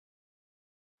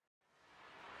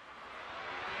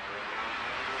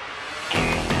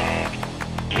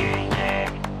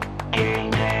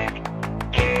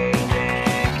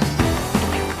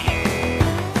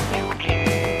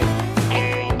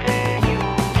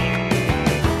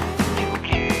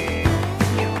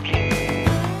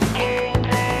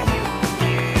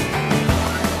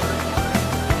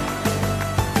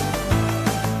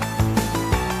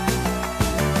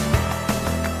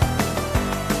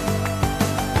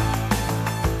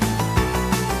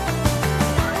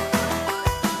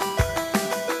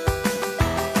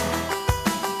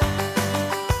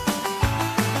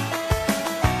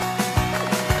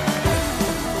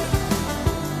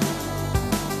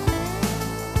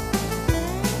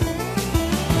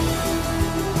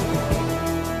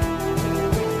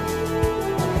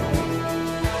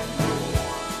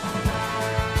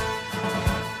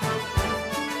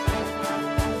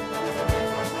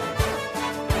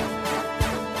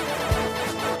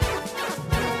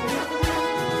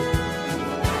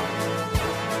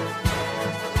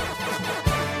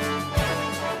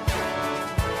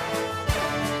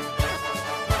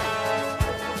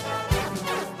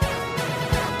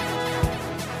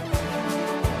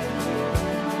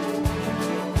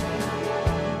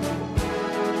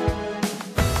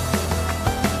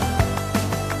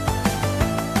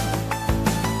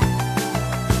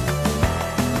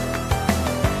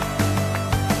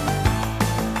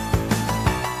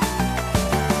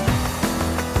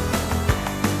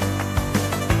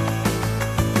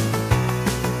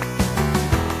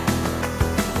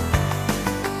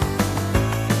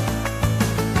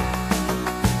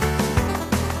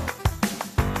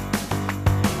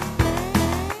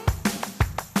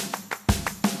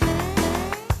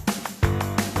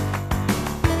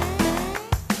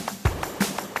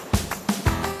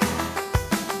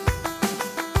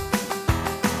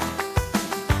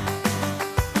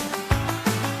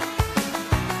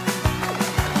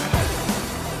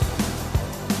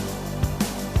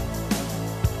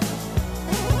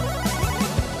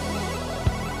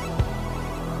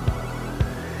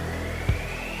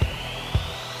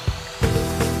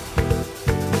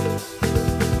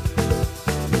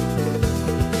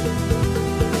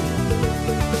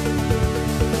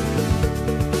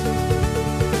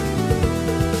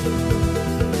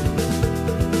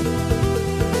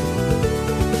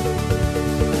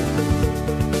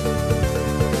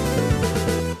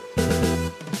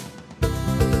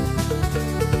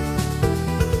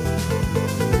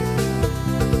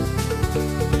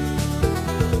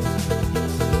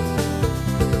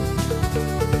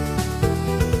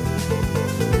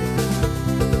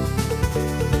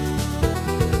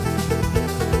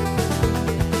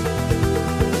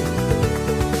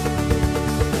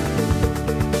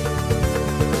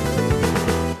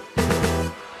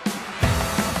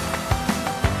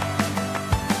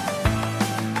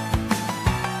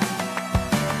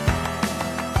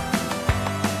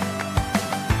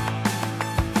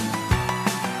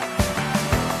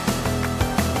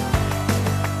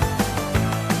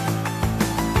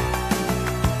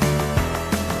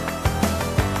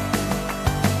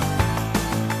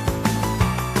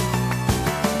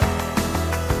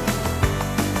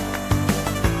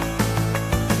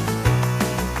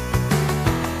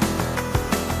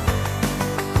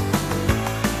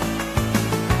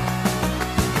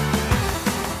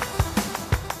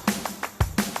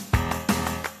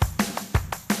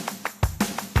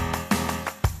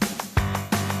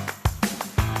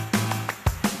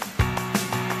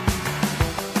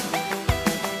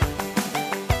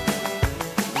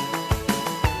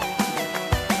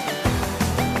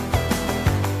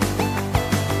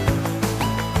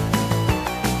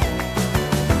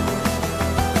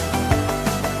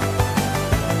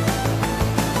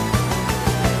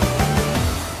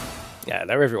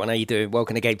Hello everyone, how you doing?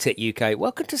 Welcome to GameTechUK.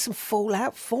 Welcome to some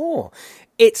Fallout 4.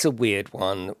 It's a weird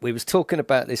one. We was talking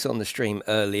about this on the stream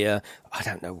earlier. I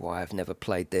don't know why I've never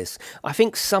played this. I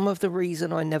think some of the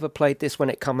reason I never played this when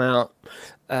it come out,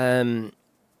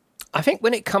 I think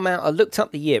when it come out, I looked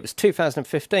up the year. It was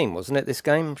 2015, wasn't it, this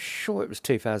game? I'm sure it was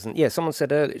 2000. Yeah, someone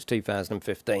said earlier it's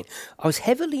 2015. I was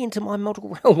heavily into my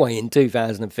model railway in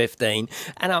 2015,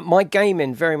 and my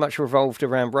gaming very much revolved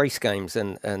around race games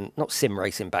and not sim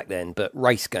racing back then, but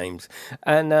race games.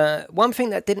 And one thing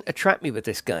that didn't attract me with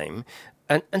this game,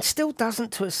 and still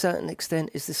doesn't to a certain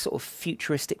extent, is this sort of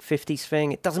futuristic 50s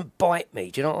thing. It doesn't bite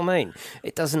me, do you know what I mean?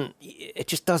 It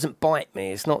just doesn't bite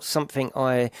me. It's not something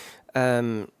I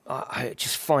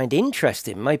just find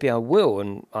interesting. Maybe I will,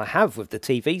 and I have with the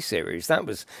TV series.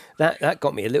 That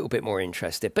got me a little bit more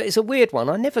interested. But it's a weird one.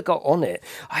 I never got on it.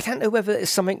 I don't know whether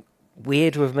it's something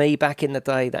weird with me back in the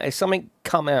day, that if something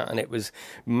come out and it was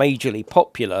majorly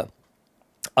popular,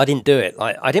 I didn't do it.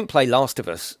 I didn't play Last of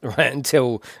Us right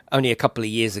until only a couple of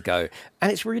years ago,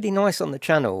 and it's really nice on the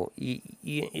channel.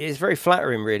 It's very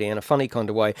flattering, really, in a funny kind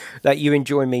of way, that you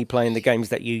enjoy me playing the games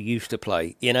that you used to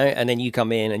play, you know, and then you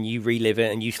come in and you relive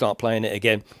it and you start playing it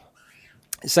again.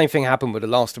 Same thing happened with The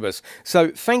Last of Us.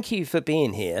 So thank you for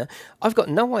being here. I've got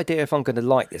no idea if I'm going to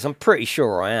like this. I'm pretty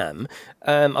sure I am.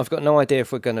 I've got no idea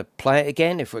if we're going to play it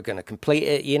again, if we're going to complete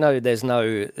it. You know, there's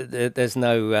no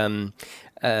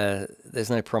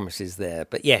promises there.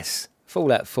 But yes,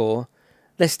 Fallout 4.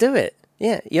 Let's do it.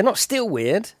 Yeah, you're not still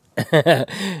weird.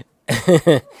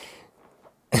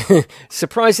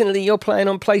 Surprisingly, you're playing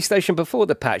on PlayStation before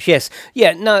the patch. Yes,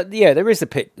 yeah, no, yeah. There is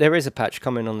a patch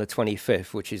coming on the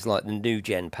 25th, which is like the new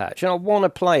gen patch, and I want to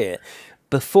play it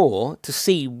before to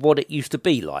see what it used to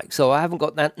be like. So I haven't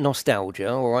got that nostalgia.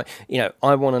 All right, you know,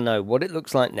 I want to know what it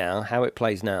looks like now, how it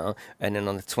plays now, and then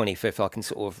on the 25th, I can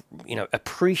sort of, you know,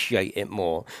 appreciate it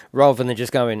more rather than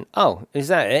just going, "Oh, is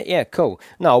that it? Yeah, cool."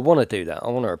 No, I want to do that. I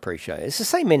want to appreciate it. It's the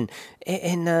same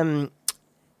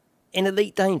in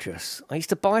Elite Dangerous. I used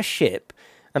to buy a ship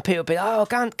and people would be, oh,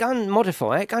 go and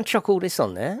modify it, go and chuck all this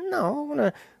on there. No, I want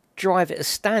to drive it as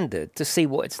standard to see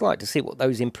what it's like, to see what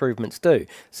those improvements do.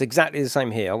 It's exactly the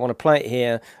same here. I want to play it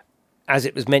here as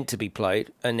it was meant to be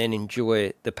played and then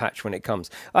enjoy the patch when it comes.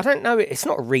 I don't know, it's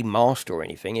not a remaster or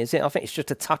anything, is it? I think it's just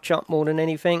a touch-up more than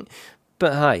anything.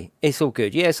 But hey, it's all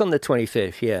good. Yeah, it's on the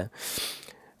 25th, yeah.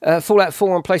 Fallout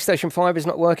 4 on PlayStation 5 is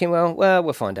not working well. Well,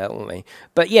 we'll find out, won't we?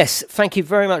 But yes, thank you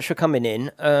very much for coming in.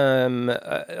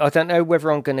 I don't know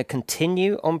whether I'm going to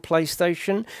continue on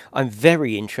PlayStation. I'm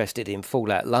very interested in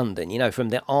Fallout London. You know, from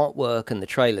the artwork and the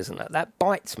trailers and that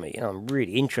bites me. You know, I'm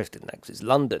really interested in that because it's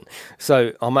London.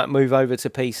 So I might move over to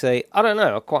PC. I don't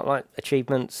know. I quite like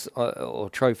achievements or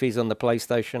trophies on the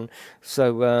PlayStation.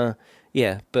 So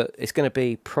yeah, but it's going to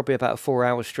be probably about a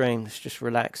 4-hour stream. Let's just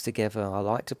relax together. I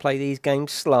like to play these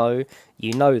games slow.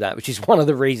 You know that, which is one of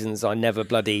the reasons I never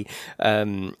bloody, I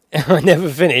never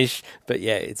finish. But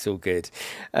yeah, it's all good.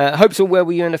 Hope's all well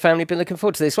with you and the family. Been looking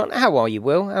forward to this one. How are you,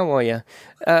 Will? How are you?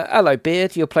 Hello,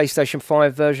 Beard. Your PlayStation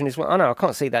 5 version is... I know, I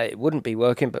can't see that it wouldn't be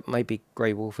working, but maybe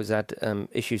Grey Wolf has had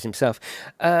issues himself.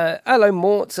 Hello,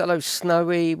 Morts. Hello,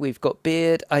 Snowy. We've got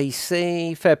Beard,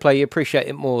 AC. Fair play. You appreciate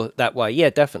it more that way.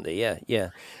 Yeah, definitely. Yeah, yeah.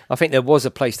 I think there was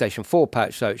a PlayStation 4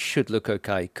 patch, so it should look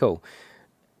okay. Cool.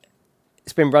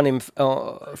 It's been running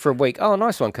for a week. Oh,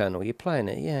 nice one, Colonel. You're playing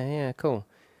it. Yeah, yeah, cool.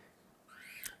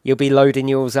 You'll be loading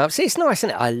yours up. See, it's nice,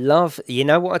 isn't it? I love, you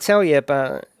know what I tell you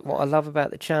about, what I love about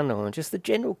the channel, and just the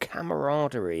general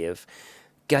camaraderie of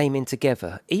gaming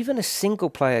together. Even a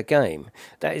single-player game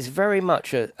that is very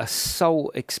much a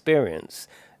soul experience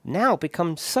now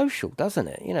becomes social, doesn't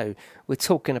it? You know, we're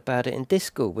talking about it in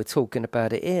Discord. We're talking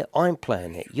about it here. I'm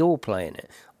playing it. You're playing it.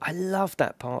 I love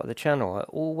that part of the channel. I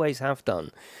always have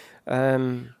done.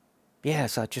 Yeah,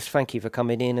 so just thank you for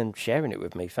coming in and sharing it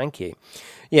with me. Thank you.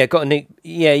 Yeah,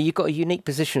 you got a unique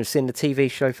position of seeing the TV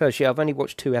show first. Yeah, I've only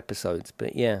watched 2 episodes,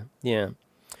 but yeah, yeah.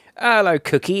 Hello,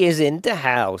 Cookie is in the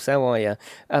house. How are you?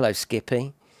 Hello,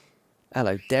 Skippy.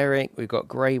 Hello, Derek. We've got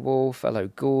Grey Wolf. Hello,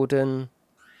 Gordon.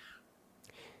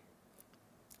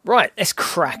 Right, let's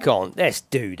crack on. Let's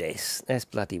do this. Let's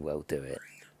bloody well do it.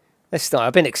 Let's start.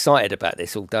 I've been excited about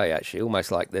this all day, actually.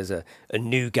 Almost like there's a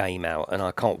new game out and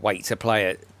I can't wait to play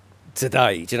it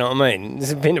today. Do you know what I mean?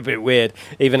 It's been a bit weird,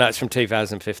 even though it's from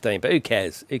 2015. But who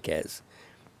cares? Who cares?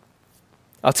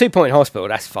 Oh, 2 Point Hospital.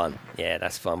 That's fun. Yeah,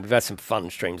 that's fun. We've had some fun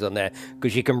streams on there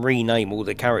because you can rename all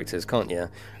the characters, can't you?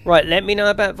 Right, let me know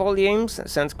about volumes. That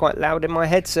sounds quite loud in my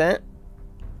headset.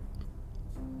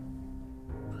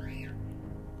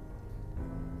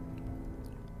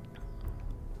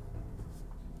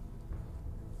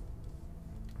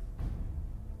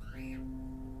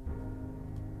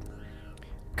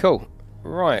 Cool.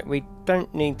 Right, we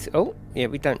don't need to... Oh, yeah,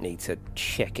 we don't need to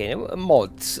check in.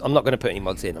 Mods. I'm not going to put any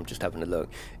mods in. I'm just having a look.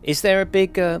 Is there a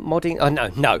big modding... Oh,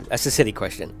 no. That's a silly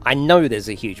question. I know there's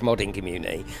a huge modding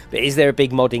community. But is there a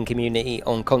big modding community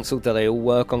on console? Do they all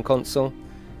work on console?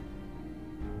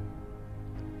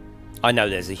 I know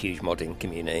there's a huge modding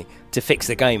community. To fix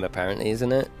the game, apparently,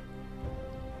 isn't it?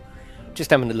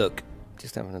 Just having a look.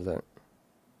 Just having a look.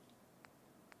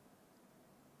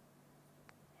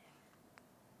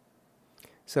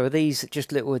 So are these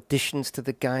just little additions to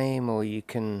the game, or you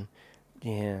can...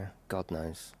 Yeah, God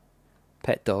knows.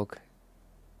 Pet dog.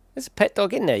 There's a pet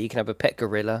dog in there. You can have a pet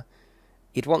gorilla.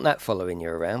 You'd want that following you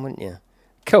around, wouldn't you?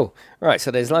 Cool. Right,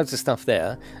 so there's loads of stuff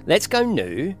there. Let's go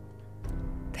new.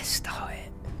 Let's start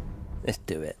it. Let's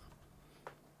do it.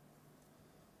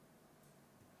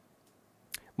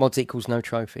 Mods equals no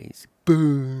trophies.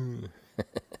 Boom.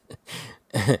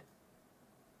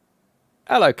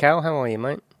 Hello, Cal. How are you,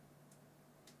 mate?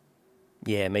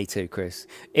 Yeah, me too, Chris.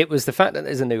 It was the fact that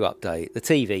there's a new update, the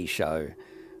TV show,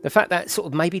 the fact that sort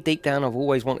of maybe deep down I've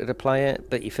always wanted to play it,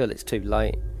 but you feel it's too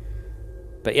late.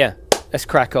 But yeah, let's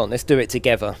crack on. Let's do it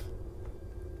together.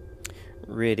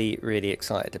 Really, really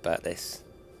excited about this.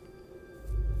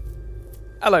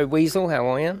 Hello, Weasel. How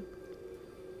are you?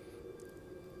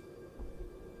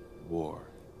 War.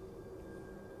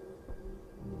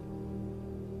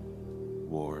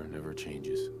 War never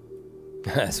changes.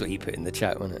 That's what you put in the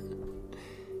chat, wasn't it?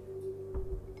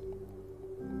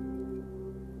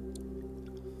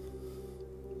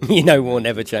 You know war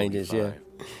never changes, yeah.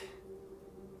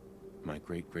 My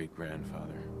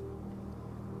great-great-grandfather,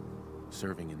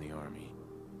 serving in the army,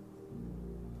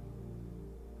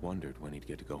 wondered when he'd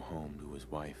get to go home to his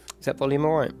wife. Is that volume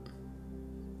alright?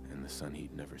 And the son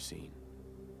he'd never seen.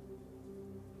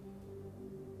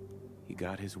 He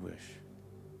got his wish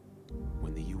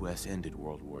when the U.S. ended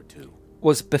World War II.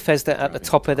 Was Bethesda at the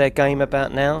top of their game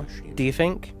about now, do you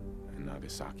think? And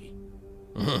Nagasaki.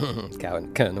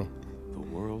 Colonel. The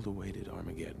world awaited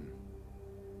Armageddon.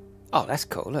 Oh, that's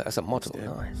cool. Look, that's a model.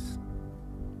 Instead, Nice.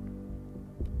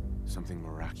 Something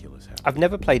miraculous happened. I've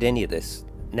never played any of this.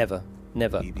 Never.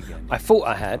 Never. I thought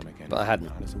I had, but I hadn't.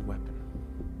 Not as a weapon.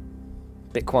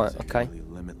 Bit quiet, As a okay. truly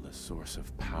limitless source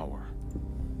of power.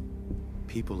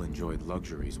 People enjoyed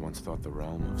luxuries once thought the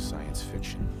realm of science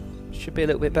fiction. Should be a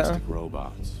little bit better. Mystic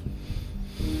robots,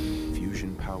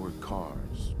 fusion-powered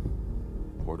cars,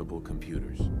 portable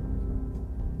computers.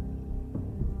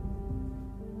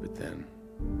 But then,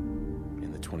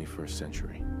 in the 21st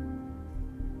century,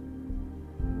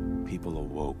 people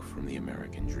awoke from the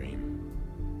American dream.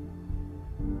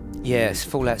 Yes,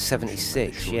 Fallout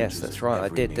 76. Yes, that's right. I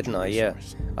did, didn't I? Yeah.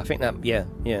 I think that, yeah.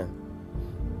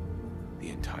 The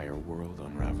entire world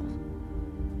unraveled.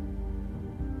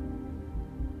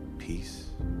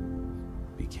 Peace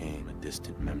became a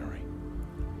distant memory.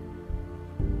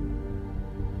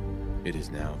 It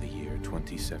is now the year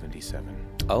 2077.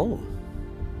 Oh.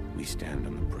 We stand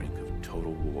on the brink of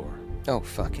total war. Oh,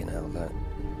 fucking hell, that.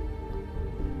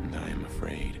 And I am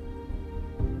afraid.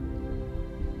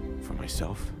 For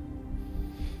myself.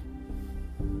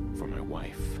 For my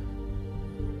wife.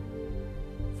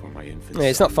 For my infant Yeah,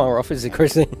 it's not far off, is it,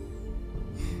 Chrissy?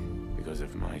 Because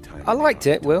of my time. I liked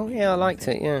it, Will. Yeah, I liked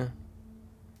it, yeah.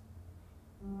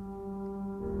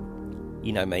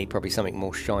 You know me, probably something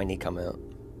more shiny come out.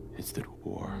 It's the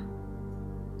war.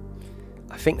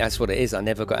 I think that's what it is. I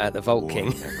never got out the Vault War King.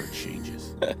 never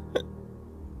changes.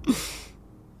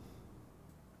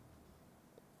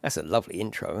 That's a lovely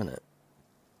intro, isn't it?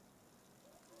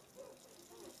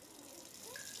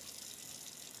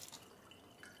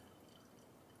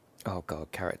 Oh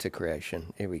god, character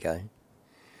creation. Here we go.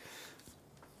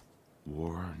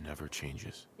 War never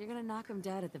changes. You're gonna knock him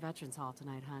dead at the Veterans Hall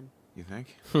tonight, hun. You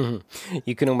think?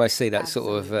 You can almost see that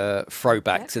sort of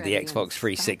throwback Get to the ready Xbox and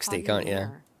 360, stop can't you? hugging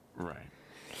her. Right.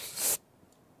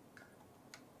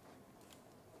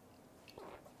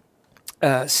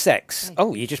 Sex. Hey,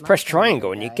 Oh, you just my press phone,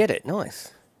 triangle and you guy. get it.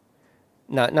 Nice.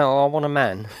 No, I want a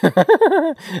man.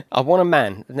 I want a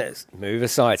man. Let's move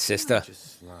aside, sister.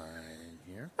 Just slide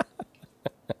here.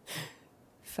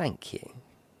 Thank you.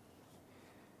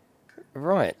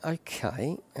 Right,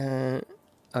 okay.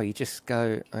 Oh, you just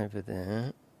go over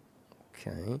there.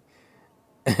 Okay.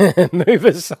 Move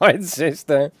aside,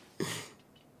 sister.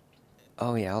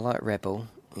 Oh, yeah, I like Rebel.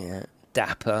 Yeah.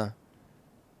 Dapper.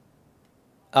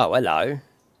 Oh, hello.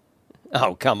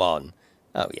 Oh, come on.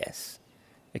 Oh, yes.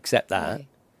 Accept that. Hey,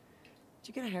 did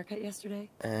you get a haircut yesterday?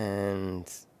 And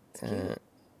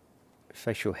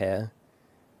facial hair.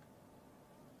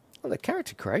 Well, the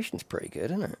character creation's pretty good,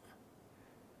 isn't it?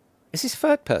 Is this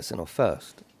third person or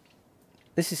first?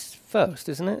 This is first,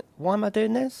 isn't it? Why am I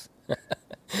doing this?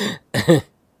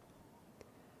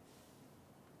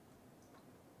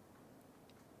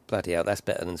 Bloody hell, that's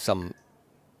better than some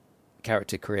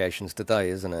character creations today,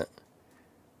 isn't it?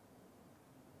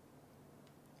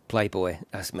 Playboy,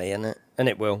 that's me, isn't it? And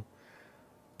it will.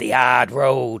 The hard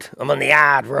road. I'm on the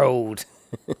hard road.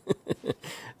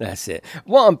 That's it.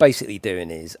 What I'm basically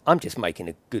doing is I'm just making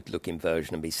a good-looking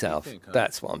version of myself.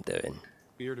 That's what I'm doing.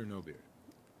 Beard or no beard?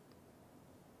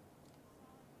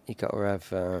 You got to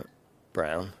have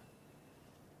brown.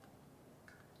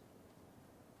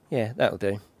 Yeah, that'll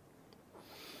do.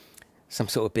 Some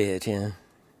sort of beard, yeah.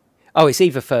 Oh, it's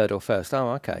either third or first. Oh,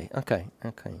 okay, okay,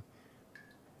 okay.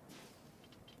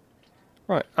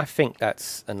 Right, I think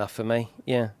that's enough for me.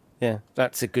 Yeah, yeah.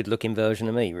 That's a good-looking version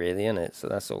of me, really, isn't it? So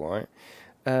that's all right.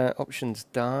 Options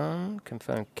done.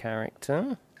 Confirm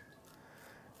character.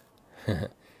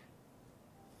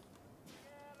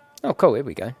 Oh, cool. Here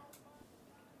we go.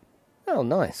 Oh,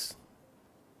 nice.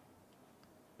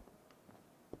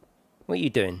 What are you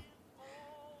doing?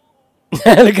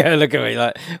 look at me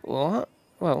like, what?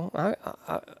 Well,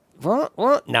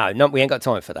 what? No, we ain't got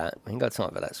time for that. We ain't got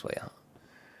time for that, sweetheart.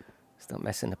 Stop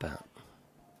messing about.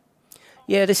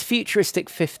 Yeah, this futuristic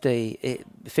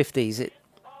 50s, it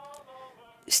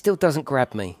still doesn't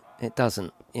grab me. It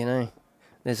doesn't, you know.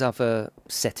 There's other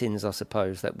settings, I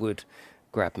suppose, that would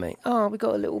grab me. Oh, we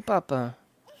got a little bubba.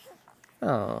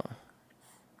 Oh.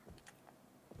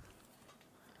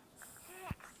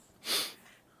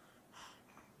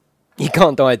 You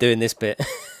can't die doing this bit.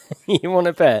 You want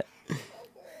to bet?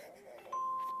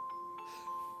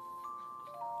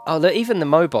 Oh, look, even the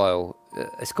mobile,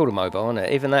 it's called a mobile, isn't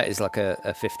it? Even that is like a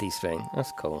 50s thing.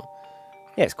 That's cool.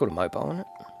 Yeah, it's called a mobile, isn't it?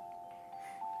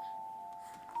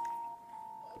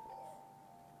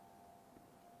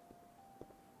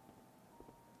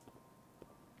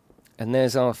 And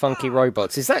there's our funky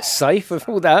robots. Is that safe with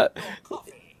all that?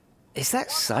 Is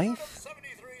that safe?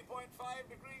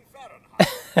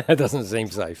 It doesn't seem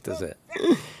safe, does it?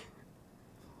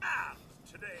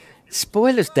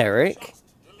 Spoilers, Derek.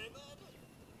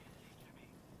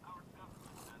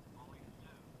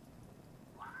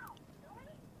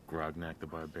 Grognak the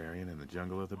Barbarian in the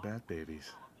Jungle of the Bat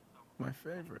Babies. My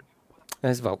favorite.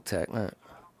 There's Voltec, look.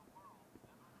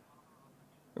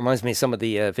 Reminds me of some of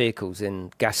the vehicles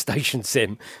in Gas Station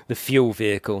Sim. The fuel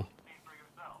vehicle.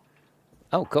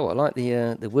 Oh, cool. I like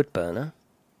the wood burner.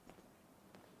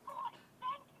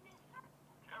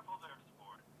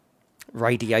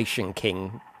 Radiation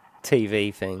King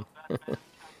TV thing.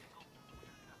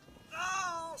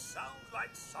 Oh, sounds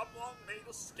like someone made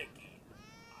a stinky.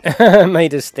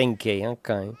 Made a stinky,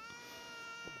 okay.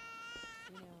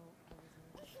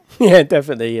 Yeah,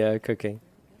 definitely cooking.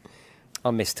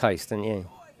 I miss Taste, don't you?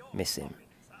 Miss him.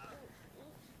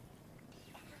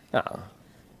 Oh.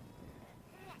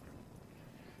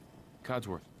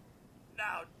 Codsworth.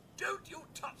 Now, don't you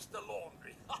touch the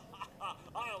laundry.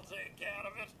 I'll take care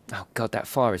of it. Oh god, that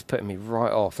fire is putting me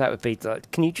right off. That would be like,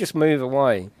 can you just move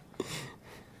away?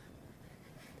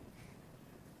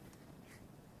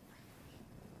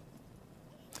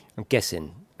 I'm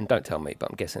guessing, and don't tell me, but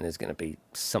I'm guessing there's going to be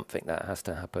something that has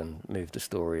to happen, move the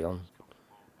story on.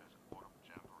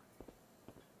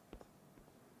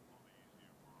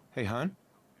 Hey, hon.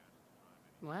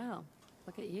 Wow,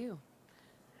 look at you.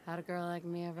 How'd a girl like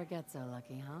me ever get so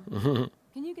lucky, huh?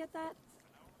 Can you get that?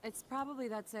 It's probably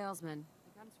that salesman.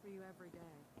 He comes for you every day.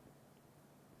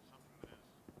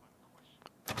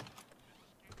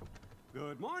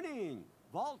 Good morning.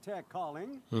 Vault-Tec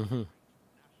calling.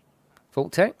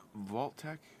 Voltec?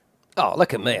 Vault-Tec? Oh,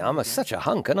 look at me. I'm such a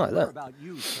hunk, aren't I? More Look. about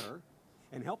you, sir,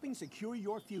 and helping secure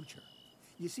your future.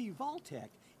 You see, Vault-Tec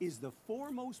is the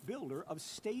foremost builder of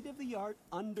state-of-the-art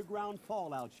underground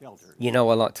fallout shelters. You know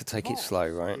I like to take it Vaults, slow,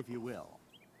 right? if you will.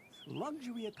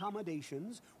 Luxury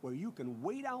accommodations where you can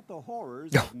wait out the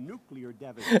horrors of nuclear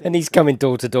devastation. And he's coming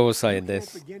door to door saying You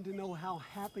this. can't begin to know how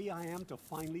happy I am to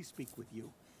finally speak with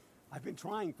you. I've been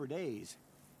trying for days.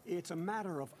 It's a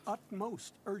matter of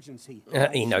utmost urgency.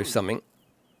 He knows something.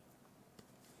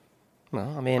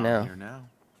 Well, I'm here I'm now. here now.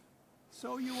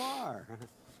 So you are.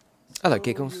 Hello, So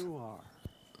Giggles. you are.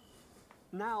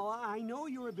 Now, I know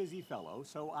you're a busy fellow,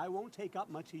 so I won't take up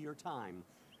much of your time.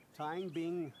 Time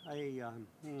being a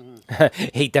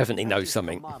He definitely knows precious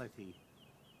something. commodity.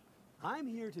 I'm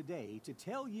here today to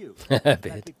tell you Beard.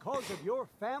 that because of your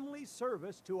family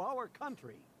service to our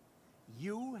country,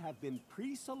 you have been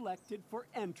pre-selected for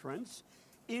entrance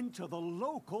into the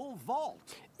local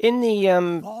vault. In the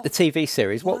TV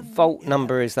series, what vault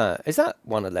number is that? Is that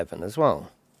 111 as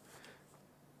well?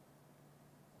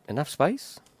 Enough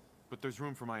space? But there's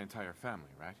room for my entire family,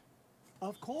 right?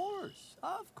 Of course,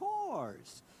 of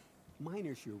course.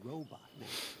 Minus your robot,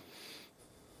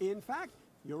 naturally. In fact,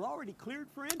 you're already cleared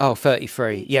for entry. Oh,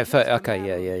 33. It's Yeah, just a okay,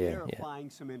 matter yeah. of verifying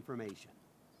some information.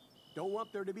 Don't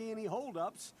want there to be any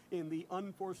holdups in the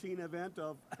unforeseen event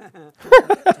of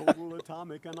total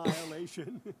atomic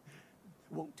annihilation.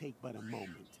 Won't take but a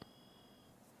moment.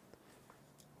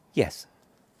 Yes.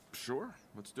 Sure,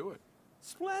 let's do it.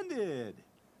 Splendid.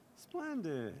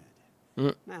 Splendid.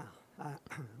 Now,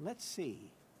 let's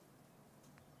see.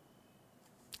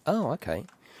 Oh, okay.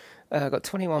 I got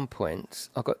 21 points.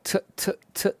 I got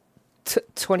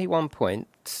 21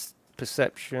 points.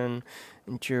 Perception,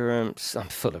 endurance. I'm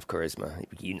full of charisma.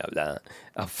 You know that.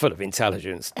 I'm full of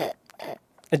intelligence.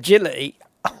 Agility.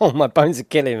 Oh, my bones are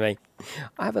killing me.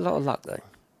 I have a lot of luck though.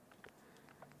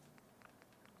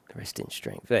 The rest in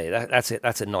strength. There, that's it.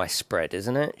 That's a nice spread,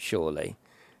 isn't it? Surely,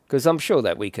 because I'm sure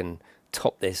that we can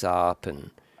top this up and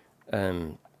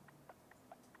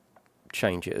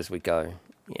change it as we go.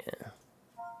 Yeah.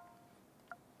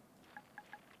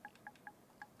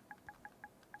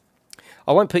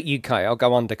 I won't put UK. I'll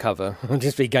go undercover. I'll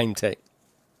just be GameTech.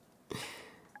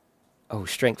 Oh,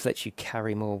 strength lets you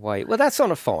carry more weight. Well, that's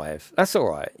on a 5. That's all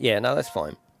right. Yeah, no, that's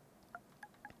fine.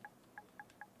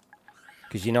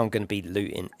 Because you know I'm going to be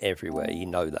looting everywhere. You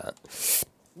know that.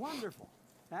 Wonderful.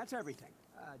 That's everything.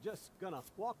 Just gonna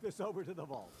walk this over to the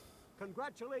vault.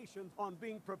 Congratulations on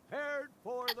being prepared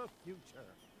for the future.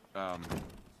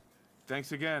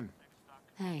 Thanks again.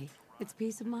 Hey, it's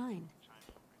peace of mind.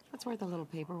 That's worth a little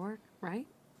paperwork, right?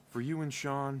 For you and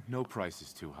Sean, no price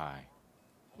is too high.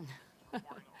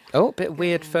 Oh, a bit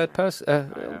weird third person.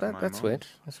 That's weird. moments.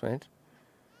 That's weird.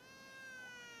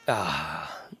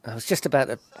 Ah, I was just about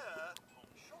to...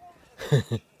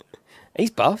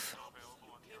 He's buff.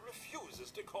 He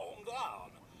refuses to calm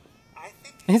down. I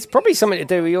think It's probably something to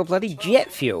do with your bloody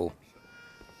jet fuel.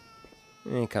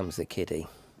 Here comes the kiddie.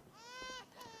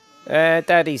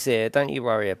 Daddy's here. Don't you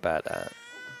worry about that.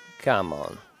 Come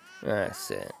on. That's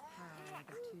it.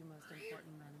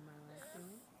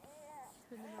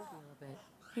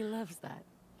 He loves that.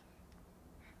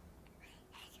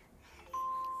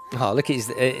 Oh, look at his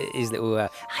little...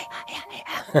 How's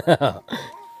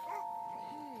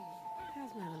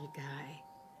my little guy?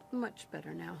 Much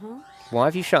better now, huh? Why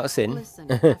have you shut us in? Listen,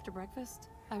 after breakfast,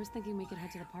 I was thinking we could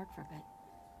head to the park for a bit.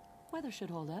 Weather should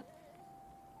hold up.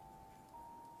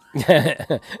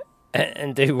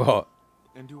 And do what?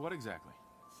 And do what exactly?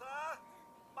 Sir,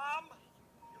 Mum,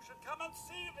 you should come and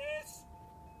see this.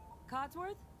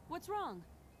 Codsworth, what's wrong?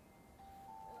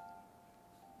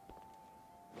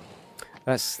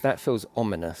 That feels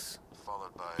ominous.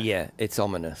 Followed by Yeah, it's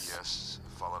ominous. yes,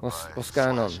 followed What's by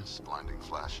going on? flashes, blinding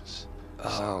flashes. Oh,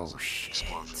 sounds of shit.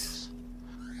 Explosions.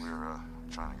 We're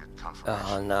trying to get confirmation.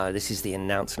 Oh no, this is the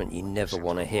announcement you never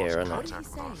want to hear, isn't it? Contact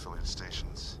with our affiliate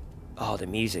stations. Oh, the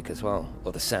music as well,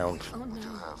 or the sound. Oh We no.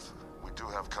 do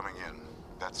have coming in.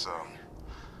 That's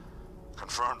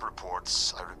confirmed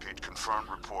reports. I repeat, confirmed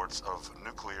reports of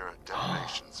nuclear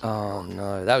detonations. Oh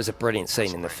no, that was a brilliant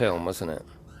scene in the film, wasn't it?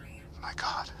 My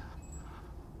God.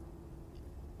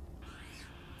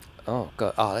 Oh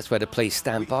god, oh that's where the please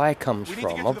stand by comes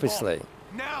from, obviously.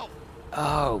 Now!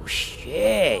 Oh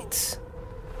shit!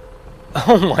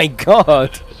 Oh my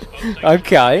god!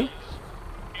 Okay.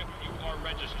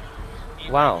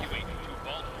 Wow.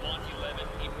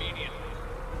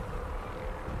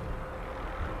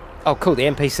 Oh cool, the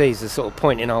NPCs are sort of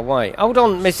pointing our way. Hold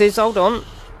on, missus, hold on.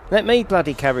 Let me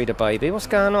bloody carry the baby. What's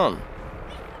going on?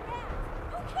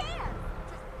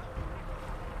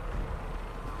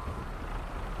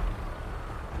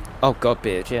 Oh god,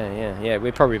 Beard, yeah.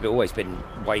 We've probably always been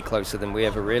way closer than we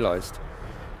ever realised.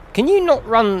 Can you not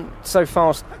run so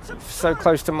fast, so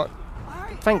close to my...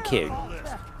 Thank you.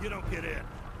 You don't get in.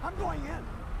 I'm going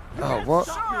in. Oh, what?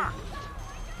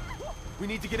 We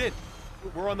need to get in.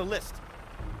 We're on the list.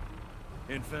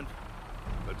 Infant,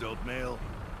 adult male,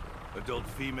 adult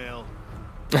female.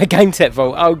 Game Tech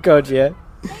Vault, oh god, yeah.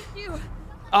 Thank you.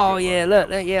 Oh yeah, look,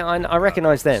 yeah, I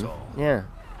recognise them. Yeah.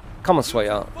 Come on,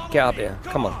 sweetheart. Get up here.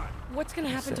 Come on. What's gonna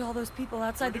happen to all those people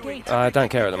outside the gate? I don't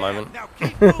care at the moment. Now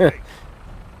keep moving.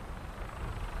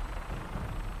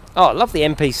 Oh, I love the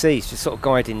NPCs just sort of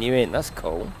guiding you in. That's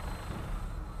cool.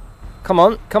 Come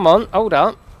on, hold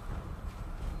up.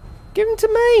 Give them to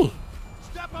me.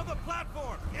 Step on the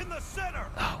platform in the center.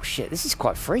 Oh shit, this is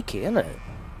quite freaky, isn't it?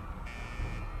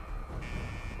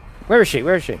 Where is she?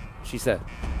 She's there.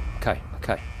 Okay.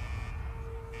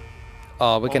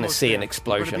 Oh, we're going to Almost see there. an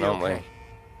explosion, We're gonna aren't be we? okay.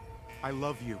 I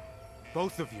love you.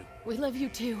 Both of you. We love you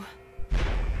too.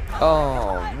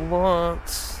 Oh,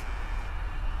 what?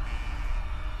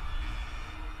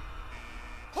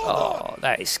 Oh,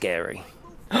 that is scary.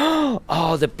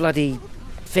 Oh, the bloody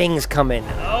thing's coming.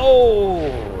 Oh!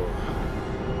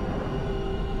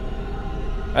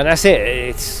 And that's it.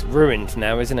 It's ruined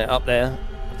now, isn't it, up there?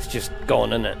 It's just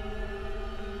gone, isn't it?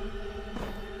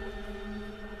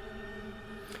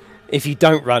 If you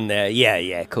don't run there, yeah,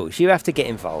 of course. You have to get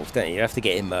involved, don't you? You have to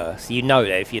get immersed. You know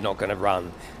that if you're not going to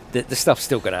run, the stuff's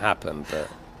still going to happen, but...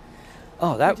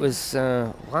 Oh, that was...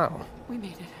 wow. We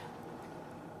made it.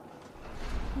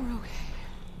 We're okay.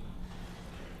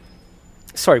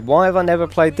 Sorry, why have I never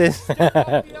played this? Step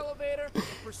off the elevator and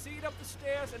proceed up the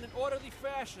stairs in an orderly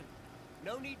fashion.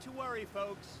 No need to worry,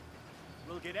 folks.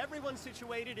 We'll get everyone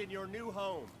situated in your new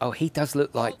home. Oh, he does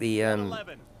look like the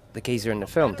geezer in the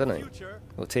film, doesn't he?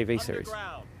 Or TV series.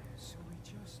 So we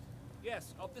just...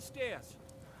 Yes, up the stairs.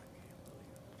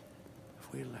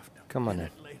 If we left a Come on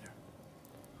minute then. later.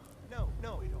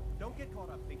 No, don't get caught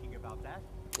up thinking about that.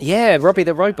 Yeah, Robbie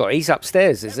the robot. He's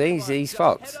upstairs, is he? He's Just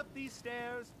fucked. head up these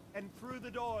stairs and through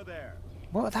the door there.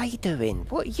 What are they doing?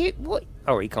 What?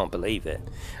 Oh, he can't believe it.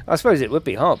 I suppose it would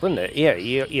be hard, wouldn't it? Yeah,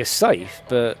 you're safe,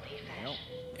 but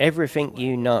everything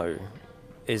you know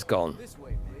is gone. This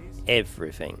way, please.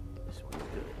 Everything.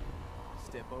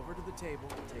 Step over to the table.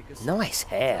 Take a seat. Nice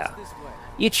hair. Just this way.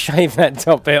 You'd shave that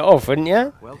top bit off, wouldn't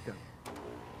you? Welcome.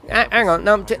 Hang on,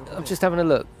 no, I'm just having a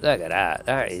look. Look at that.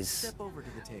 That is... Step over to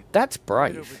the table. That's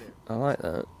Right over brave. there. I like that.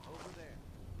 Over there.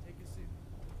 Take a seat.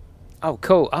 Oh,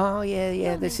 cool. Oh,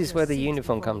 yeah. This is where the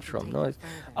uniform comes from. Nice.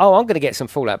 Oh, I'm going to get some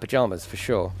Fallout pajamas for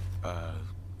sure.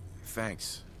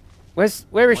 Thanks. Where is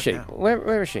What she? now?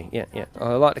 Where is she? Yeah.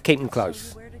 I like to keep them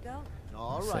close. Where to go?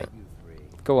 All That's right, it. you three.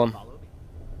 Go on. Follow me.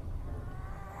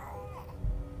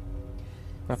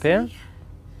 Up here?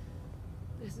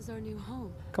 This is our new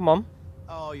home. Come on.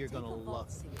 Oh, you're gonna love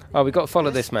it. Oh, we've got to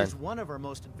follow this man. is one of our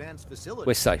most advanced facilities.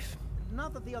 We're safe.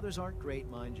 Not that the others aren't great,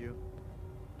 mind you.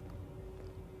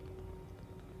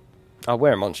 I'll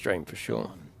wear them on stream for sure.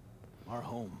 Our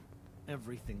home.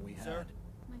 Everything we had.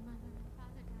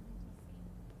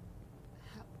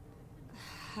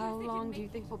 How long do you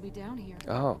think we'll be down here?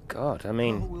 Oh, God. I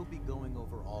mean, We'll be going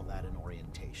over all that in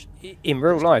orientation. in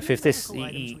real life, if this...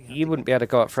 You wouldn't be able to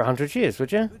go up for 100 years,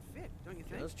 would you?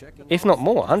 Just checking. If not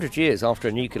more. 100 years after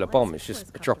a nuclear bomb is just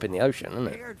a drop in the ocean, isn't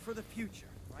it? Prepared for the future,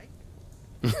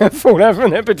 right? Fall out from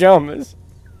their pajamas.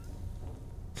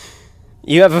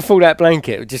 You have a fallout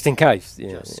blanket, just in case.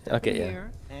 Yeah, I get you.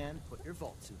 Here and put your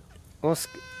vault suit on. What's...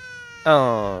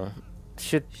 Oh...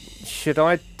 Should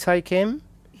I take him?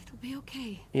 It'll be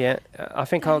okay. Yeah, I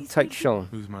think I'll take Sean.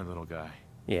 Who's my little guy?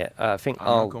 Yeah, I think I'm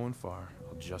I'll... not going far.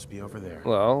 I'll just be over there.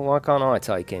 Well, why can't I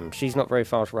take him? She's not a very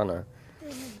fast runner.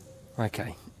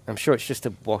 Okay, I'm sure it's just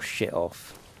to wash shit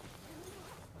off.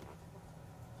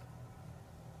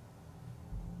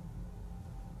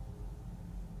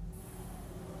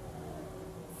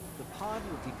 The pod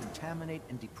will decontaminate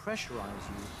and depressurize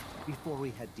you before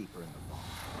we head deeper in the vault.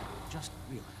 Just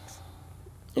relax.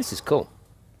 This is cool.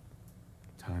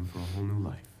 Time for a whole new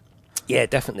life. Yeah,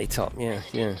 definitely top. Yeah.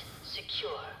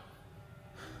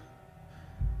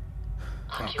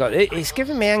 Oh God, it's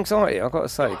giving me anxiety. I've got to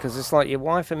say, because it's like your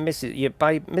wife and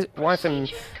wife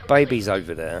and baby's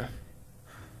over there.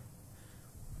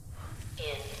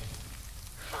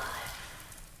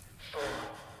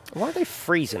 Why are they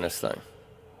freezing us though?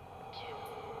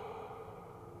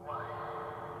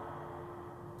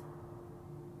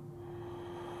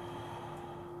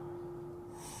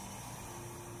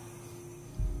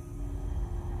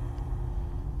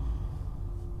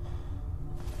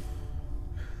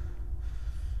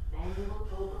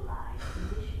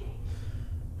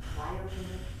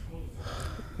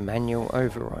 Manual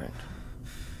override.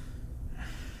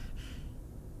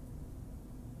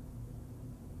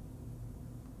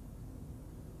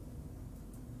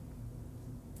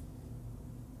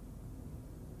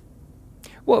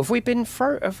 What have we been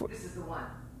have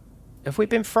we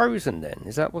been frozen then?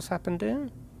 Is that what's happened here?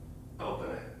 Open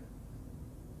it.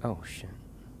 Oh shit.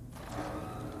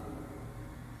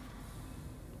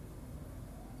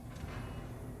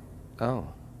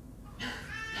 Oh.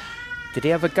 Did he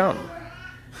have a gun?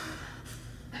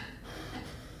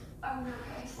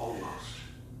 Almost.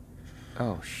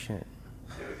 Oh shit.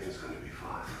 Everything's gonna be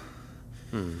fine.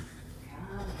 Hmm.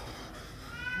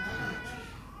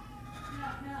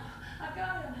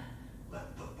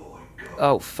 Let the boy go.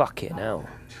 Oh fucking hell.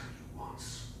 Tell you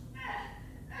once.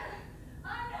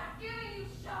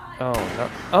 Oh no.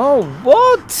 Oh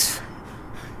what?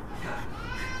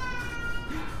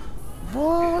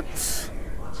 What? Let's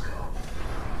go.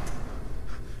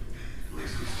 At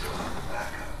least we still have the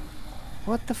backup.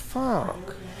 What the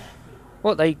fuck?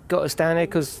 What, they got us down here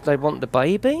because they want the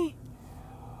baby?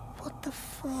 What the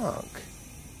fuck? fuck?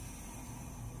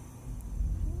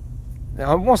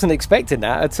 I wasn't expecting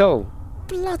that at all.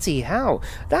 Bloody hell.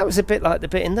 That was a bit like the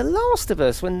bit in The Last of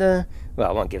Us when the... Well,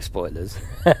 I won't give spoilers.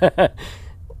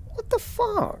 What the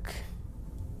fuck?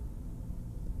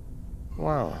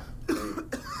 Wow.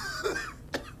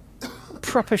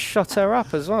 Proper shot her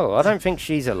up as well. I don't think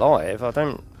she's alive. I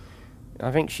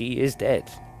think she is dead.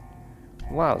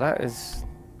 Wow, that is...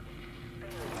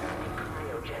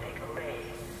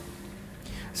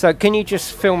 So can you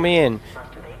just fill me in?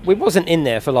 We wasn't in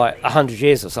there for like 100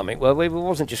 years or something. Well, we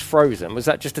wasn't just frozen. Was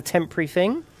that just a temporary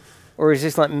thing? Or is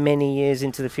this like many years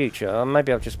into the future?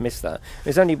 Maybe I've just missed that.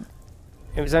 It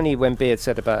was only when Beard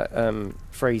said about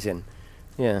freezing.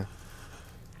 Yeah.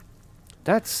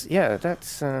 That's...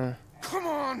 Come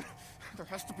on! There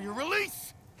has to be a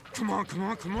release! Come on, come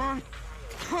on, come on!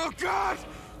 Oh, God!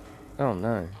 Oh,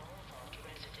 no.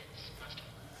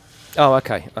 Oh,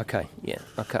 okay, okay, yeah,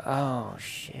 okay. Oh,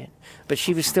 shit. But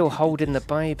she was still holding the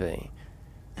baby.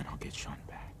 And I'll get Sean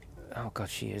back. Oh, God,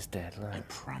 she is dead, look. I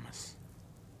promise.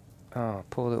 Oh,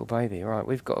 poor little baby. Right,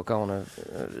 we've got to go on a...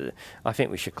 I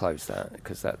think we should close that,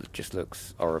 because that just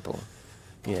looks horrible.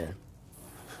 Yeah.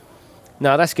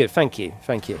 No, that's good. Thank you.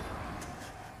 Thank you.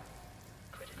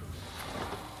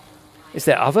 Is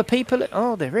there other people?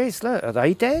 Oh, there is. Look, are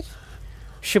they dead?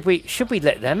 Should we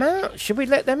let them out? Should we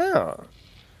let them out?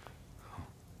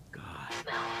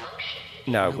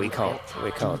 No, we can't.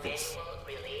 We can't.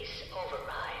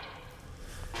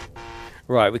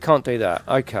 Right, we can't do that.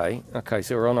 Okay. Okay,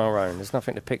 so we're on our own. There's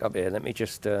nothing to pick up here. Let me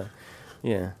just,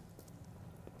 yeah.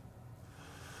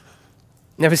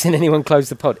 Never seen anyone close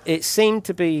the pod. It seemed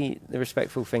to be the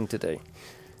respectful thing to do.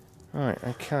 Right,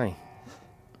 okay.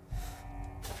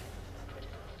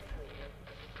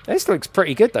 This looks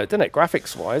pretty good though, doesn't it?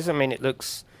 Graphics-wise, I mean, it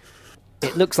looks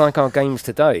like our games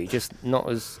today, just not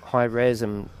as high res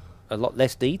and a lot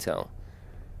less detail.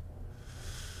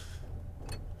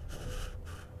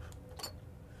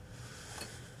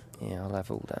 Yeah, I'll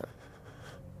have all that.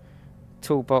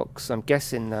 Toolbox, I'm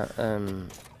guessing that...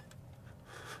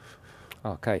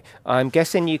 Okay, I'm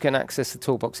guessing you can access the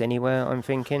toolbox anywhere, I'm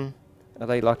thinking. Are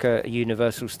they like a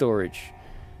universal storage?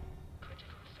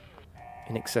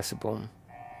 Inaccessible.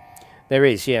 There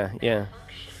is, yeah, yeah.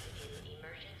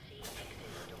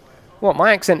 What,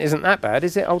 my accent isn't that bad,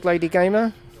 is it, old lady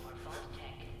gamer?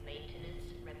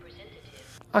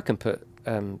 I can put,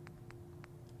 yeah,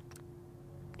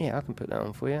 I can put that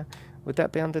on for you. Would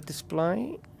that be under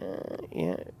display?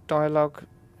 Yeah, dialogue,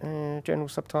 general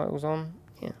subtitles on,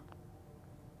 yeah.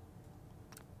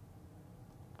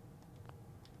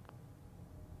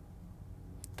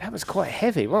 That was quite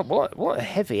heavy. What a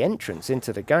heavy entrance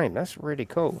into the game. That's really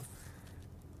cool.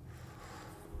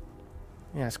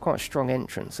 Yeah, it's quite a strong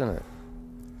entrance, isn't it?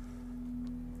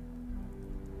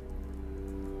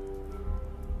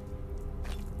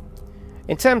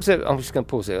 In terms of... I'm just going to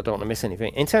pause it. I don't want to miss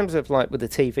anything. In terms of, like, with the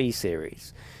TV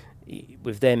series,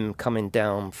 with them coming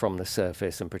down from the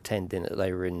surface and pretending that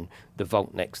they were in the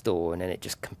vault next door and then it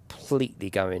just completely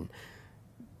going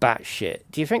batshit.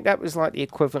 Do you think that was, like, the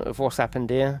equivalent of what's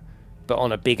happened here? But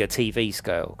on a bigger TV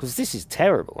scale? Because this is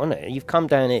terrible, isn't it? You've come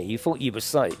down here. You thought you were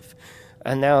safe.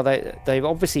 And now they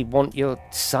obviously want your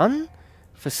son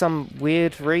for some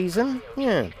weird reason.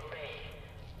 Yeah.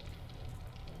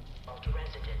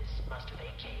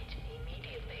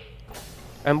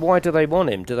 And why do they want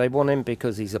him? Do they want him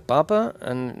because he's a bubba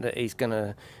and that he's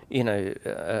gonna, you know,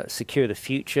 secure the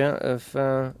future of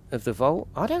the vault?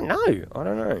 I don't know. I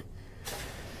don't know.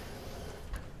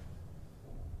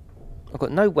 I've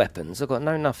got no weapons. I've got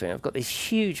no nothing. I've got this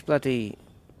huge bloody.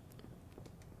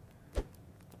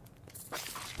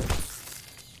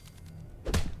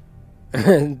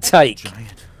 Take.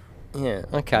 Giant. Yeah,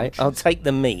 okay. I'll take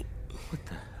the meat. What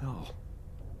the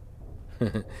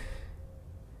hell?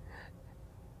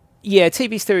 Yeah,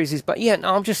 TV series is, but yeah,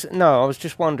 no, I was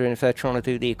just wondering if they're trying to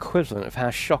do the equivalent of how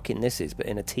shocking this is, but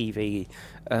in a TV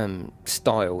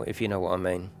style, if you know what I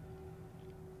mean.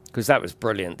 Because that was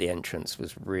brilliant. The entrance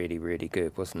was really, really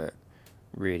good, wasn't it?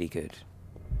 Really good.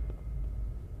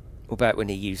 What about when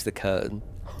he used the curtain?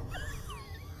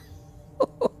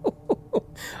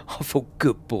 I thought,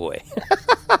 good boy.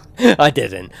 I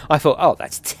didn't. I thought, oh,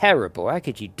 that's terrible. How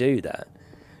could you do that?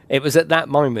 It was at that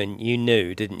moment you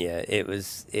knew, didn't you? It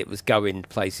was going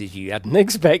places you hadn't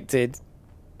expected.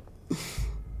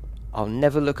 I'll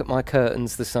never look at my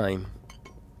curtains the same.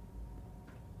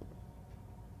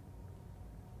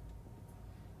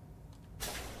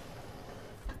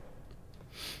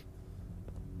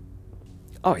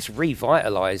 Oh, it's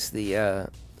revitalised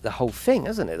the whole thing,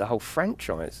 hasn't it? The whole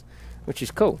franchise, which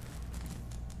is cool.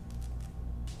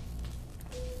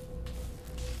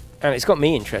 And it's got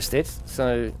me interested,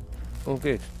 so all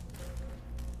good.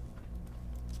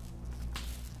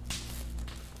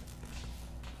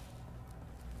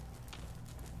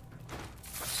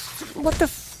 What the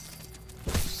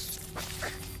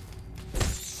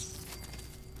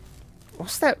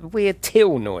what's that weird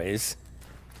till noise?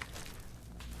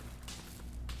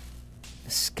 A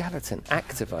skeleton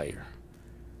activator.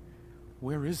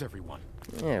 Where is everyone?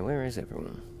 Yeah, where is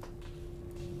everyone?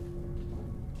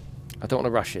 I don't want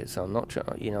to rush it, so I'm not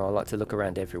you know, I like to look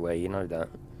around everywhere, you know that.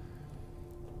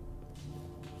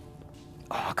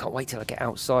 Oh, I can't wait till I get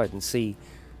outside and see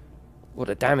what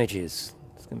the damage is.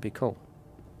 It's going to be cool.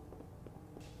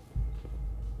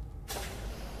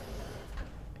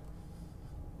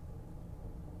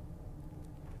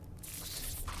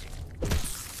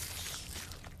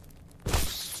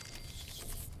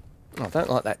 I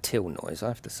don't like that till noise, I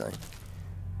have to say.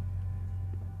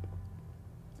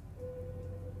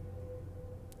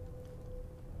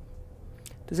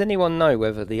 Does anyone know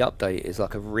whether the update is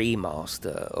like a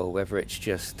remaster or whether it's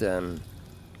just a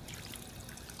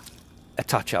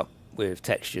touch-up with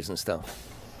textures and stuff?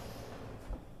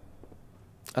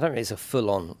 I don't think it's a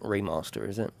full-on remaster,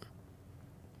 is it?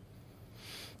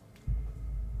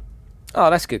 Oh,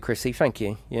 that's good, Chrissy. Thank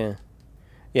you. Yeah.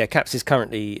 Yeah, Caps is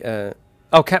currently...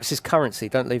 oh, Caps is currency.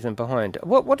 Don't leave them behind.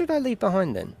 What did I leave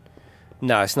behind then?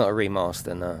 No, it's not a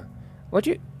remaster, no. What do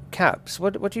you... Caps,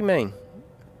 what do you mean?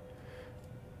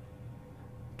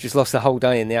 Just lost the whole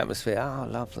day in the atmosphere. Oh,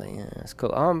 lovely. Yeah, that's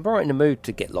cool. I'm right in the mood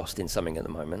to get lost in something at the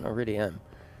moment. I really am.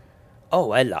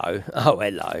 Oh, hello. Oh,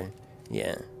 hello.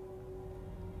 Yeah.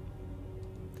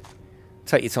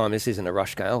 Take your time. This isn't a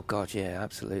rush game. Oh, God, yeah,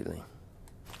 absolutely.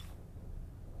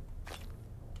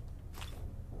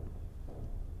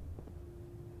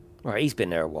 Right, he's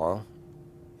been there a while.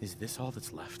 Is this all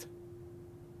that's left?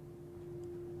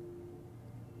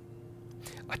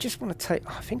 I just want to take...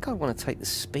 I think I want to take the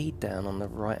speed down on the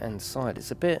right-hand side.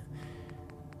 It's a bit...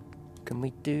 Can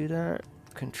we do that?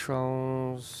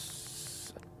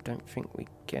 Controls... I don't think we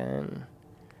can.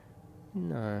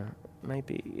 No.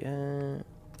 Maybe...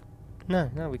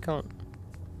 No, we can't.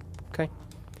 Okay.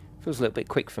 Feels a little bit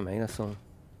quick for me, that's all.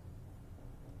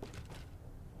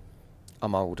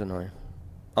 I'm old, aren't I?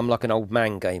 I'm like an old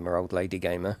man gamer, old lady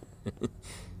gamer.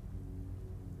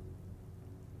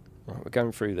 Right, we're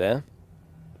going through there.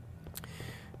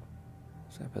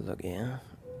 Let's have a look here.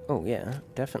 Oh, yeah,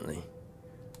 definitely.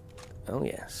 Oh,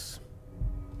 yes.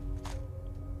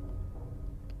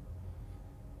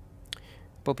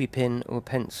 Bobby pin or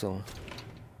pencil?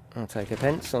 I'll take a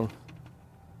pencil.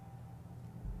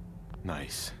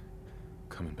 Nice.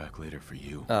 Coming back later for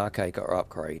you. Oh, okay, got our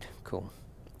upgrade. Cool.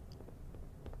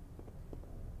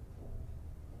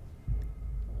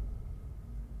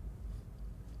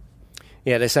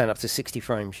 Yeah, they're saying up to 60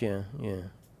 frames, yeah.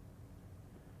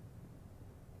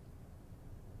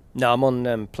 No, I'm on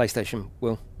PlayStation,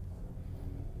 Will.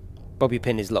 Bobby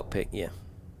pin is lockpick, yeah.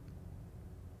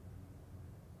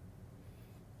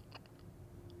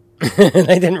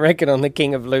 They didn't reckon on the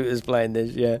King of Looters playing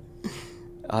this, yeah.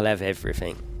 I'll have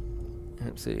everything.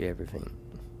 Absolutely everything.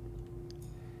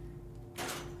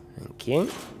 Thank you.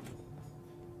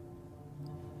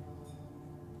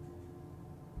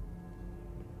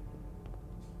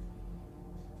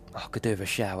 Oh, I could do with a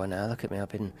shower now. Look at me.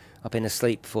 I've been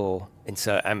asleep for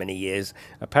insert how many years.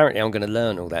 Apparently I'm going to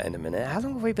learn all that in a minute. How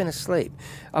long have we been asleep?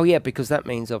 Oh yeah, because that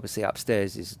means obviously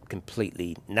upstairs is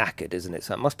completely knackered, isn't it?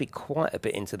 So it must be quite a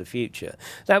bit into the future.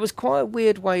 That was quite a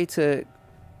weird way to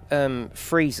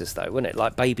freeze us though, wasn't it?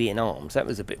 Like baby in arms. That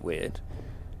was a bit weird.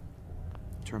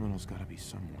 Terminal's got to be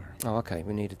somewhere. Oh, okay.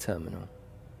 We need a terminal.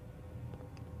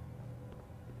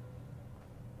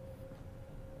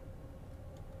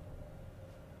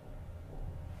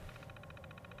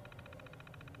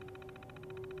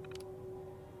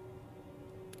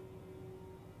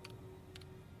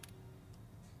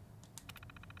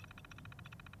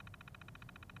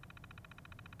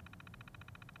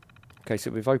 Okay,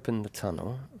 so we've opened the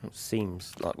tunnel. It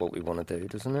seems like what we want to do,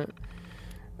 doesn't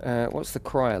it? What's the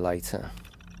cryolator?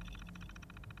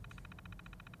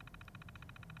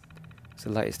 It's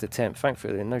the latest attempt.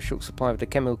 Thankfully, there's no short supply of the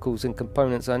chemicals and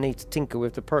components I need to tinker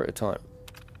with the prototype.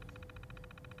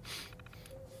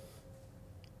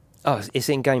 Oh, it's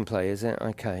in gameplay, is it?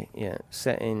 Okay, yeah.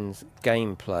 Settings,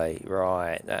 gameplay.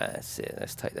 Right, that's it.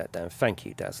 Let's take that down. Thank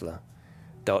you, Dazzler.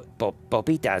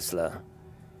 Bobby Dazzler.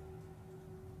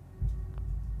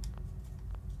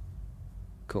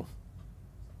 Cool.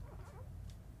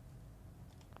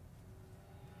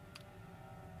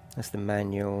 That's the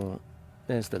manual.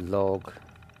 There's the log.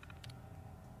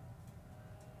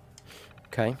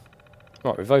 Okay.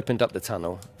 Right, we've opened up the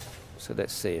tunnel. So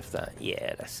let's see if that...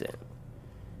 Yeah, that's it.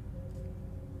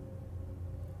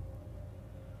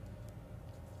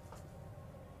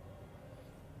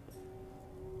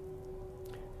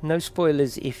 No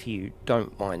spoilers if you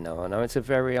don't mind, though. I know it's a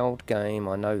very old game,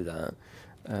 I know that.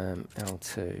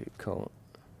 L2, cool.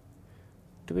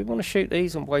 Do we want to shoot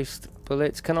these and waste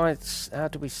bullets? Can I... How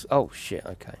do we... Oh, shit,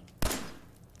 okay.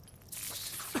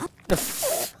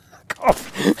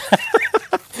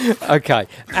 Okay.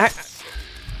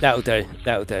 That'll do,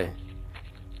 that'll do.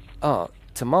 Ah,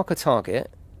 to mark a target,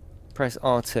 press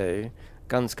R2.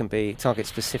 Guns can be target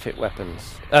specific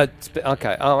weapons.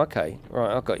 Okay, oh, okay.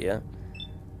 Right, I've got you.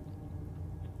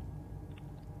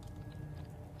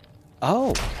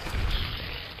 Oh.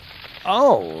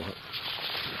 Oh.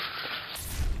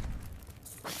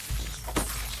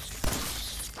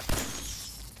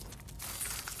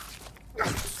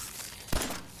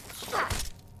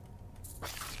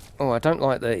 Oh, I don't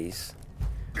like these.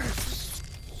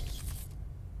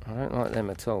 I don't like them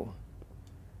at all.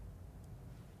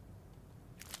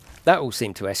 That all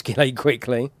seemed to escalate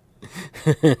quickly.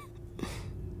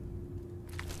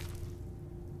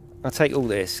 I'll take all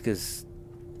this, because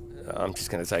I'm just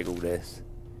going to take all this.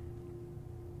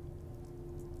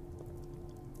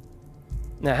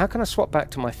 Now, how can I swap back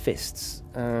to my fists?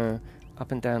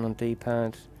 Up and down on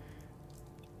D-pad.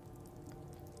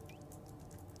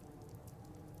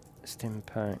 Stim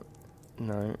pack.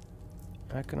 No.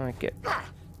 How can I get...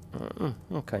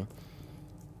 okay.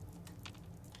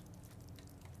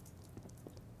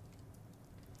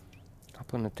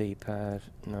 Up on the D-pad.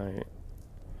 No.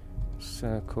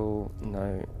 Circle.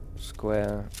 No.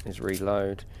 Square is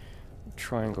reload.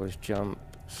 Triangle is jump.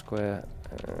 Square.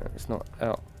 It's not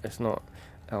L. It's not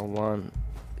L1.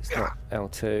 It's not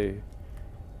L2.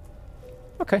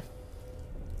 Okay.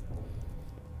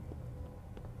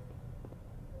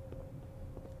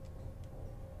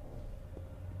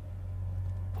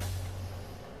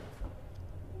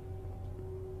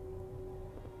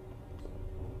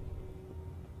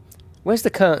 Where's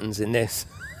the curtains in this?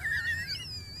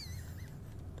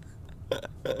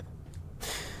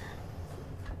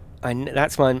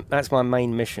 That's my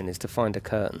main mission, is to find a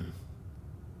curtain.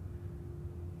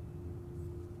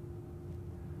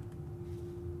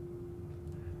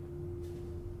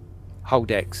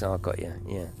 Hold X. Oh, I got you.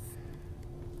 Yeah.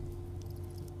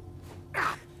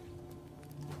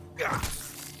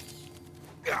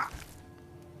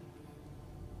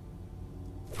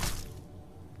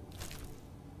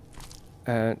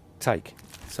 Take.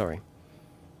 Sorry.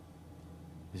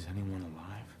 Is anyone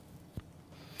alive?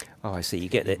 Oh, I see. You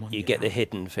get the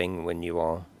hidden thing when you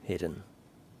are hidden.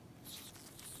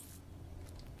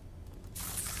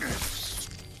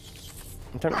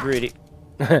 I don't really...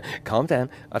 Calm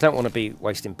down. I don't want to be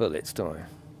wasting bullets, do I?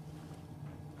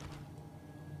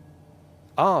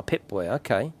 Ah, Pip-Boy,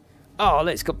 okay. Oh,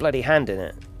 look, it's got bloody hand in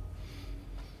it.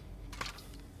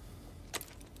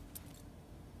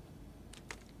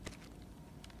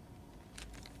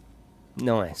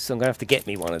 Nice. So I'm going to have to get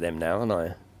me one of them now, aren't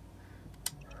I?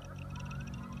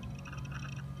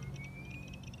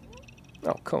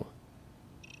 Oh, cool.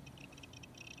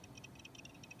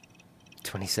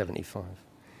 2075.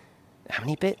 How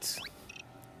many bits?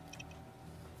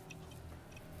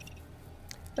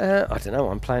 I don't know.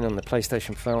 I'm playing on the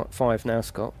PlayStation 5 now,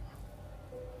 Scott.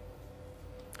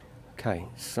 Okay,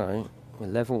 so we're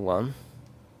level 1.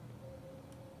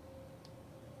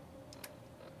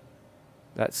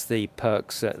 That's the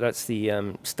perks. That's the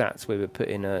stats we were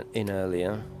putting in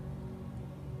earlier.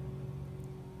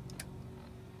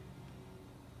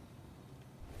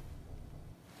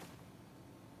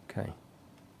 Okay.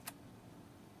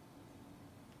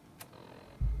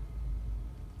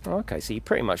 Oh, okay, so you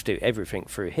pretty much do everything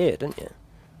through here, don't you?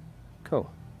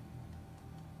 Cool.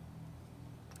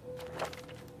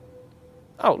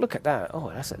 Oh, look at that. Oh,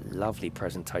 that's a lovely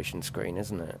presentation screen,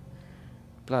 isn't it?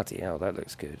 Bloody hell, that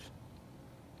looks good.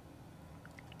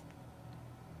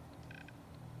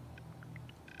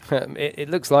 It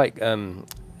looks like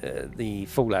the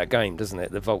Fallout game, doesn't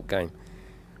it? The Vault game.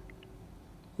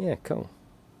 Yeah, cool.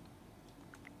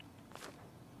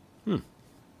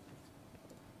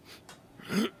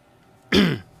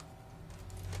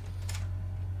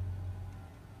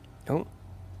 Oh.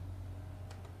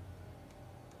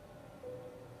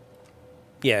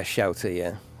 Yeah, shelter,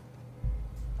 yeah.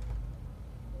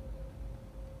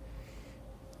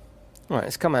 Right,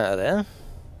 let's come out of there.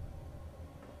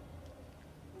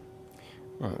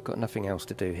 Right, we've got nothing else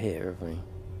to do here, have we?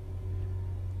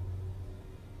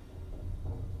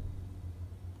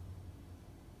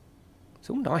 It's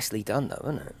all nicely done, though,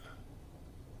 isn't it?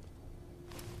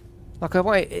 Like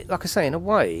I say, in a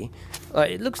way,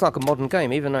 Like, it looks like a modern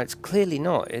game, even though it's clearly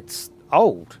not. It's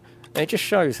old. And it just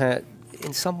shows how,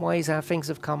 in some ways, how things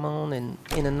have come on, and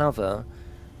in another,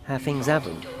 how things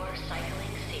haven't.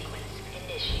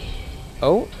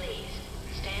 Oh?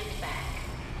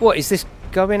 What, is this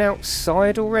going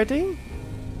outside already?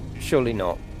 Surely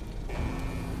not.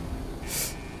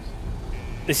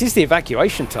 This is the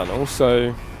evacuation tunnel,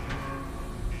 so...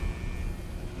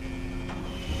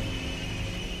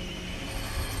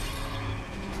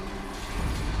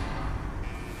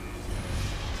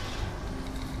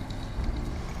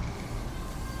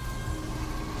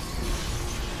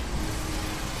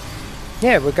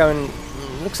 Yeah, we're going...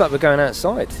 Looks like we're going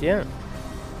outside, yeah.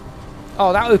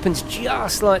 Oh, that opens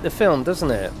just like the film, doesn't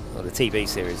it? Or the TV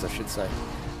series, I should say.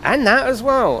 And that as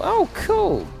well. Oh,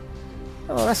 cool.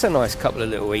 Oh, that's a nice couple of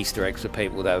little Easter eggs for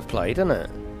people that have played, isn't it?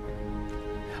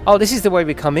 Oh, this is the way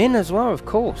we come in as well, of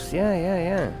course. Yeah, yeah,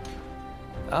 yeah.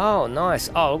 Oh, nice.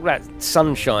 Oh, that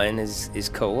sunshine is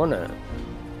cool, isn't it?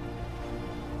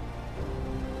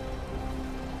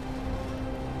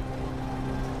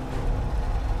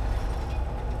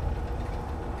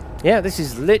 Yeah, this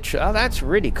is literally... Oh, that's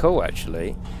really cool,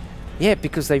 actually. Yeah,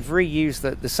 because they've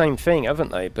reused the same thing,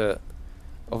 haven't they? But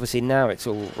obviously now it's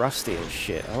all rusty and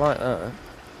shit. I like that.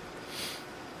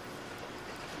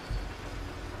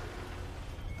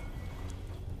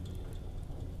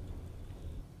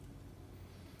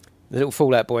 The little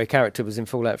Fallout Boy character was in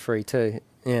Fallout 3 too.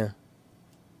 Yeah.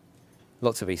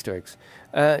 Lots of Easter eggs.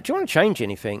 Do you want to change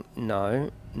anything?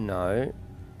 No. No.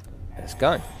 Let's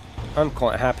go. I'm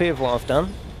quite happy with what I've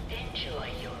done.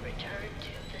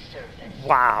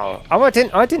 Wow. Oh, I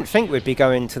didn't think we'd be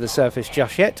going to the surface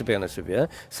just yet, to be honest with you.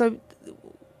 So,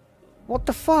 what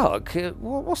the fuck?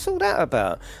 What's all that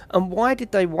about? And why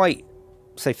did they wait,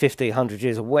 say, 50, 100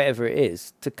 years or whatever it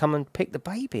is, to come and pick the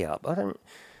baby up? I don't...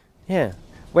 Yeah.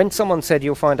 When someone said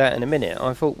you'll find out in a minute,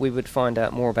 I thought we would find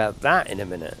out more about that in a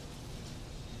minute.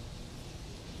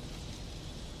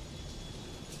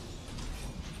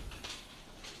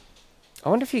 I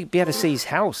wonder if you'd be able to see his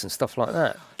house and stuff like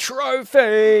that.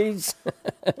 Trophies!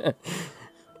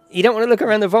 You don't want to look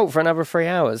around the vault for another 3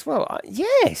 hours? Well,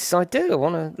 yes, I do. I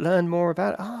want to learn more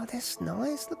about it. Oh, that's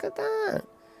nice. Look at that.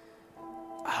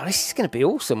 Oh, this is going to be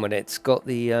awesome when it's got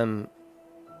the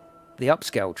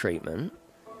upscale treatment.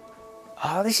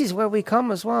 Oh, this is where we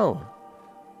come as well.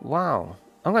 Wow.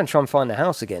 I'm going to try and find the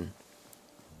house again.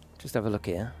 Just have a look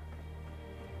here.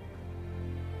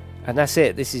 And that's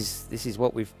it. This is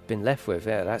what we've been left with.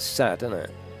 Yeah, that's sad, isn't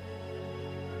it?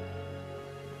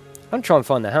 I'm trying to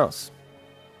find the house.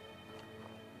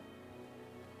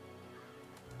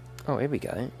 Oh, here we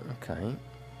go. Okay.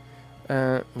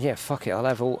 Yeah, fuck it.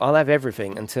 I'll have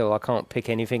everything until I can't pick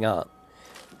anything up.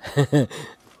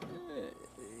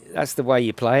 That's the way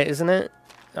you play it, isn't it?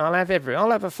 I'll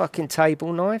have a fucking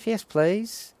table knife. Yes,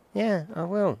 please. Yeah, I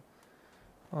will.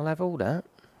 I'll have all that.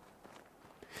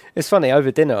 It's funny,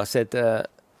 over dinner I said,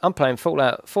 I'm playing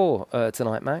Fallout 4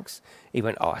 tonight, Max. He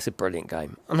went, oh, it's a brilliant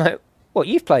game. I'm like, what,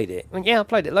 you've played it? I went, yeah, I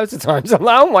played it loads of times. I'm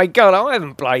like, oh my god, I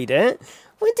haven't played it.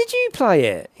 When did you play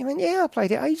it? He went, yeah, I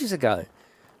played it ages ago.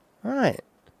 Right.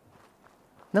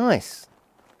 Nice.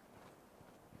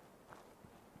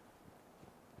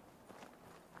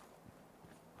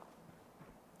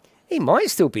 He might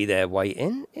still be there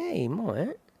waiting. Yeah, he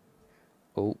might.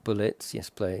 Oh, bullets. Yes,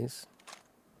 please.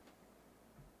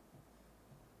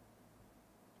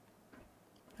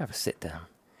 Have a sit down.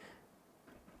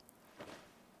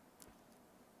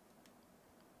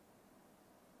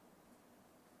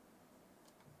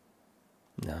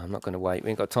 No, I'm not going to wait. We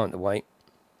ain't got time to wait.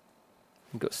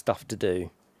 We've got stuff to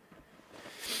do.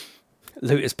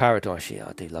 Looter's Paradise. Yeah,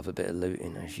 I do love a bit of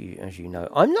looting, as you know.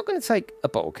 I'm not going to take a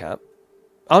bottle cap.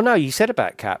 Oh, no, you said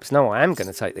about caps. No, I am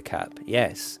going to take the cap.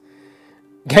 Yes.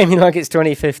 Gaming like it's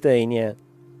 2015, yeah.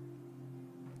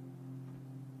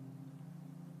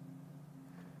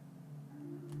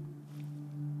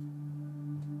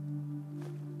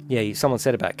 Yeah, someone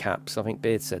said about caps. I think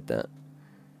Beard said that.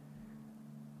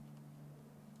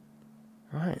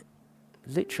 Right.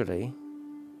 Literally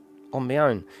on my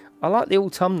own. I like the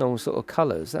autumnal sort of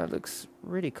colours. That looks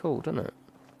really cool, doesn't it?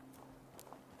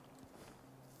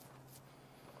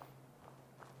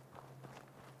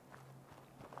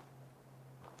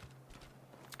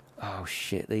 Oh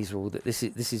shit! These are all. This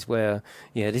is where.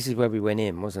 Yeah, this is where we went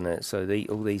in, wasn't it? So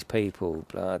all these people,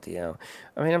 bloody hell.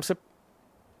 I mean,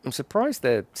 I'm surprised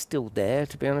they're still there,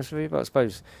 to be honest with you. But I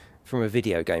suppose from a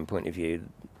video game point of view,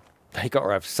 they got to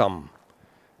have some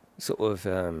sort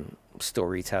of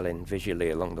storytelling visually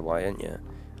along the way, ain't you?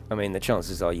 I mean, the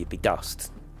chances are you'd be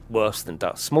dust, worse than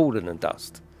dust, smaller than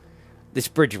dust. This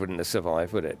bridge wouldn't have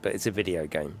survived, would it? But it's a video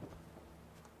game.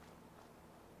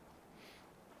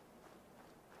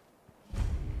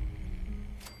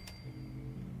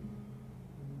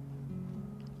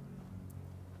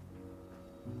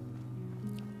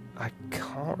 I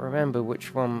can't remember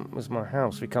which one was my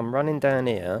house. We come running down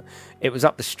here. It was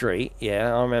up the street.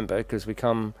 Yeah, I remember because we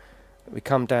come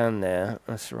down there.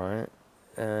 That's right.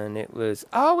 And it was.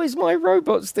 Oh, is my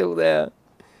robot still there?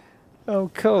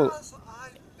 Oh, cool. As I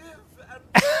live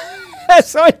and breathe.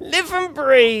 As I live and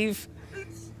breathe.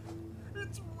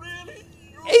 It's really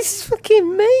you. It's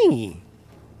fucking me.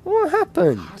 What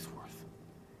happened? Codsworth.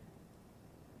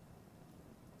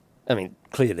 I mean,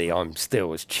 clearly I'm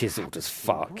still as chiseled as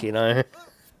fuck, you know.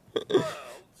 Well,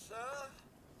 sir.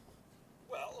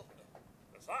 Well,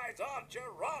 besides our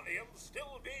geranium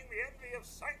still being the envy of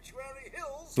Sanctuary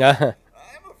Hills,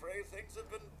 I'm afraid things have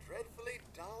been dreadfully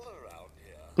dull around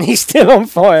here. He's still on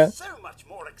fire. So much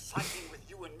more exciting with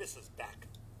you and Mrs. back.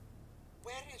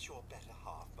 Where is your better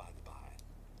half, by the by?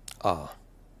 Oh.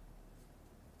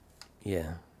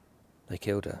 Yeah. They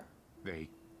killed her.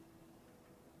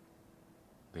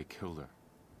 They killed her.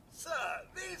 Sir,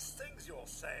 these things you're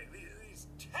saying, these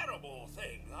terrible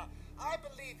things, I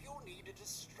believe you need a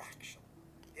distraction.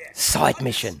 Yes, Side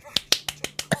mission.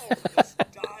 To calm this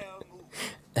dire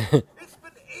movement. It's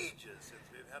been ages since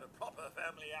we've had a proper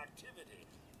family activity.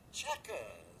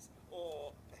 Checkers,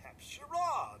 or perhaps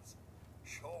charades.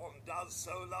 Sean does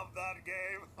so love that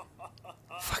game.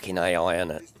 Fucking AI,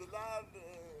 innit? Is the lad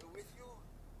with you?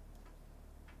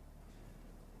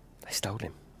 They stole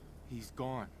him. He's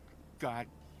gone. God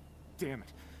damn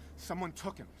it. Someone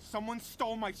took him. Someone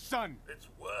stole my son. It's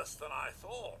worse than I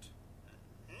thought.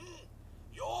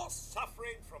 You're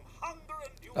suffering from hunger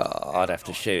and you. Oh, I'd have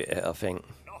to shoot it, I think.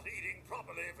 Not eating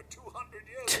properly for 200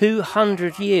 years.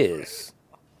 200 years?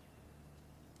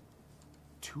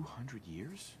 200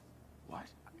 years?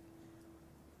 What?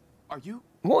 Are you...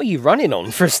 What are you running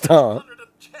on for a start?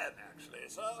 110, actually,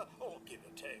 sir. Or give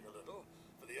or take a little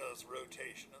for the Earth's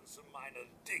rotation and some minor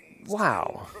dings.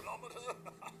 Wow. To the chronometer.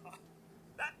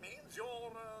 That means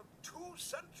you're 2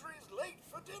 centuries late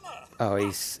for dinner. Oh,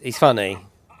 he's funny.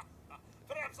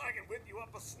 Perhaps I can whip you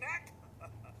up a snack.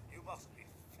 You must be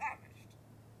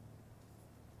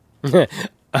famished.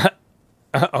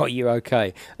 Oh, you're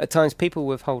okay. At times, people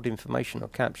withhold information or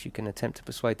caps. You can attempt to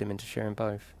persuade them into sharing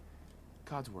both.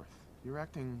 Codsworth, you're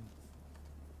acting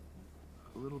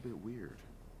a little bit weird.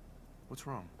 What's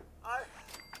wrong?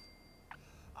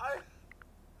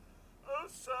 Oh,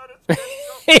 sir, it's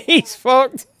been He's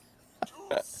fucked.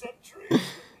 2 centuries with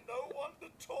no one to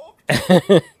talk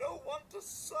to, no one to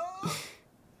serve.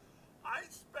 I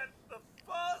spent the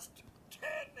first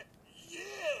 10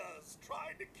 years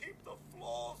trying to keep the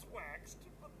floors waxed,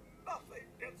 but nothing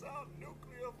gets out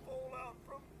nuclear fallout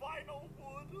from vinyl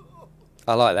wood.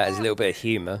 I like that as a little bit of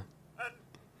humour. And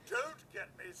don't get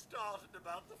me started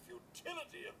about the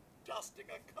futility of dusting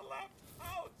a collapsed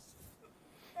house.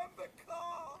 And the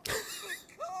car.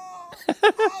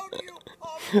 How do you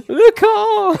The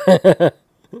car!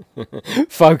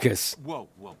 Focus. Whoa.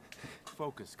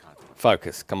 Focus, Codsworth.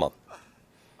 Focus, come on.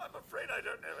 I'm afraid I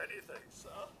don't know anything, sir.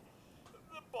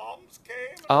 The bombs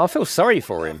came. Oh, I feel sorry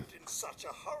for him. In such a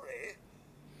hurry.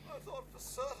 I thought for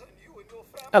certain you and your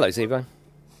family Hello, were Zevo.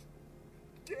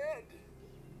 dead.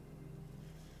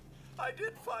 I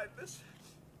did find this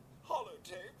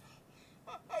holotape.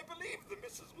 I believe the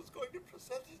missus was going to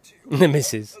present it to you. The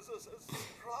missus. As a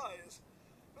surprise.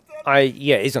 But then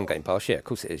Yeah, it is on Game Pass. Yeah, of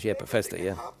course it is. Yeah, Bethesda,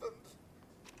 everything yeah. happened.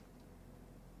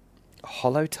 A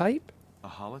holotape? A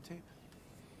holotape?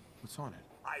 What's on it?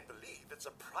 I believe it's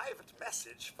a private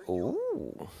message for you.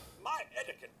 Ooh. My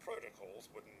etiquette protocols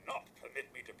would not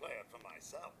permit me to play it for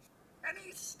myself.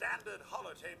 Any standard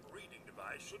holotape reading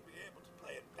device should be able to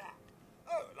play it back.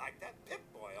 Oh, like that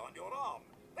Pip-Boy on your arm.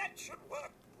 That should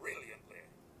work brilliantly.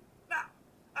 Now,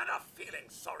 enough feeling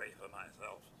sorry for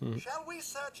myself. Shall we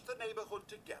search the neighborhood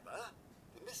together?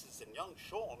 The Mrs. and young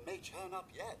Sean may turn up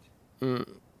yet.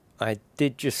 I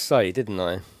did just say, didn't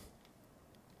I?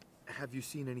 Have you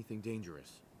seen anything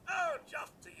dangerous? Oh,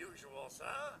 just the usual, sir.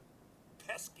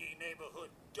 Pesky neighborhood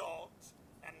dogs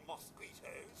and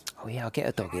mosquitoes. Oh yeah, I'll get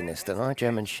a dog in this, don't I?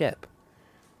 German Shep.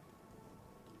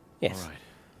 Yes. All right.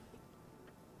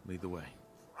 Lead the way.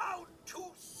 Proud to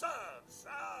serve, sir.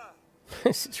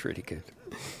 This is really good.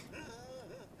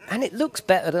 And it looks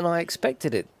better than I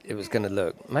expected it was going to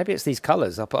look. Maybe it's these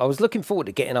colours. I was looking forward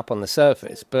to getting up on the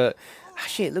surface, but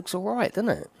actually it looks alright, doesn't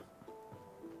it?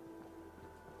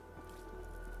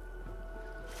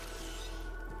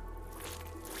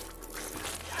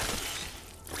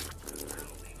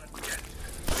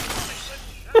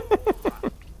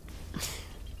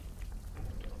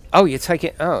 Oh, you take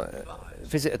it. Oh,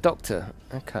 visit a doctor.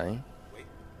 Okay.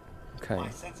 Okay. My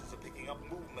senses are picking up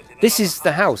movement in This another is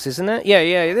the house, isn't it?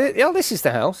 Yeah. Oh, this is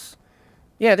the house.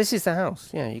 Yeah, this is the house.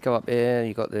 Yeah, you go up here,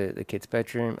 you got the kid's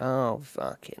bedroom. Oh,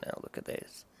 fucking hell, look at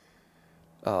this.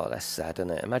 Oh, that's sad, isn't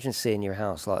it? Imagine seeing your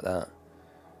house like that.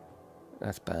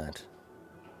 That's bad.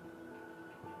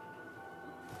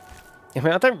 I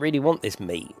mean, I don't really want this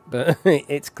meat, but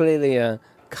it's clearly a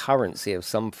currency of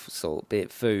some sort, be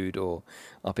it food or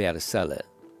I'll be able to sell it.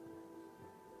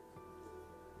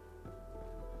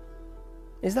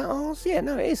 Is that ours? Yeah,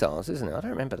 no, it is ours, isn't it? I don't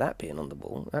remember that being on the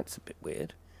wall. That's a bit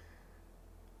weird.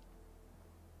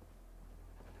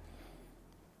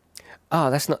 Oh,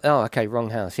 that's not... Oh, okay, wrong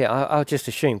house. Yeah, I'll just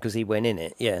assume because he went in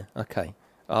it. Yeah, okay.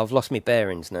 Oh, I've lost my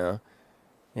bearings now.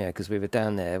 Yeah, because we were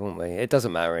down there, weren't we? It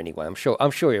doesn't matter anyway.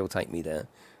 I'm sure he'll take me there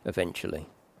eventually.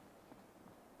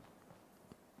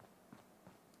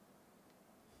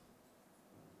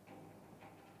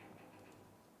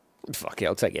 Fuck it,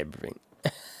 I'll take everything.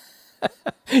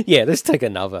 Yeah, let's take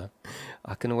another.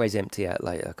 I can always empty out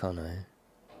later, can't I?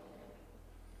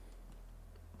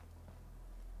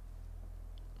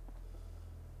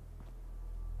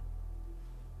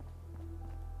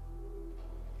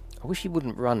 I wish he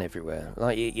wouldn't run everywhere.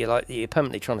 Like you're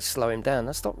permanently trying to slow him down.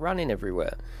 Now stop running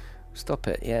everywhere. Stop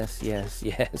it. Yes, yes,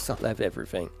 yes. I'll have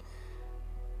everything.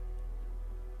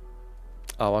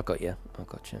 Oh, I got you. I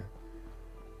got you.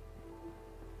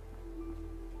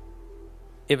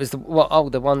 It was the what? Oh,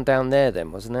 the one down there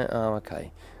then, wasn't it? Oh,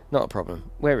 okay. Not a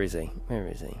problem. Where is he? Where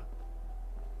is he?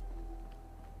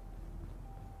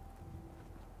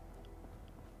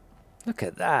 Look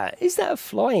at that. Is that a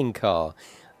flying car?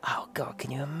 Oh, God,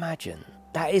 can you imagine?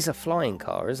 That is a flying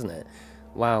car, isn't it?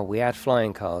 Wow, we had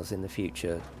flying cars in the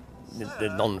future.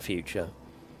 The non-future.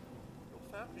 Your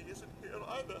family isn't here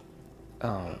either.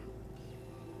 Oh.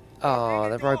 Oh,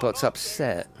 the robot's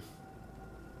upset.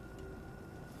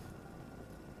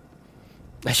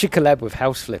 I should collab with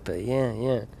House Flipper. Yeah,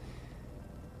 yeah.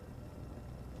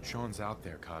 Sean's out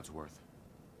there, Codsworth.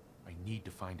 I need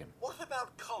to find him. What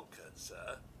about Concord,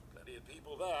 sir? Plenty of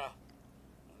people there.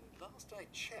 And last I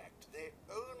checked, they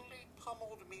only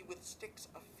pummeled me with sticks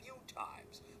a few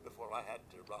times before I had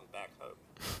to run back home.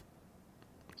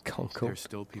 Concord. There's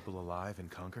still people alive in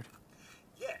Concord?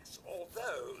 Yes,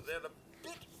 although they're a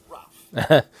bit rough.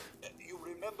 You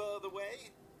remember the way?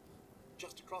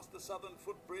 Just across the southern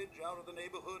footbridge out of the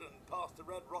neighborhood and past the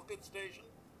Red Rocket Station?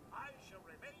 I shall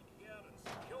remain here and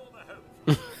secure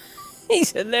the home.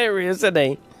 He's hilarious, isn't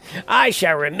he? I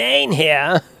shall remain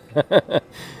here.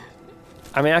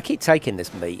 I mean, I keep taking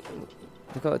this meat.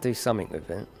 We've got to do something with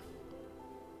it.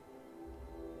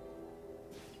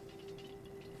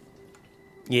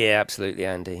 Yeah, absolutely,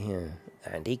 Andy. Yeah,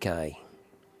 Andy K.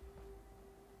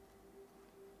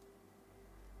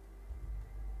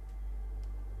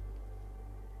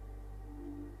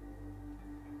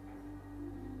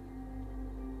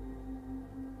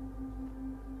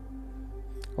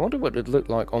 I wonder what it would look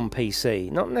like on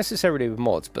PC. Not necessarily with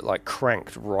mods, but like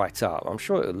cranked right up. I'm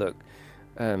sure it would look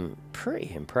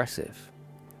pretty impressive.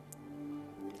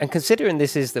 And considering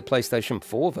this is the PlayStation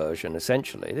 4 version,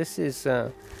 essentially, this is...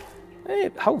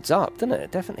 it holds up, doesn't it?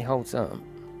 It definitely holds up.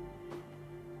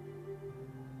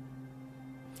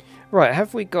 Right,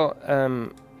 have we got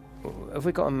a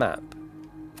map?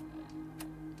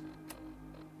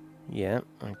 Yeah,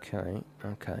 okay,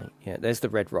 okay. Yeah, there's the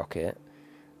red rocket.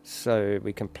 So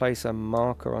we can place a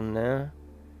marker on there.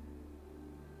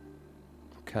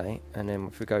 Okay, and then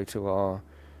if we go to our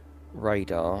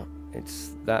radar,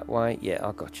 it's that way. Yeah,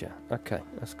 I got you. Okay,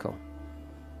 that's cool.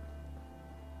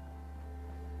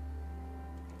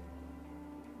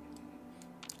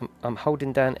 I'm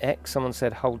holding down X. Someone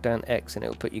said hold down X and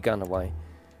it'll put your gun away.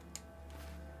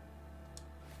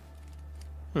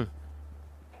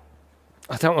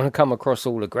 I don't want to come across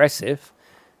all aggressive.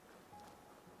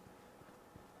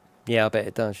 Yeah, I bet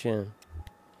it does, yeah.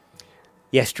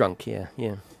 Yes, drunk, yeah,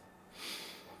 yeah.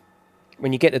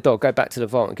 When you get the dog, go back to the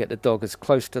vault and get the dog as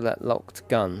close to that locked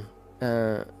gun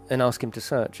and ask him to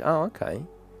search. Oh, okay.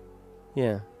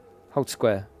 Yeah. Hold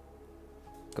square.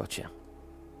 Gotcha.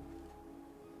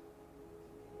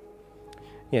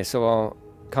 Yeah, so our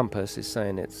compass is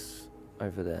saying it's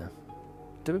over there.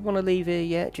 Do we want to leave here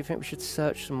yet? Do you think we should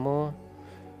search some more?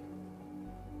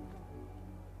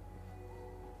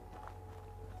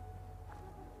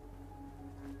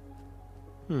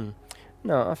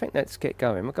 No, I think let's get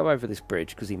going. We'll go over this bridge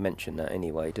because he mentioned that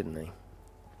anyway, didn't he?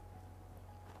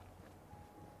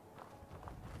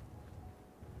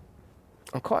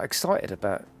 I'm quite excited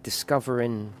about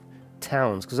discovering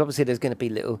towns because obviously there's going to be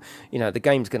little, you know, the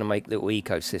game's going to make little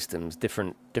ecosystems,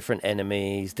 different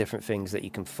enemies, different things that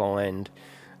you can find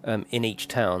in each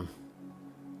town.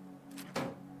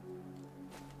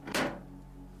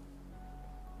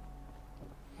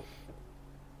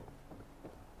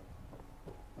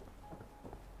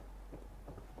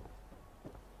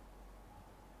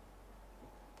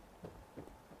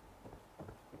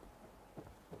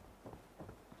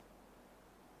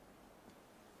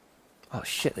 Oh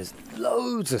shit, there's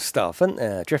loads of stuff, isn't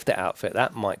there? Drifter outfit,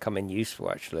 that might come in useful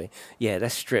actually. Yeah,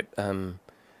 let's strip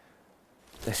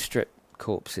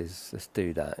corpses. Let's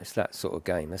do that. It's that sort of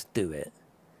game. Let's do it.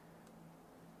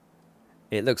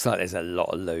 It looks like there's a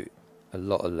lot of loot. A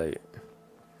lot of loot.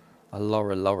 A lot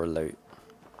of loot.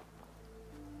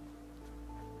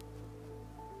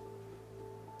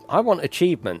 I want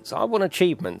achievements. I want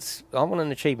achievements. I want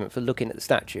an achievement for looking at the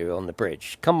statue on the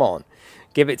bridge. Come on.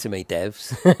 Give it to me,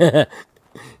 devs.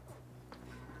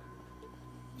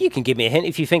 You can give me a hint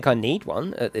if you think I need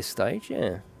one at this stage.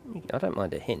 Yeah. I don't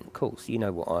mind a hint, of course. You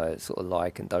know what I sort of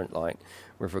like and don't like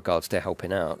with regards to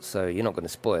helping out. So you're not going to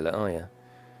spoil it, are you?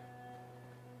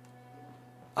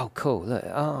 Oh, cool. Look.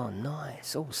 Oh,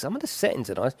 nice. Oh, some of the settings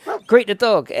are nice. Greet the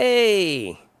dog.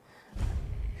 Hey.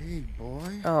 Hey,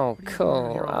 boy. Oh,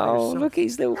 cool. Oh, look at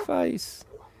his little face.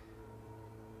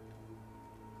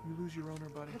 You lose your owner,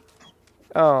 buddy?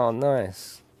 Oh,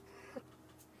 nice.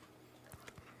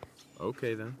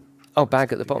 Okay, then. Oh,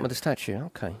 bag at the bottom of the statue.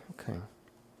 Okay, okay.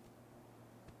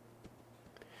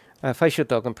 Face your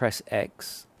dog and press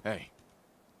X. Hey.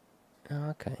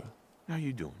 Oh, okay. How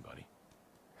you doing, buddy?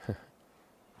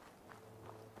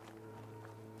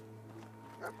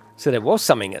 So there was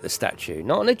something at the statue.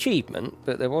 Not an achievement,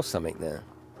 but there was something there.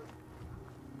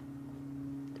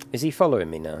 Is he following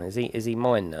me now? Is he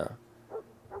mine now?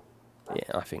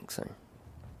 Yeah, I think so.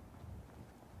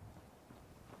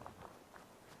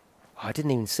 Oh, I didn't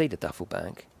even see the duffel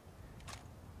bag.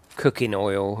 Cooking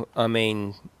oil. I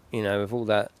mean, you know, with all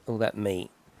that meat.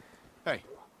 Hey.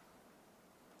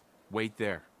 Wait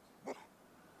there.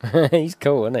 He's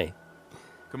cool, isn't he?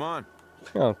 Come on.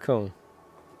 Oh, cool.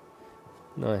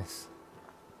 Nice.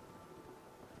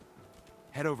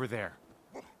 Head over there.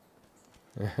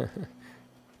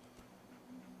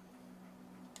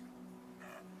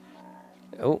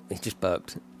 Oh, he just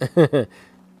burped.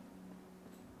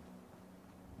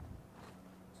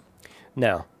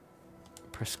 Now,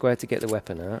 press square to get the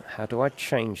weapon out. How do I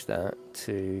change that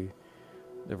to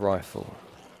the rifle?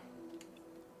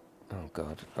 Oh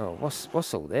god. Oh,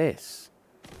 what's all this?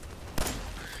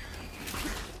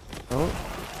 Oh.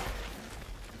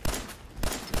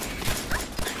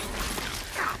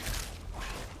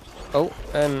 Oh,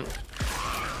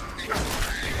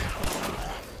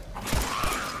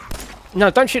 no,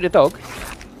 don't shoot the dog.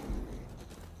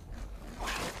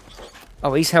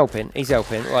 Oh, he's helping. He's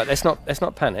helping. Right, let's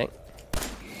not panic.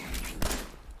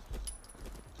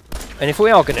 And if we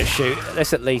are going to shoot,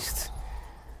 let's at least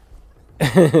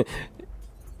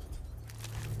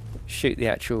shoot the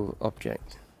actual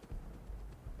object.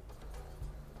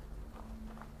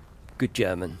 Good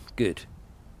German. Good.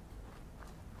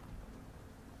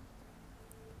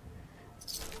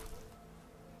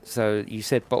 So you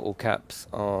said bottle caps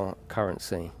are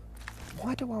currency.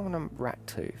 Why do I want a rat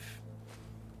tooth?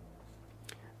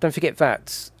 Don't forget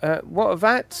VATs. What are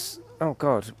VATs? Oh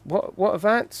god. What are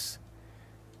VATs?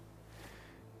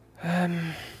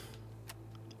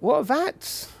 What are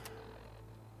VATs?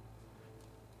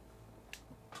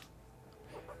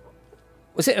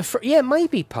 Was it a yeah,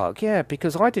 maybe Pug. Yeah,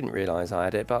 because I didn't realise I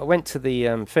had it, but I went to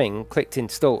the thing, clicked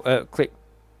install, clicked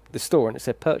the store, and it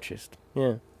said purchased.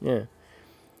 Yeah, yeah.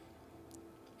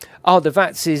 Oh, the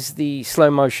VATS is the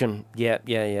slow motion. Yeah.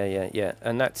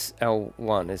 And that's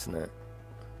L1, isn't it?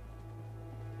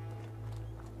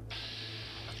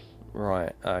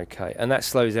 Right, okay. And that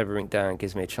slows everything down,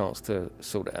 gives me a chance to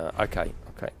sort it out. Okay,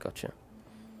 gotcha.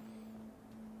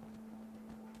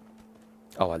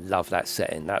 Oh, I love that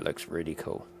setting. That looks really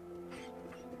cool.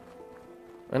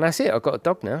 And that's it. I've got a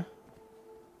dog now.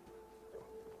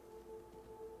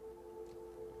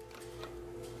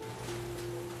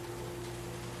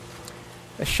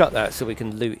 Let's shut that so we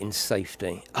can loot in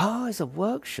safety. Oh, it's a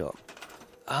workshop.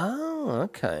 Oh,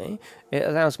 okay. It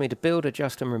allows me to build,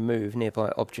 adjust, and remove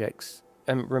nearby objects.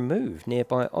 Okay.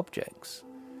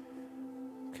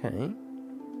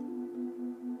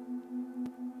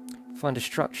 Find a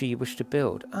structure you wish to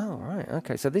build. Oh, right.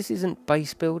 Okay. So this isn't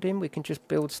base building. We can just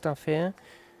build stuff here.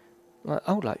 Like,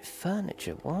 oh, like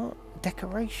furniture. What?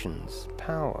 Decorations.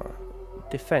 Power.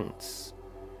 Defense.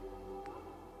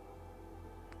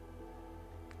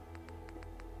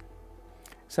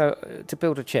 So, to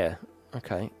build a chair.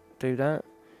 Okay, do that.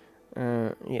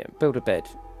 Yeah, build a bed.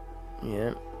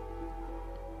 Yeah.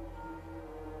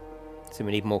 So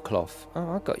we need more cloth.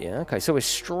 Oh, I got you. Okay, so we're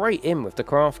straight in with the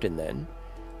crafting then.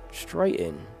 Straight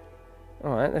in.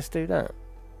 Alright, let's do that.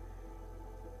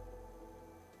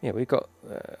 Yeah, we've got...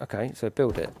 okay, so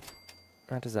build it.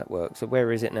 How does that work? So where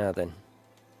is it now then?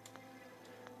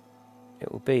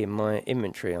 It will be in my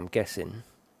inventory, I'm guessing.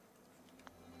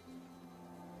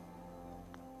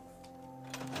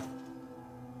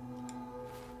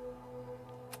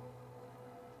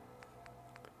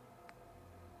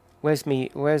 Where's me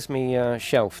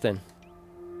shelf then?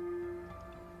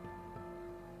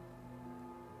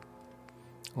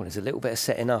 Oh, there's a little bit of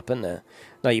setting up, isn't there?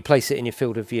 No, you place it in your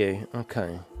field of view.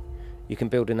 Okay. You can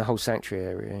build in the whole sanctuary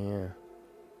area, yeah.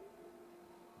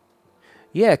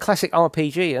 Yeah, classic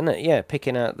RPG, isn't it? Yeah,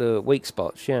 picking out the weak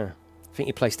spots, yeah. I think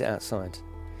you placed it outside.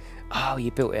 Oh,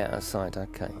 you built it outside,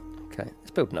 okay. Okay,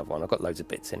 let's build another one. I've got loads of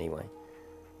bits anyway.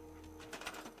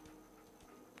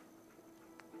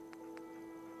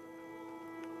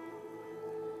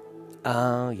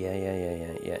 Oh, yeah,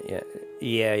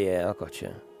 I got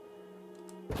you.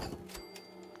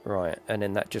 Right, and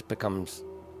then that just becomes...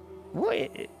 What?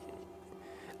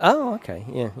 Oh, okay,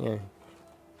 yeah.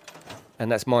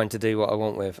 And that's mine to do what I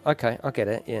want with. Okay, I get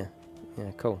it, yeah.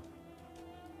 Yeah, cool.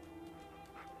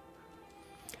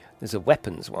 There's a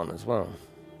weapons one as well.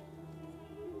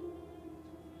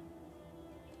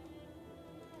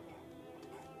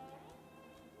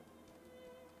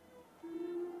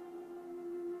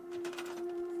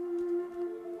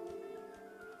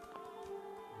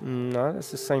 No,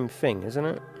 that's the same thing, isn't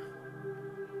it?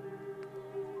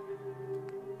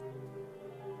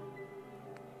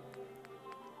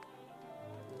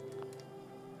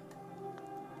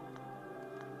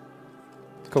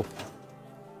 Cool.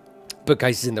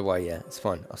 Bookcase is in the way, yeah, it's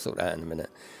fine. I'll sort that out in a minute.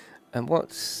 And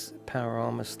what's power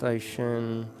armor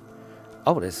station?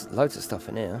 Oh, there's loads of stuff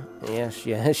in here.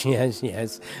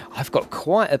 Yes. I've got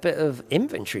quite a bit of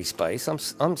inventory space.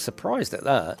 I'm surprised at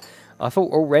that. I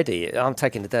thought already I'm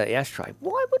taking the dirty ashtray.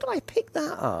 Why would I pick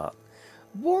that up?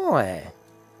 Why?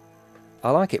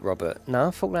 I like it, Robert.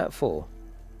 No, Fallout 4.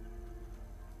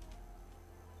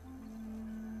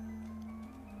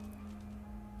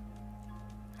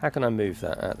 How can I move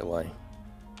that out of the way?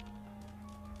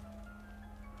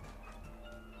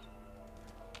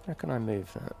 How can I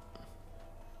move that?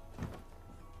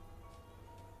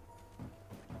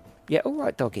 Yeah,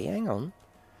 alright, doggy, hang on.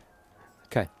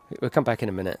 Okay, we'll come back in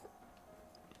a minute.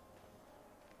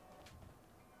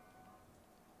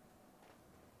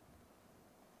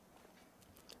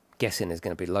 Guessing there's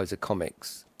going to be loads of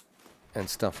comics and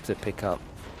stuff to pick up.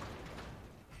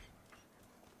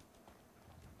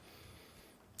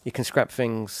 You can scrap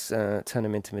things, turn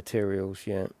them into materials,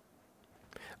 yeah.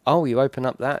 Oh, you open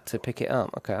up that to pick it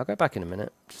up. Okay, I'll go back in a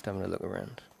minute. Just having a look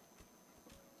around.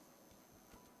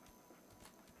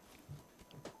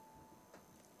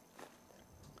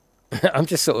 I'm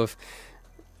just sort of...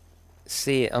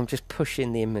 See it, I'm just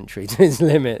pushing the inventory to its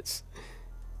limits.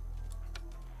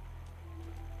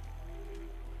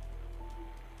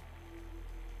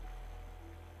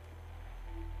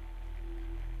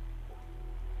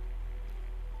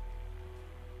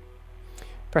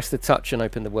 Press the touch and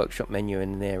open the workshop menu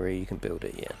in an area you can build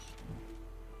it, yeah.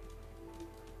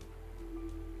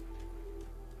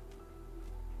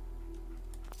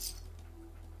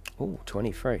 Oh,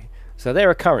 23. So they're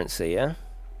a currency, yeah?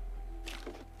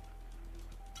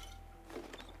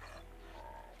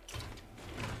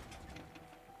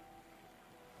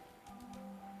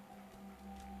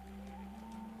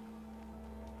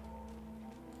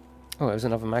 Oh, there was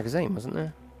another magazine, wasn't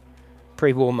there?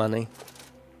 Pre-war money.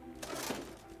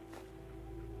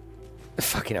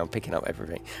 Fucking hell, I'm picking up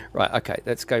everything. Right, okay,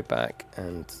 let's go back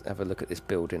and have a look at this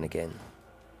building again.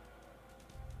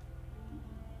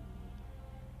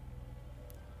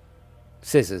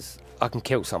 Scissors. I can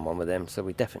kill someone with them, so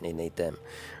we definitely need them.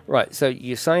 Right, so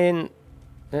you're saying...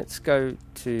 Let's go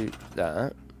to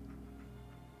that.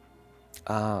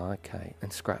 Ah, okay,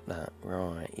 and scrap that.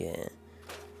 Right, yeah.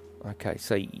 Okay,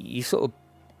 so you sort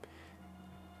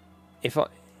of...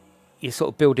 You're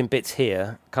sort of building bits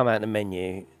here, come out of the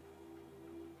menu...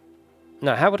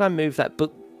 No, how would I move that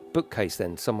bookcase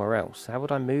then somewhere else? How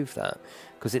would I move that?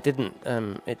 Because it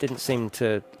didn't seem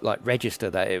to like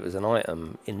register that it was an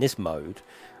item in this mode.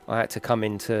 I had to come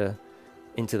into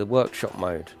the workshop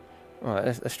mode. All right,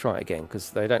 let's try it again because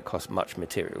they don't cost much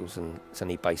materials and it's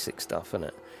only basic stuff, isn't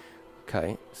it?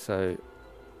 Okay, so.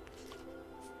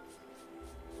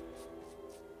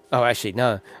 Oh, actually,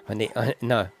 no.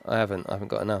 No, I haven't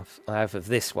got enough. I have of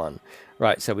this one.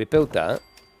 Right, so we build that.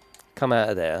 Come out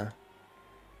of there.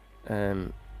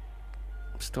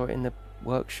 Store it in the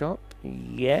workshop.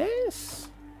 Yes.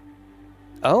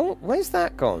 Oh, where's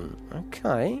that gone?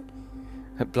 Okay.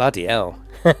 Bloody hell.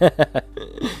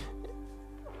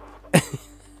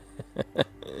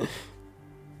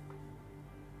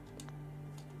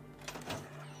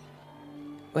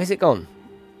 Where's it gone?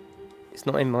 It's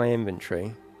not in my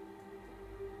inventory.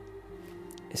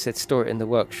 It said store it in the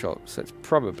workshop, so it's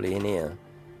probably in here.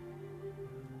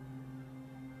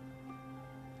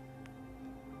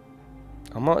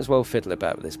 I might as well fiddle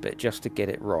about with this bit just to get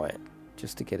it right.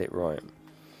 Just to get it right.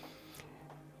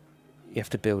 You have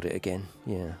to build it again,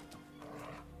 yeah.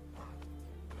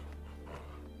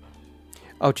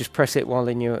 Oh, just press it while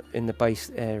in the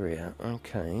base area.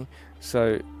 Okay.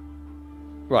 So,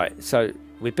 right, so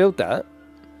we build that.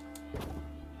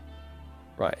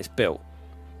 Right, it's built.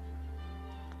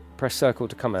 Press circle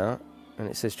to come out, and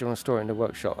it says, do you want to store it in the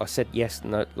workshop? I said yes,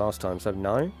 no, last time, so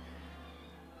no.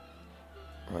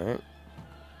 Right.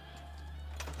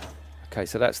 Okay,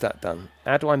 so that's that done.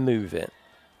 How do I move it?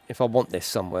 If I want this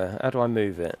somewhere, how do I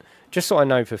move it? Just so I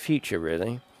know for future,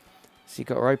 really. So you've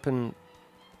got to open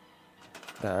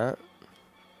that.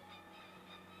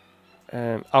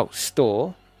 Oh,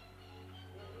 store.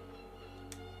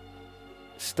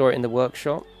 Store it in the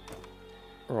workshop.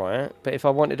 Right, but if I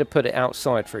wanted to put it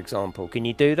outside, for example, can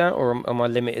you do that, or am I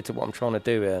limited to what I'm trying to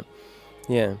do here?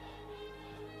 Yeah.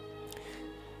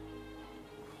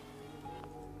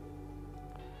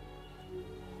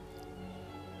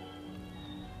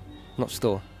 Not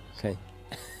store. Okay.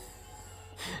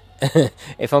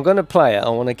 If I'm going to play it, I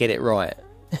want to get it right.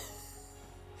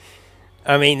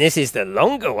 I mean, this is the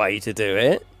longer way to do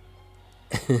it.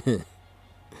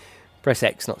 Press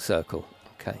X, not circle.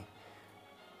 Okay.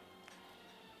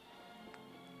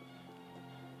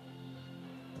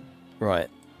 Right.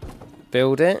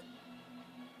 Build it.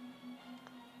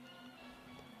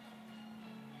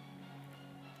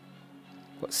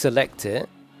 Select it.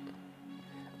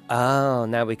 Oh,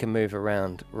 now we can move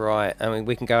around. Right. I mean,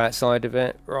 we can go outside of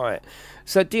it. Right.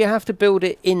 So do you have to build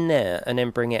it in there and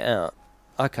then bring it out?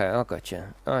 Okay, I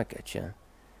gotcha. I gotcha.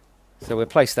 So we'll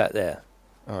place that there.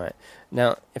 Alright.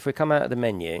 Now, if we come out of the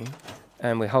menu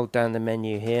and we hold down the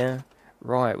menu here,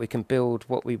 right, we can build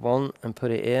what we want and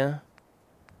put it here.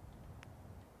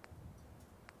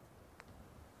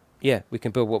 Yeah, we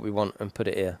can build what we want and put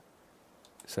it here.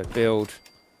 So build,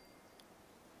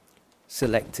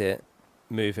 select it,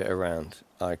 move it around.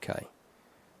 Okay.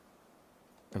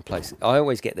 And place it. I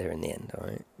always get there in the end,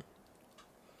 alright?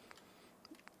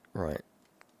 Right.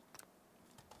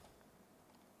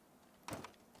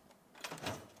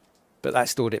 But that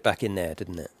stored it back in there,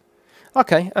 didn't it?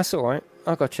 Okay, that's alright.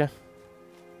 I gotcha.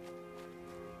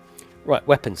 Right,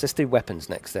 weapons. Let's do weapons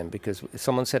next then, because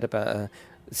someone said about...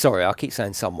 sorry, I keep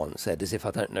saying someone said, as if I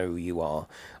don't know who you are.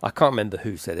 I can't remember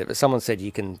who said it, but someone said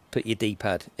you can put your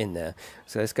D-pad in there.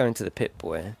 So let's go into the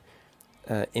Pip-Boy.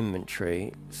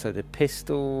 Inventory. So the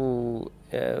pistol,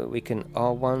 we can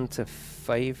R1 to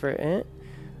favourite it.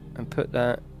 And put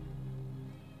that...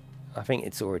 I think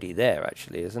it's already there,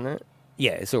 actually, isn't it?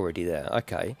 Yeah, it's already there.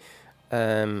 Okay.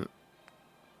 Didn't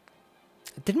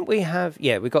we have...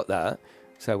 Yeah, we got that.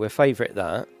 So we'll favourite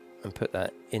that and put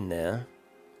that in there.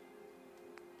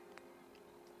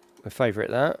 We'll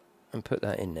favourite that and put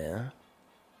that in there.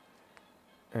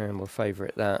 And we'll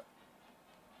favourite that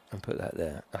and put that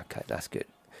there. Okay, that's good.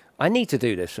 I need to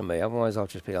do this for me, otherwise I'll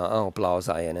just be like, oh,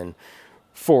 blasé, and then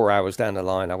 4 hours down the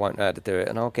line I won't know how to do it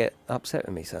and I'll get upset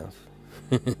with myself.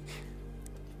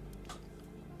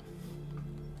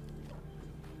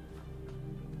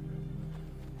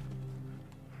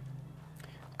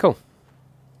 Cool.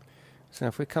 So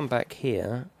if we come back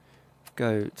here,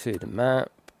 go to the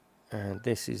map, and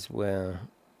this is where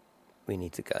we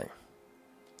need to go.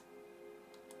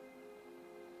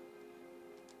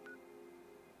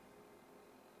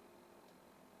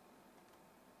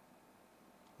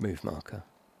 Move marker.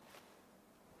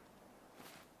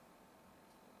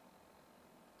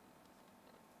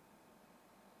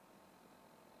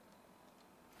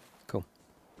 Cool.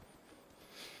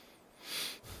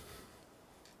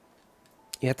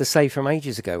 You had to save from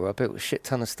ages ago where I built a shit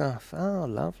ton of stuff. Oh,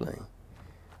 lovely.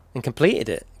 And completed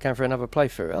it. Going for another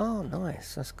playthrough. Oh,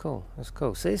 nice. That's cool. That's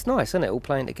cool. See, it's nice, isn't it? All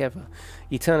playing together.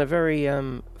 You turn a very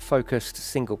focused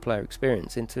single-player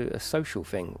experience into a social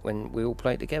thing when we all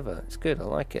play together. It's good. I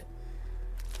like it.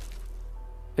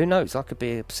 Who knows? I could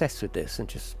be obsessed with this and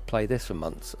just play this for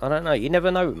months. I don't know. You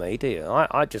never know with me, do you?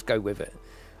 I just go with it.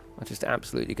 I just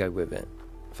absolutely go with it.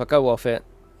 If I go off it,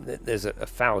 there's a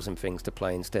thousand things to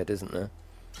play instead, isn't there?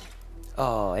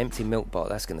 Oh, empty milk bottle.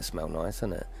 That's going to smell nice,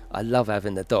 isn't it? I love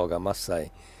having the dog, I must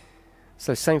say.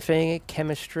 So same thing,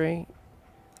 chemistry.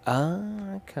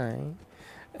 Ah, okay.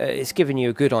 It's giving you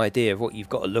a good idea of what you've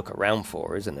got to look around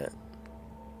for, isn't it?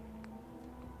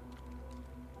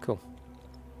 Cool.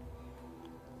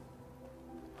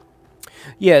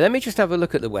 Yeah, let me just have a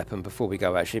look at the weapon before we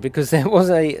go, actually, because there was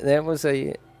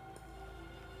a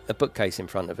bookcase in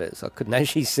front of it, so I couldn't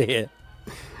actually see it.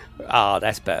 Ah,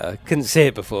 that's better. Couldn't see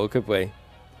it before, could we?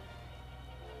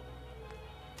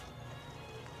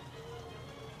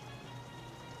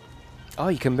 Oh,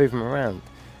 you can move them around.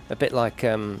 A bit like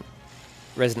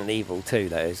Resident Evil 2,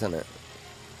 though, isn't it?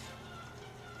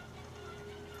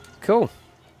 Cool.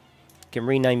 Can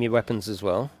rename your weapons as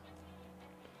well.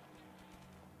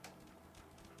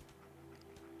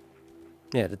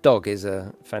 Yeah, the dog is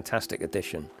a fantastic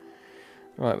addition.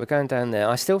 Right, we're going down there.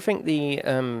 I still think the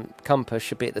compass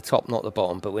should be at the top, not the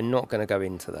bottom, but we're not going to go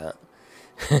into that.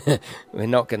 we're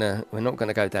not gonna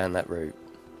go down that route.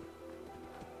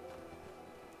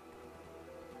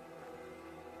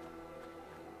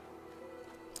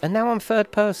 And now I'm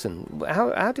third person.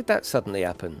 How did that suddenly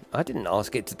happen? I didn't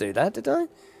ask it to do that, did I?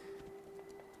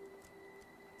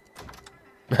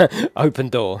 Open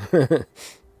door.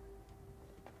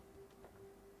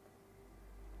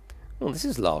 Well, this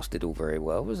has lasted all very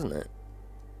well, hasn't it?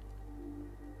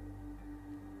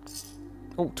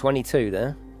 Oh, 22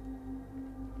 there.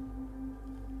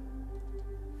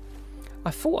 I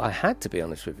thought I had, to be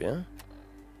honest with you.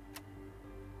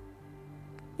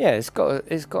 Yeah, it's got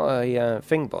a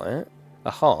thing by it,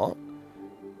 a heart.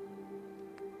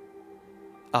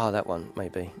 Ah, that one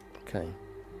maybe. Okay.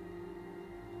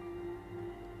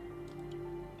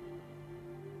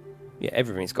 Yeah,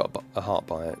 everything's got a heart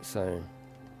by it, so.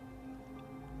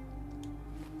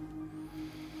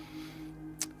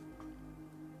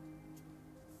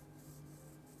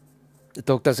 The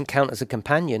dog doesn't count as a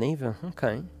companion either.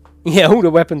 Okay. Yeah, all the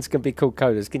weapons can be called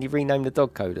Codus. Can you rename the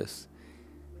dog Codus?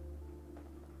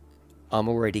 I'm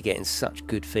already getting such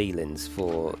good feelings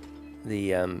for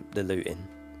the looting.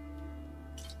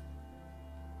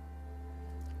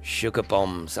 Sugar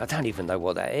bombs. I don't even know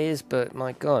what that is, but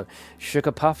my god.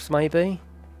 Sugar puffs, maybe?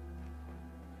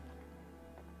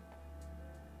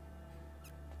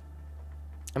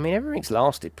 I mean, everything's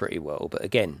lasted pretty well, but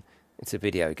again, it's a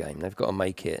video game. They've got to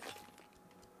make it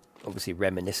obviously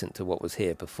reminiscent to what was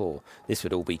here before. This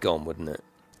would all be gone, wouldn't it?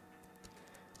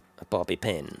 A bobby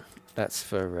pin. That's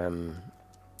for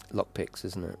lockpicks,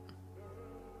 isn't it?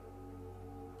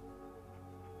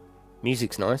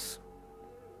 Music's nice.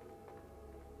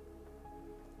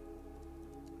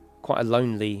 Quite a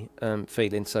lonely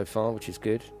feeling so far, which is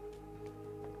good.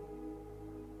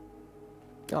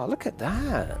 Oh, look at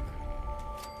that.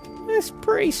 It's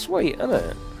pretty sweet, isn't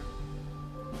it?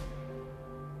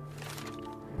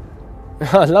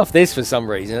 I love this for some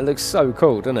reason. It looks so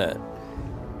cool, doesn't it?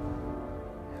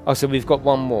 Oh, so we've got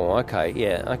one more. Okay,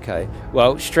 yeah, okay.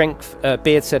 Well, strength.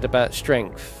 Beard said about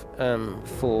strength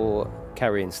for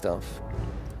carrying stuff.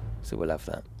 So we'll have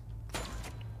that.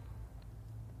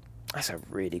 That's a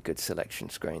really good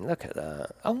selection screen. Look at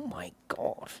that. Oh my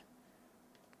god.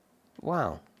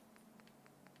 Wow.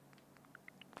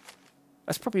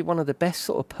 That's probably one of the best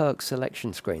sort of perk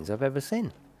selection screens I've ever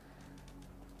seen.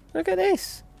 Look at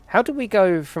this. How do we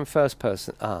go from first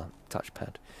person? Ah,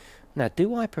 touchpad. Now,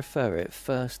 do I prefer it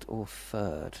first or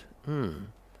third?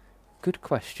 Good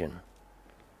question.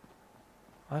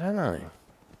 I don't know.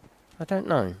 I don't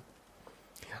know.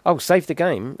 Oh, save the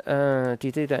game. Do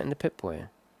you do that in the Pip-Boy?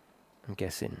 I'm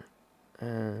guessing.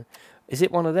 Is it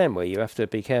one of them where you have to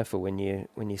be careful when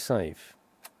you save?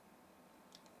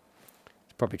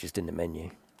 It's probably just in the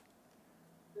menu.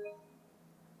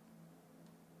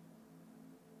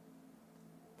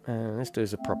 Let's do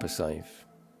as a proper save.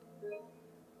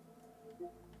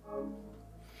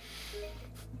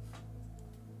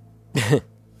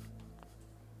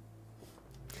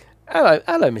 Hello,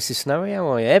 Mrs. Snowy. How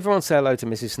are you? Everyone say hello to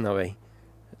Mrs. Snowy.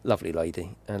 Lovely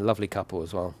lady and a lovely couple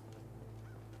as well.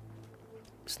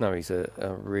 Snowy's a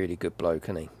really good bloke,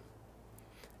 isn't he?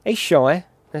 He's shy.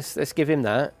 Let's give him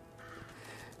that.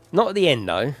 Not at the end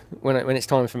though. When it's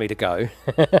time for me to go.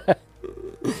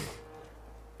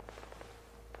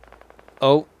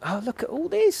 Oh, look at all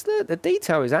this. Look, the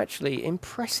detail is actually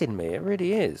impressing me. It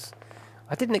really is.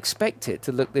 I didn't expect it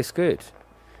to look this good.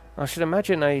 I should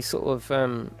imagine a sort of,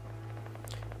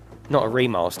 not a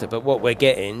remaster, but what we're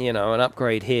getting, you know, an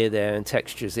upgrade here, there, and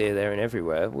textures here, there, and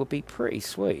everywhere will be pretty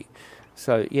sweet.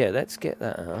 So, yeah, let's get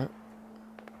that out.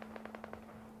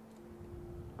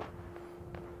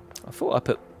 I thought I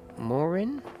put more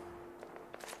in.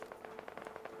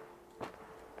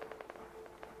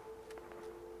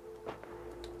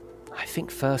 I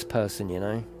think first person, you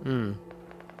know.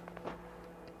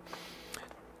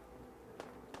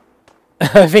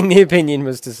 I think the opinion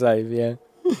was to save, yeah.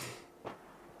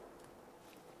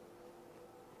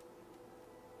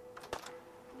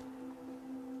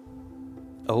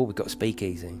 Oh, we got a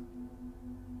speakeasy.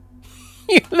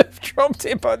 You'll have dropped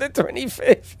it by the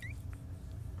 25th.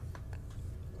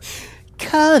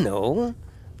 Colonel,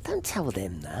 don't tell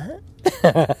them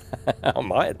that. I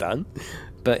might have done.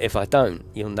 But if I don't,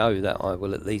 you'll know that I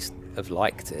will at least have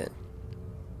liked it.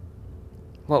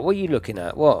 What are you looking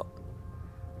at? What?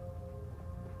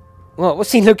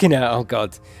 What's he looking at? Oh,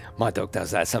 God. My dog does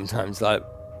that sometimes. Like,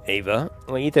 Eva,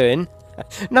 What are you doing?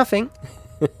 Nothing.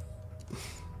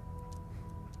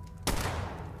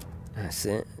 That's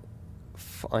it.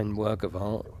 Fine work of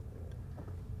art.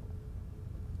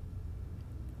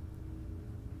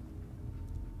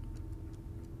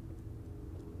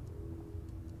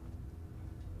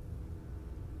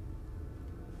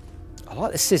 I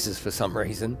like the scissors for some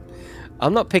reason.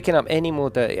 I'm not picking up any more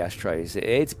dirty ashtrays.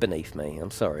 It's beneath me.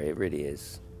 I'm sorry, it really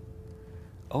is.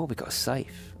 Oh, we got a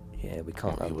safe. Yeah, we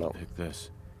can't unlock. Pick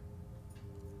this.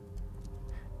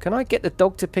 Can I get the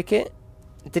dog to pick it?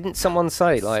 Didn't someone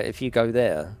say, like, if you go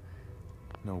there?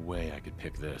 No way I could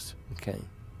pick this. Okay.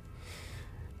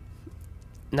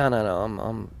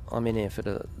 No. I'm in here for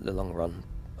the long run.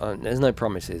 There's no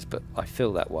promises, but I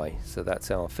feel that way. So that's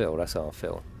how I feel. That's how I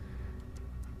feel.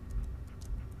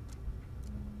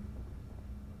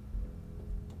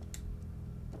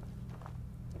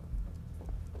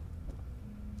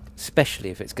 Especially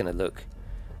if it's going to look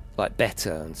like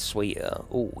better and sweeter.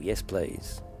 Oh, yes,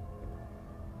 please.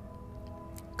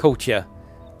 Caught ya,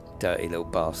 dirty little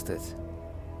bastard.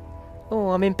 Oh,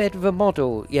 I'm in bed with a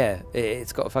model. Yeah,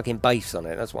 it's got a fucking base on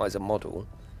it. That's why it's a model.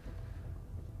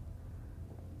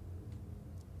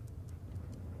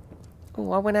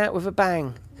 Oh, I went out with a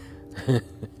bang.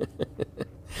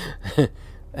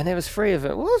 And there was 3 of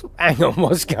them. Hang on,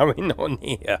 what's going on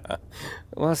here?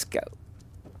 What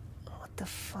the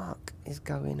fuck is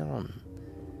going on?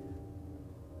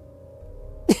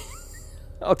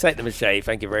 I'll take the machete,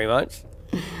 thank you very much.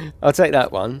 I'll take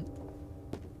that one.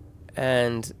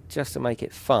 And just to make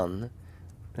it fun,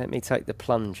 let me take the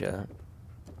plunger.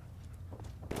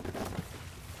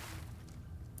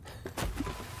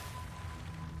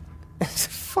 It's a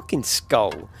fucking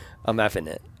skull. I'm having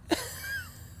it.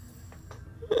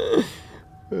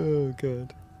 Oh,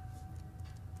 God.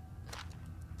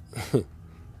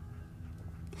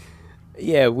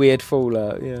 Yeah, weird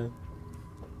fallout, yeah.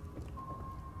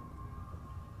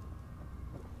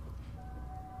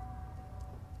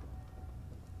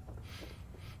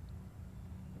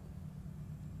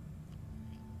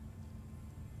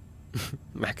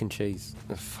 Mac and cheese.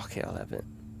 Oh, fuck it, I'll have it.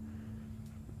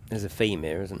 There's a theme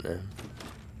here, isn't there?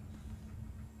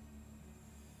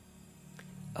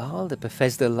 Oh, the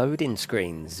Bethesda loading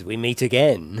screens. We meet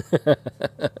again.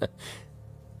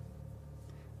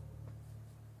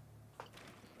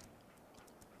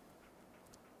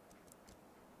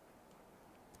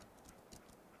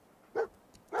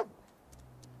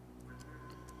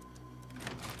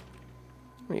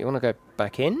 You want to go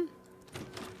back in?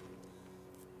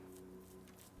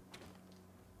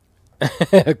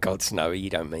 God, Snowy,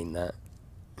 you don't mean that.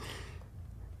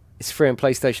 It's free on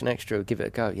PlayStation Extra. Give it a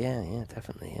go. Yeah,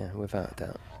 definitely. Yeah, without a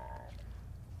doubt.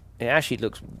 It actually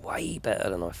looks way better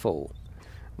than I thought.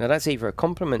 Now, that's either a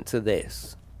compliment to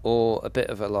this or a bit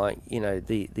of a, like, you know,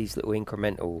 these little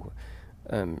incremental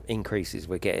increases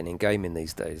we're getting in gaming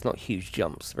these days. Not huge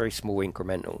jumps, very small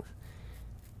incrementals.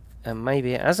 And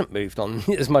maybe it hasn't moved on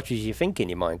as much as you think in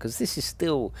your mind, because this is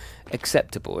still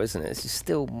acceptable, isn't it? This is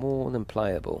still more than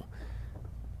playable.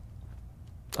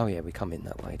 Oh yeah, we come in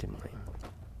that way, didn't we?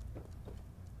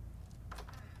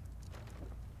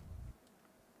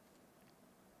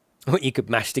 What you could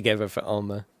mash together for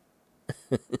armor.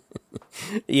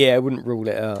 Yeah, I wouldn't rule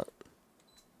it out.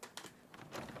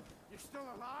 You're still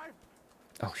alive?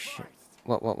 Oh shit.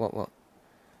 What?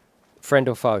 Friend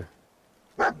or foe?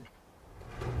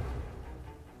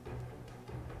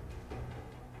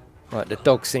 Right, the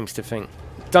dog seems to think,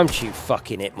 don't you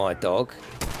fucking hit my dog.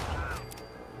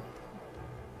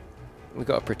 We've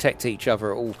got to protect each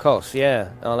other at all costs. Yeah,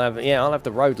 I'll have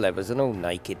the road levers and all,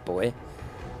 naked boy.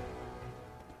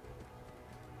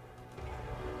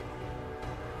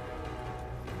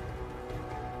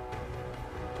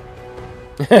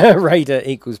 Raider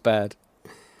equals bad.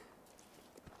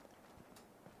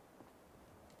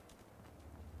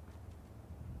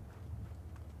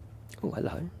 Oh,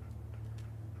 hello.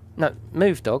 No,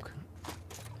 move, dog.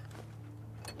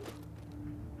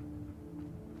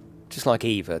 Just like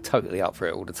Eva, totally up for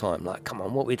it all the time. Like, come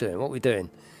on, what we doing? What we doing?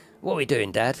 What we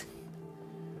doing, Dad?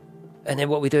 And then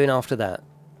what we doing after that?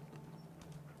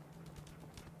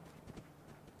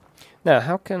 Now,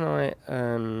 how can I,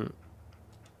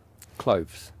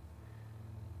 clothes?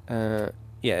 Yeah,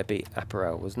 it'd be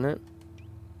apparel, wasn't it?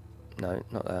 No,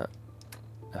 not that.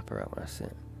 Apparel, that's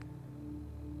it.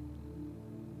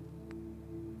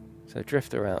 So,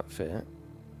 drifter outfit.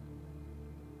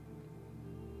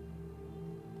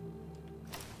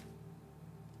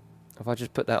 Have I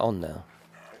just put that on now?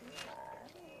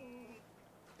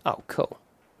 Oh, cool.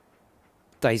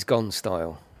 Days Gone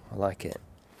style. I like it.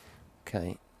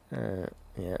 Okay.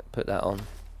 Yeah, put that on.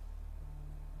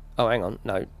 Oh, hang on.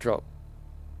 No, drop.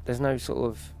 There's no sort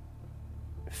of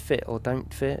fit or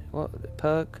don't fit. What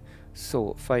perk?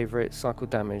 Sort, favourite, cycle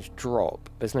damage, drop.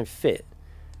 There's no fit.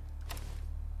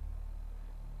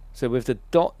 So with the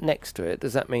dot next to it,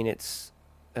 does that mean it's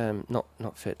not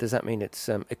fit? Does that mean it's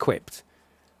equipped?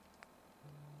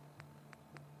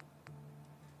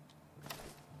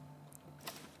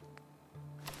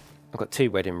 I've got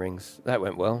 2 wedding rings. That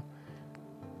went well.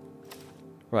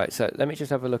 Right, so let me just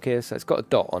have a look here. So it's got a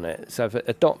dot on it. So if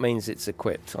a dot means it's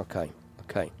equipped. Okay,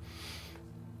 okay.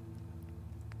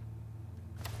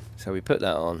 So we put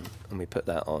that on, and we put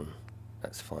that on.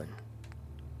 That's fine.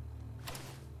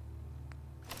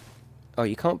 Oh,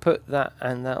 you can't put that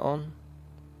and that on?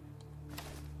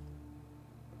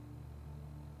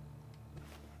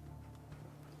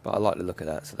 But I like the look of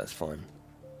that, so that's fine.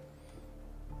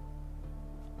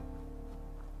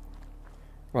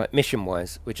 Right,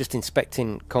 mission-wise, we're just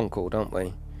inspecting Concord, aren't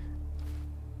we?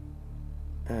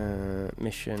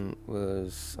 Mission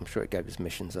was... I'm sure it gave us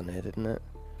missions on here, didn't it?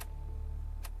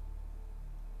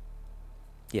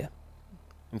 Yeah.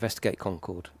 Investigate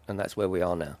Concord, and that's where we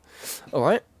are now.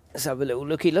 Alright, let's have a little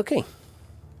looky-looky.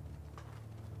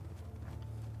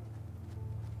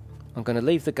 I'm going to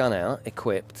leave the gun out,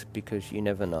 equipped, because you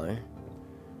never know.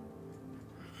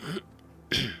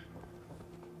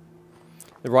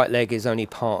 The right leg is only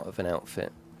part of an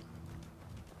outfit.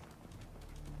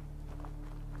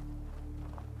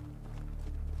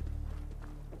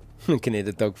 You can hear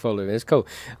the dog following. It's cool.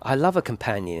 I love a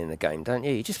companion in a game, don't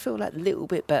you? You just feel that little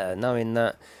bit better knowing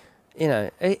that, you know,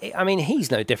 I mean,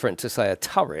 he's no different to, say, a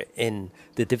turret in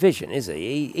The Division, is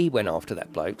he? He went after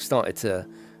that bloke, started to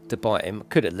bite him.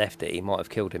 Could have left it. He might have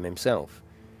killed him himself.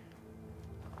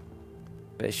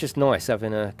 But it's just nice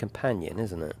having a companion,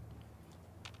 isn't it?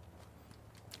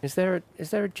 Is there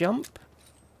a jump?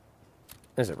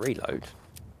 There's a reload.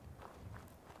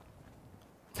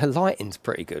 The lighting's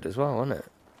pretty good as well, isn't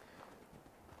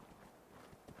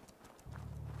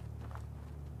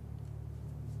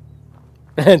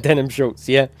it? Denim shorts,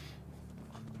 yeah.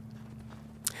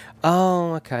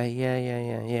 Oh, okay,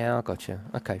 yeah, I got you.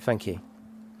 Okay, thank you.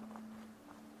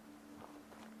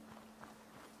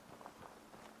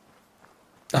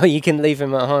 Oh, you can leave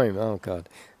him at home. Oh God,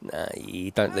 nah,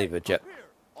 you don't leave a jet.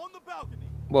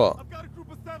 What? I've got a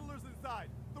group of settlers inside.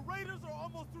 The raiders are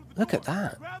almost through the Look door. At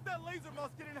that. Grab that laser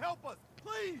musket and help us,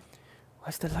 please.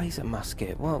 Where's the laser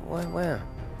musket? What? Where?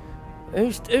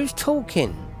 Who's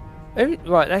talking? Who?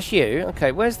 Right, that's you.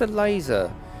 Okay, where's the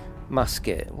laser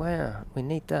musket? Where? We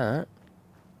need that.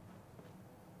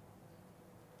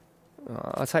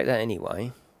 Oh, I'll take that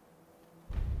anyway.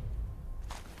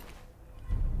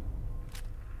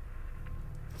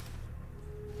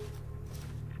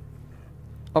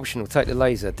 Optional, take the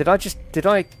laser. Did I just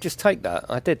take that?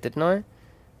 I did, didn't I?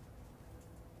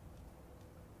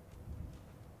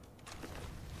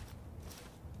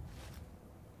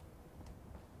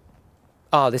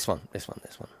 Ah, this one.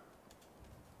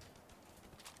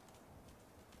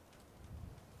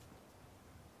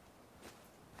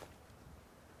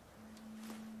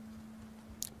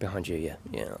 Behind you, yeah.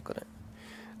 Yeah,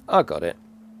 I got it.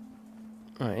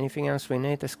 Alright, anything else we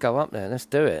need? Let's go up there. Let's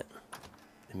do it.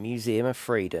 The Museum of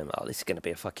Freedom. Oh, this is going to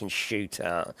be a fucking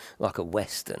shootout, like a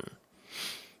western.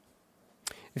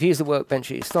 If you use the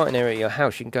workbench at your starting area at your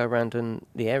house, you can go around in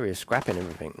the area scrapping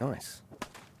everything. Nice.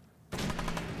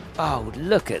 Oh,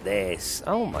 look at this.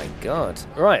 Oh my God.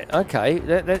 Right,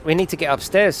 okay. We need to get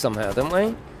upstairs somehow, don't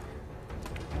we?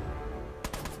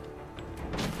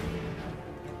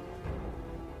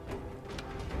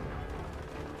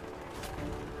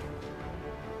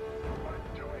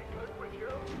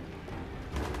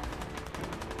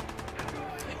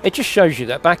 It just shows you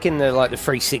that back in the the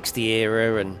 360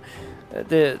 era and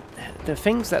the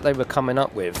things that they were coming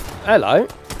up with, hello,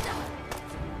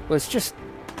 was just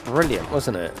brilliant,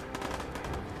 wasn't it?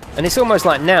 And it's almost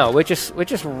like now we're just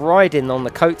riding on the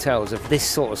coattails of this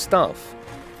sort of stuff.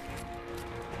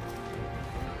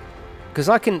 Because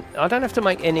I don't have to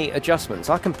make any adjustments.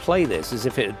 I can play this as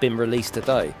if it had been released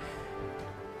today.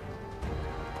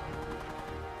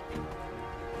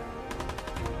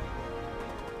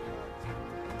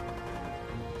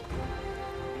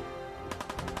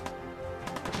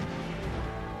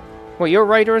 Well, you're a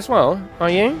raider as well, are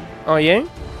you? Are you?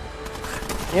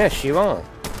 Yes, you are.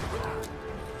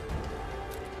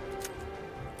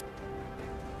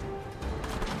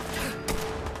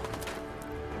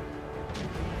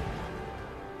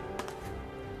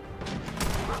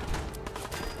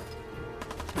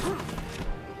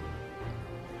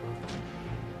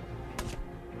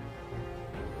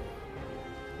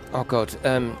 Oh God,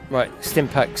 right,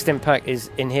 Stimpack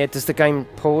is in here. Does the game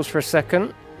pause for a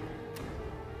second?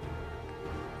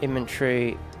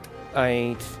 Inventory,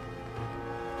 aid.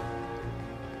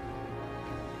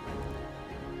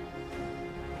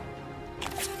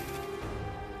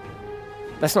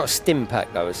 That's not a stim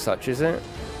pack though as such, is it?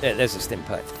 Yeah, there's a stim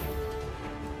pack.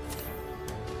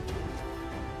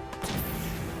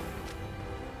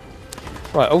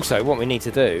 Right, also what we need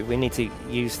to do, we need to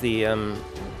use the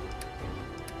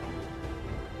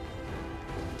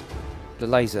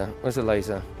laser. Where's the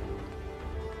laser?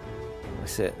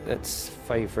 That's it. Let's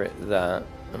favourite that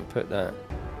and put that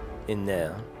in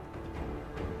there.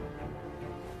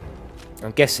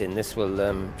 I'm guessing this will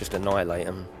just annihilate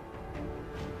them.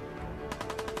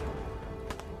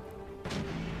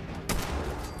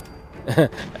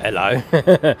 Hello.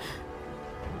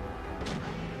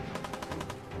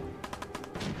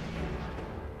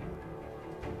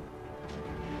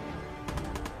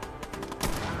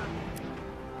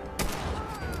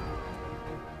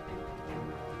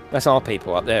 That's our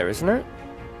people up there, isn't it?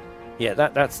 Yeah,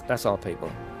 that's our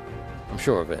people. I'm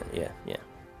sure of it. Yeah, yeah.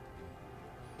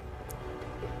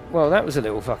 Well, that was a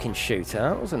little fucking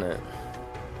shootout, wasn't it?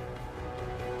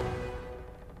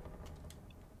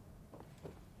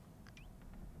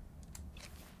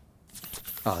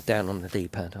 Ah, down on the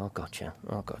D-pad. Oh, gotcha.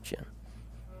 Oh, gotcha.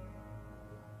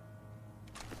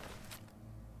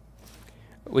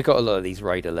 We got a lot of these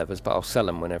Raider levers, but I'll sell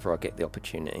them whenever I get the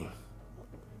opportunity.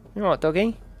 You alright,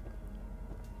 doggy?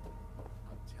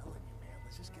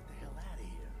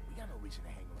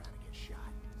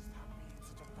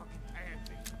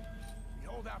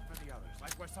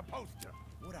 Supposed to.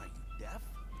 What are you, deaf?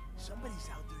 Somebody's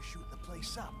out there shooting the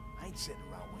place up. I ain't sitting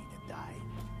around waiting to die.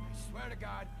 I swear to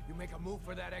God, you make a move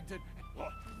for that exit.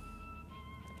 Look.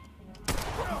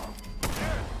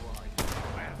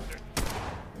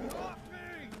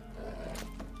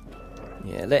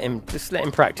 Yeah, just let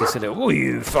him practice a little. Oh,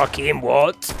 you fucking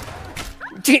what?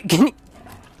 Can you...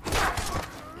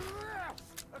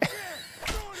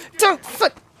 Don't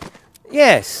fuck.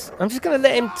 Yes, I'm just going to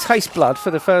let him taste blood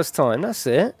for the first time. That's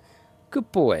it. Good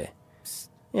boy.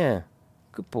 Yeah,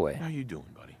 good boy. How you doing,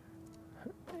 buddy?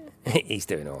 He's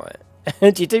doing all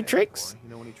right. Do you do tricks? You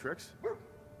know any tricks?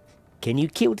 Can you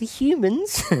kill the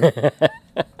humans? I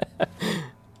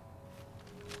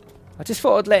just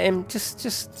thought I'd let him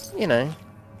just, you know.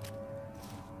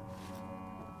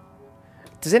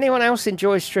 Does anyone else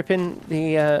enjoy stripping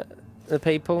the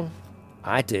people?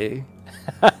 I do.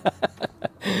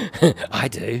 I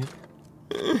do.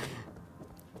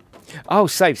 Oh,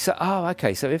 save. So, oh,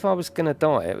 okay. So if I was going to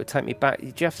die, it would take me back. Do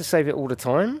you have to save it all the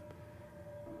time?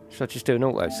 Should I just do an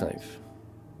auto-save?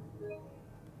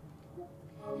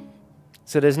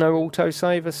 So there's no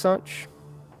auto-save as such?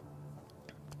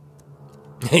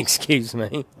 Excuse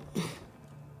me.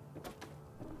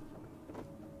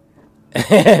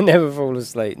 Never fall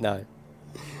asleep, no.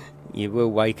 You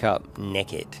will wake up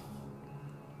naked.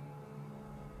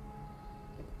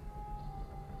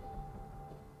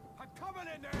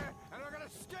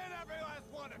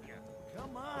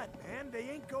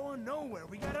 Nowhere.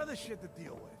 We got other shit to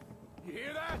deal with. You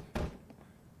hear that?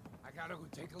 I gotta go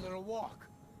take a little walk.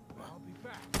 I'll be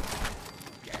back.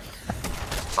 Yeah.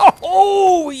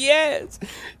 Oh, yes!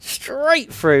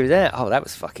 Straight through there. Oh, that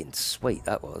was fucking sweet.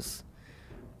 That was.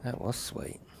 That was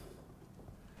sweet.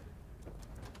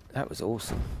 That was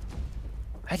awesome.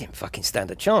 I didn't fucking stand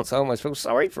a chance. I almost feel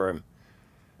sorry for him.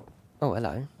 Oh,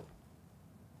 hello.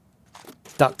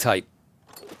 Duct tape.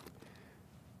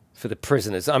 For the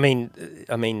prisoners. I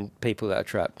mean people that are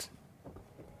trapped.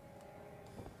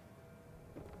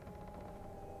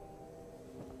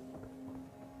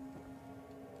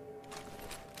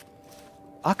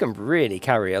 I can really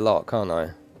carry a lot, can't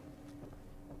I?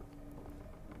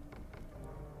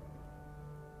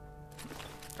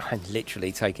 I'm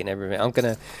literally taking everything. I'm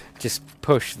gonna just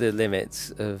push the limits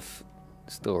of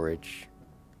storage.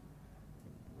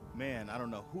 Man, I don't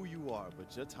know who you are,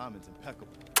 but your timing's impeccable.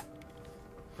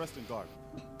 Preston Garden,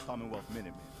 Commonwealth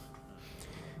Minuteman.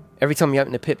 Every time you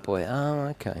open the Pip-Boy. Oh,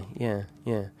 okay. Yeah,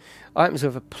 yeah. Items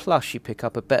with a plush you pick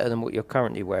up are better than what you're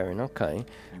currently wearing. Okay.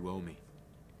 You owe me.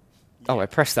 Oh, I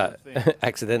pressed that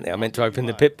accidentally. I meant to open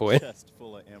the Pip-Boy. Chest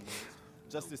full of emeralds,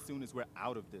 just as soon as we're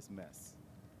out of this mess.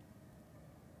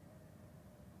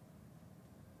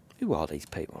 Who are these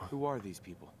people? Who are these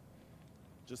people?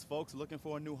 Just folks looking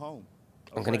for a new home.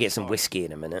 I'm going to get some whiskey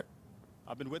in a minute.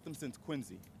 I've been with them since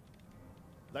Quincy.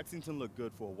 Lexington looked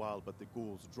good for a while, but the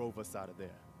ghouls drove us out of there.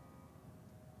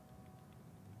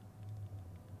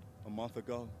 A month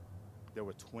ago, there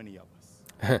were 20 of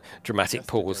us. Dramatic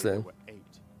pause there. There were 8.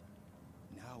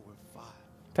 Now we're 5.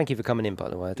 Thank you for coming in, by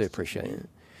the way. I do appreciate it.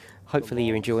 Hopefully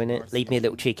you're enjoying it. Leave me a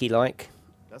little cheeky like.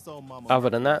 Other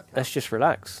than that, let's just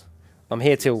relax. I'm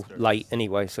here till late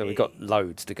anyway, so we've got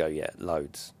loads to go yet.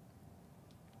 Loads.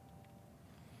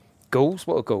 Ghouls?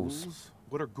 What are ghouls?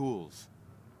 What are ghouls?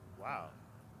 Wow.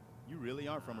 You really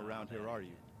aren't from around here, are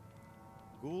you?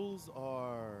 Ghouls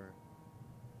are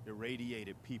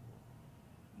irradiated people.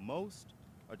 Most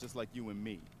are just like you and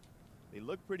me. They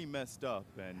look pretty messed up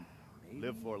and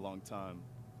live for a long time,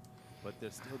 but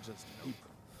they're still just people.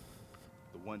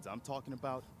 The ones I'm talking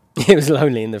about. It was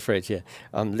lonely in the fridge, yeah.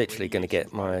 I'm literally going to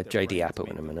get my JD Apple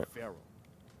in a minute.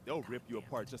 They'll rip you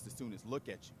apart just as soon as look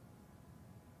at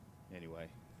you. Anyway,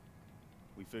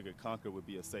 we figured Conquer would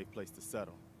be a safe place to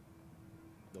settle.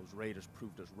 Those raiders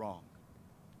proved us wrong.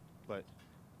 But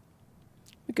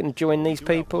we can join these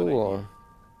people, or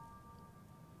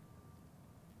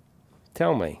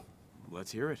tell me.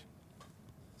 Let's hear it.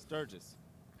 Sturgis.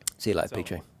 See you later,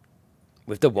 PJ.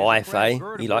 With the wife, eh?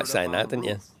 You like saying that, didn't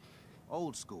you?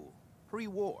 Old school,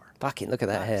 pre-war. Fucking look at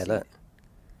that hair, look.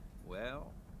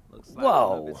 Well, looks like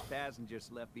one of his passengers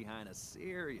left behind a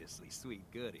seriously sweet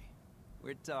goodie.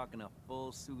 We're talking a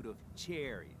full suit of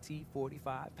cherry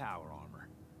T-45 power armor.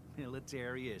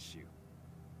 Military issue.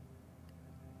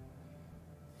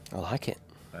 I like it.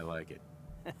 I like it.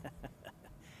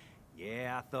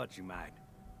 Yeah, I thought you might.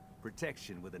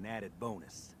 Protection with an added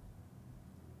bonus.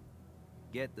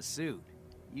 Get the suit.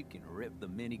 You can rip the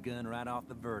minigun right off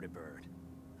the vertibird.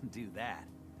 Do that,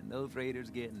 and those raiders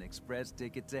get an express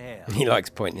ticket to hell. He likes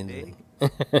pointing.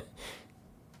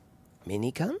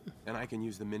 Minigun? And I can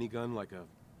use the minigun like a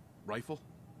rifle?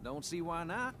 Don't see why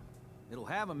not. It'll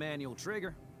have a manual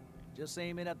trigger. Just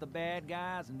aim it at the bad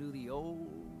guys and do the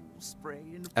old spray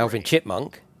and pray. Alvin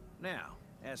Chipmunk. Now,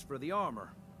 as for the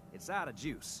armor, it's out of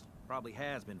juice. Probably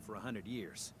has been for 100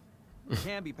 years. It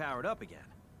can be powered up again.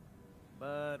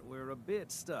 But we're a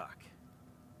bit stuck.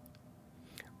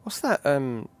 What's that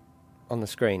on the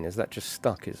screen? Is that just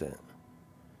stuck, is it?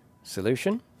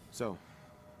 Solution? So,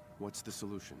 what's the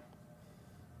solution?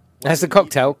 That's the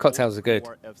cocktail. Cocktails are good.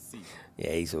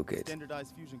 Yeah, he's all good.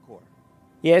 Standardized fusion core.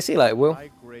 Yeah, see you later, Will.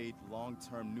 High-grade,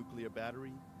 long-term nuclear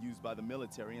battery used by the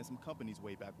military and some companies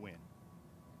way back when.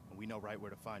 And we know right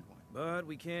where to find one. But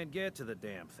we can't get to the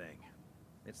damn thing.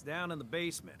 It's down in the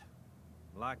basement.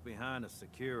 Locked behind a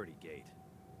security gate.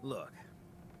 Look,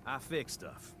 I fix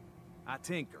stuff. I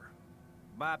tinker.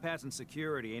 Bypassing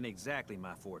security ain't exactly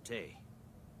my forte.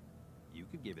 You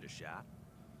could give it a shot.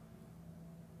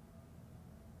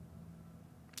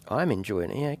 I'm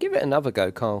enjoying it, yeah. Give it another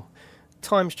go, Carl.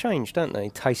 Times change, don't they?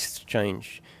 Tastes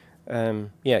change.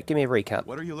 Yeah, give me a recap.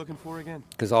 What are you looking for again?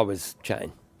 Because I was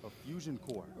chatting. A fusion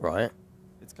core. Right.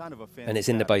 It's kind of a fancy and it's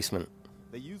in the basement.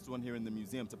 They used one here in the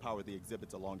museum to power the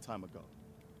exhibits a long time ago.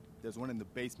 There's one in the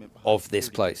basement of this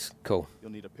place. Cool. You'll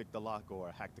need to pick the lock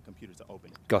or hack the computer to open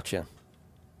it. Gotcha.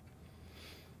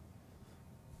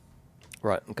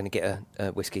 Right, I'm going to get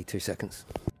a whiskey. 2 seconds.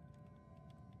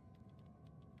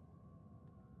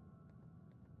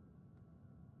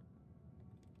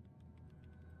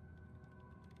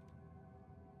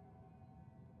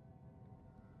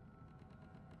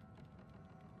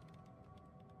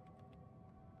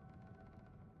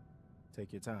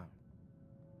 Take your time.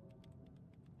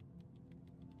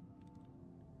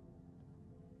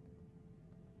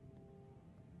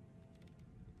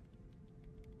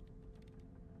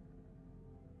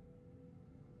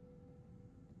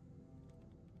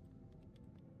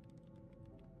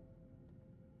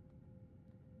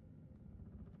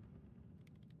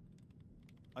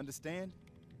 Understand?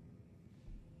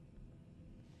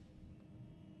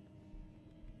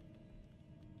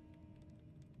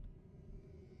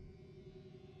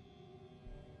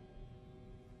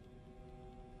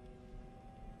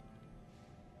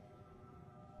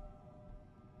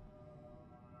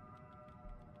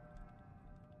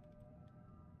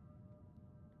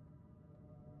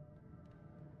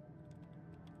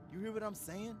 You hear what I'm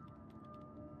saying?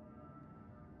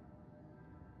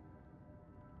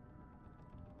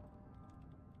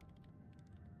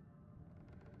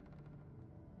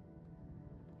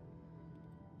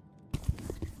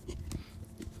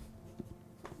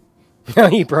 Are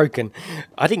you broken?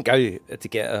 I didn't go to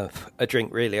get a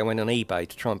drink, really. I went on eBay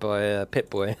to try and buy a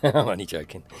Pip-Boy. I'm only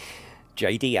joking.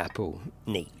 JD Apple.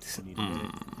 Neat.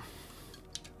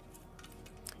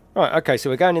 Right, okay, so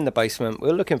we're going in the basement.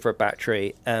 We're looking for a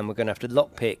battery, and we're going to have to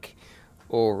lockpick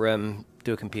or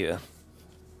do a computer.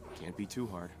 Can't be too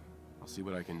hard. I'll see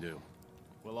what I can do.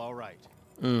 Well, all right.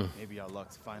 Maybe our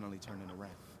luck's finally turning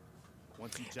around.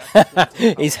 Once you jack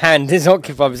his hand is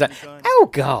occupied with that. Oh,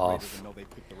 Garth. Know they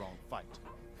picked the wrong fight.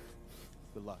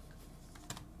 Good luck.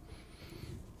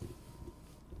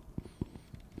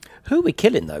 Who are we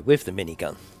killing, though, with the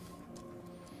minigun?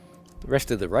 The rest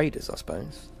of the raiders, I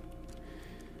suppose.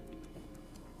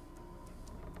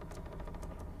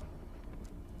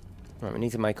 Right, we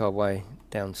need to make our way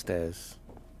downstairs.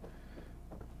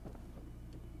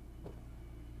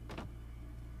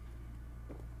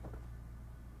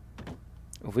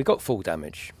 Have we got full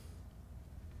damage?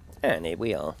 And here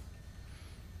we are.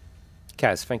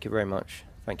 Kaz, thank you very much.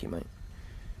 Thank you, mate.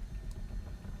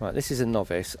 Right, this is a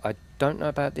novice. I don't know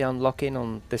about the unlocking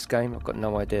on this game. I've got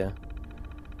no idea.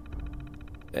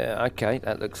 Okay,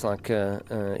 that looks like,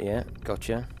 yeah,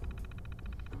 gotcha.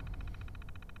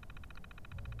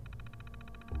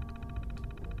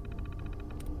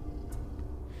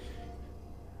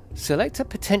 Select a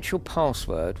potential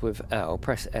password with L.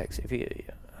 Press X if you...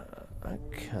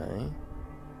 okay.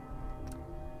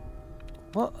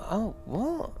 What? Oh,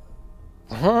 what?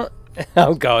 What?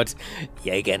 Oh, God.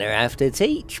 You're gonna have to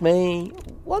teach me.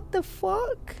 What the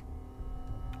fuck?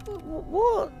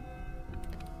 What?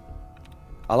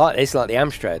 I like this, like the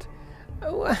Amstrad.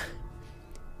 Oh,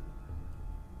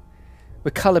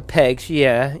 with coloured pegs,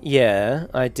 yeah,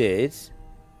 I did.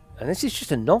 And this is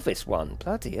just a novice one.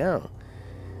 Bloody hell.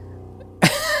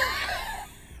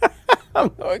 I'm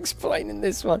not explaining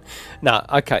this one. No,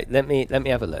 okay, let me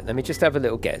have a look. Let me just have a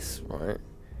little guess, right?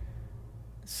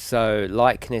 So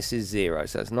likeness is 0,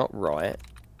 so that's not right.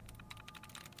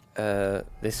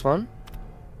 This one?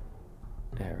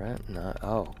 Yeah, right? No.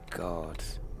 Oh God.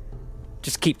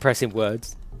 Just keep pressing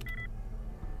words.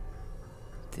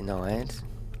 Denied.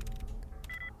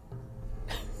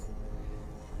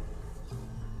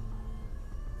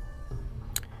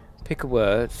 Pick a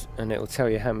word and it will tell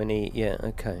you how many. Yeah,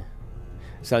 okay.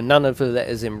 So none of the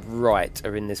letters in right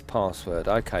are in this password.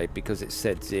 Okay, because it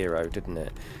said 0, didn't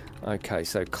it? Okay,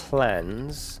 so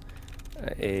clans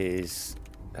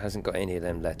hasn't got any of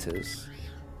them letters.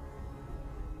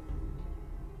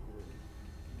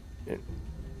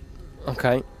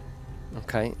 Okay.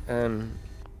 Okay.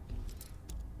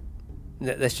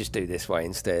 Let's just do this way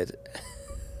instead.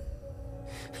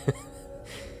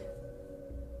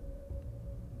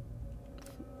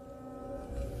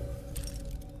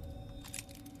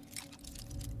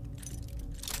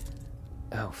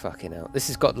 Oh, fucking hell. This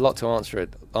has got a lot to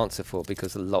answer for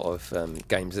because a lot of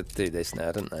games that do this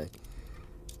now, don't they?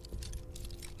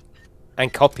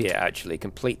 And copy it, actually.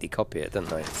 Completely copy it, don't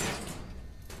they?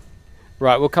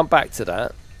 Right, we'll come back to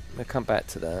that. We'll come back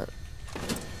to that.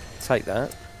 Take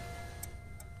that.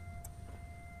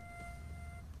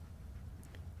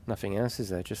 Nothing else, is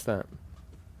there? Just that.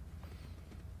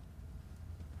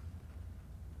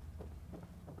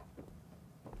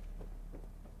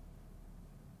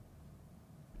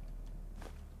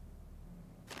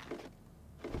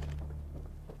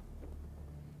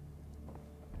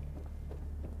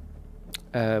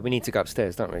 We need to go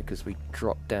upstairs, don't we? Because we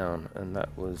dropped down, and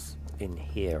that was in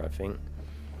here, I think.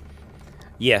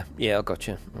 Yeah, I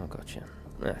gotcha. I gotcha.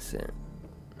 That's it.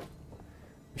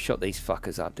 We shot these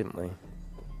fuckers up, didn't we?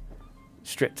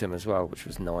 Stripped them as well, which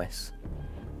was nice.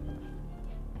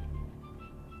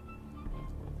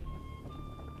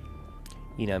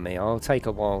 You know me, I'll take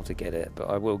a while to get it, but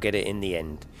I will get it in the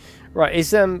end. Right, is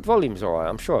volumes alright?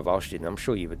 I'm sure I've asked you, and I'm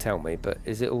sure you would tell me, but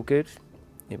is it all good?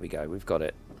 Here we go, we've got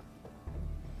it.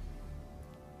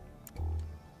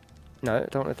 No, I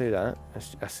don't want to do that.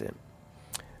 That's it.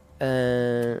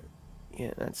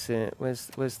 Yeah, that's it. Where's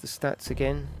the stats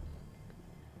again?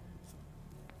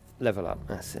 Level up.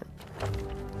 That's it.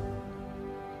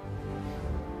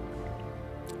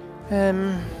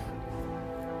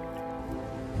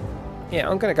 Yeah,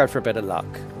 I'm gonna go for a bit of luck.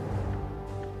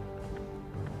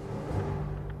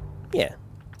 Yeah.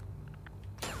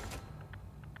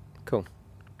 Cool.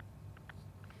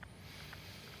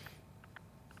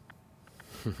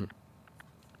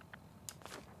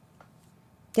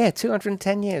 Yeah,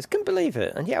 210 years. Couldn't believe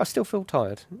it. And yeah, I still feel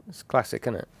tired. It's classic,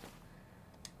 isn't it?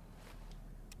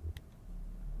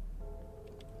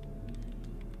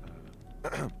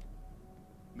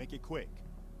 Make it quick.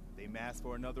 They mass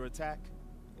for another attack.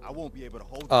 I won't be able to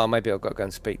hold. Oh, maybe I've got to go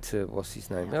and speak to what's his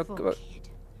name. Careful, kid.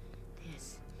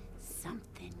 There's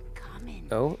something coming.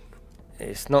 Oh,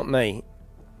 it's not me.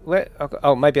 Where?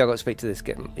 Oh, maybe I got to speak to this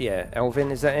guy. Yeah, Elvin,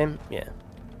 is that him? Yeah.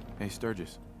 Hey,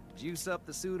 Sturgis. Juice up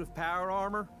the suit of power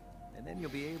armor, and then you'll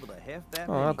be able to heft that.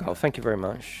 Oh, okay. Thank you very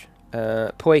much.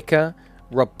 Poika,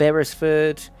 Rob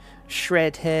Beresford,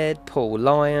 Shredhead, Paul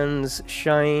Lyons,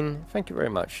 Shane. Thank you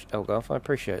very much, Elgarth. I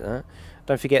appreciate that.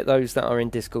 Don't forget those that are in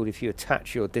Discord. If you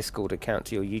attach your Discord account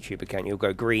to your YouTube account, you'll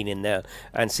go green in there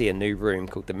and see a new room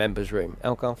called the Members Room.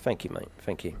 Elgarth, thank you, mate.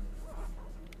 Thank you.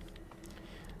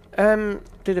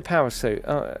 Do the power suit.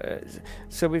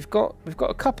 So we've got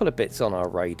a couple of bits on our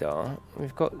radar.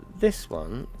 We've got this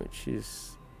one, which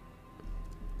is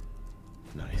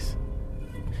nice.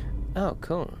 Oh,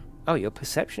 cool. Oh, your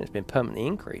perception has been permanently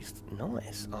increased.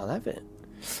 Nice. I'll have it.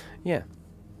 Yeah.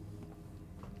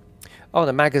 Oh,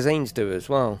 the magazines do as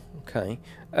well. Okay.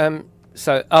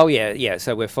 So, oh yeah.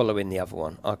 So we're following the other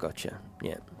one. I gotcha.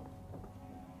 Yeah.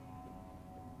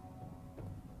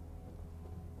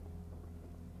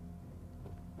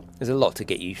 There's a lot to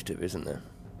get used to, isn't there?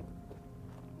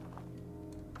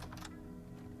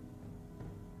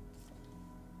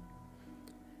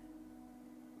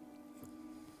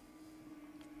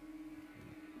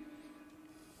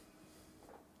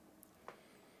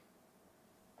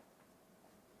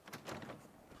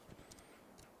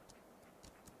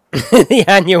 The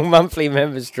annual monthly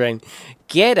member stream.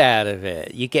 Get out of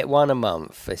it. You get one a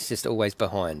month. It's just always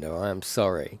behind, or I'm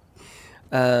sorry.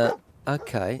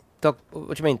 Okay. Dog,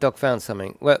 what do you mean dog found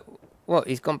something? What?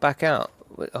 He's gone back out.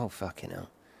 Oh, fucking hell.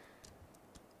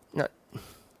 No.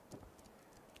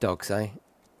 Dogs, eh?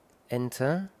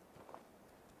 Enter.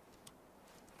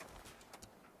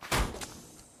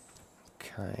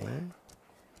 Okay.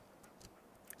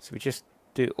 So we just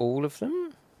do all of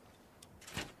them?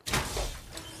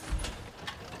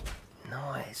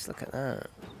 Nice, look at that.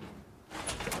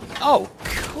 Oh,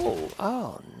 cool.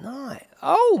 Oh, nice.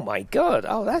 Oh, my God.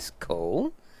 Oh, that's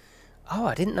cool. Oh,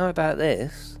 I didn't know about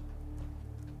this.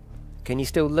 Can you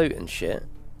still loot and shit?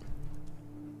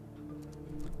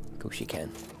 Of course you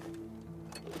can.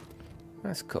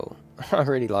 That's cool. I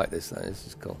really like this, though. This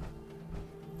is cool.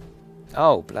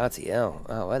 Oh, bloody hell.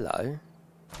 Oh, hello.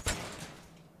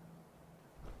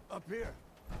 Up here.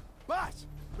 Boss,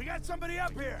 we got somebody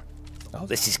up here. Oh,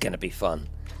 this is going to be fun.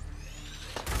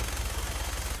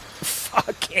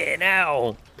 Fucking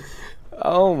hell.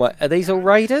 Oh, my. Are these all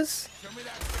raiders?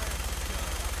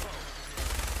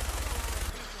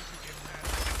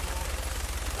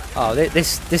 Oh,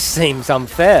 this seems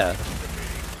unfair.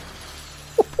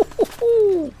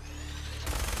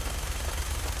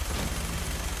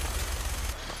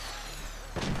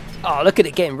 Oh, look at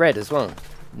it getting red as well.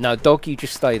 No, dog, you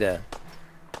just stay there.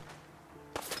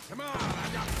 Come on, I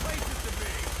got places to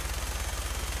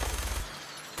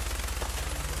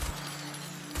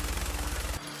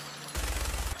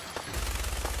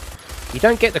be. You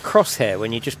don't get the crosshair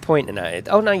when you're just pointing at it.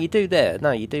 Oh, no, you do there.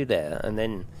 No, you do there. And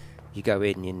then you go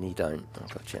in and you don't. Oh,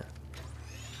 gotcha.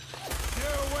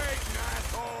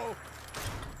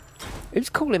 Who's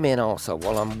calling me an arsehole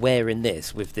while I'm wearing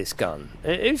this with this gun?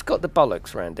 Who's got the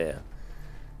bollocks around here?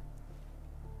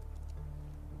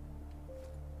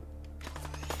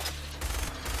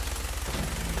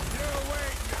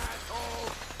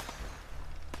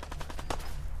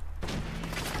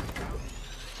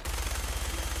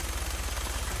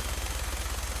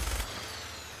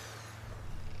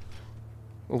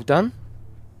 All done?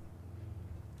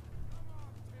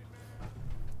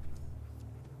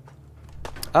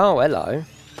 Oh, hello. Come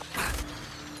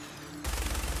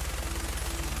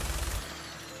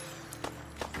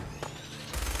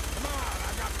on,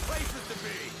 I got places to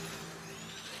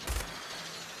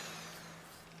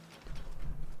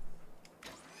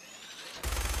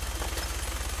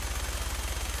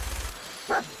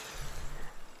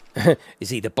be. Is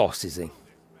he the boss, is he?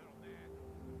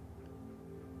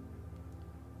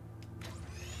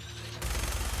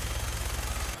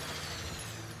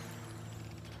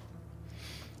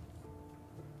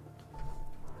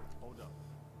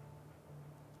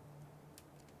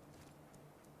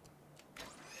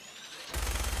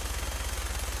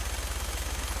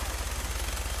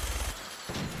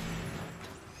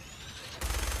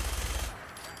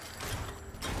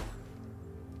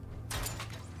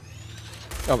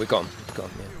 Oh, we're gone. We're gone,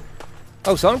 yeah.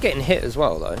 Oh, so I'm getting hit as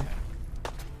well, though.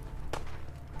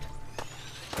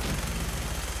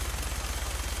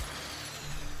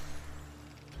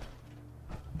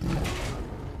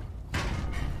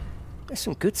 There's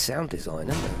some good sound design,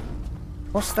 isn't there?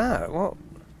 What's that? What?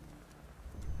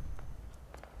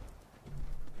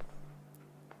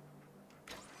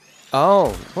 Oh,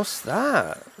 what's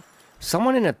that?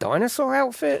 Someone in a dinosaur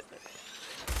outfit?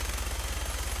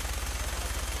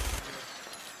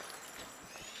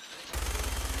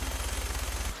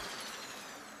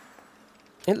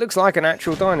 It looks like an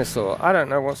actual dinosaur. I don't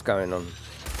know what's going on.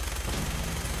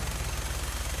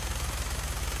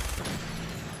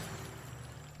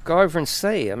 Go over and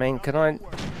see. I mean, can I...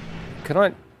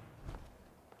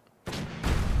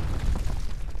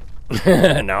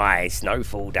 Nice. No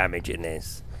fall damage in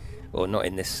this. Or not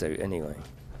in this suit, anyway.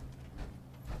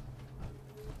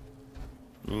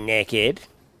 Naked.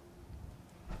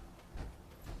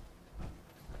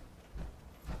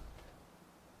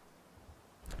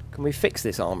 Can we fix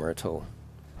this armor at all?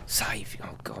 Save.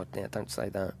 Oh, God. Yeah, don't say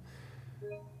that.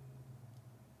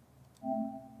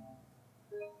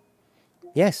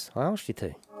 Yes, I asked you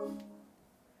to.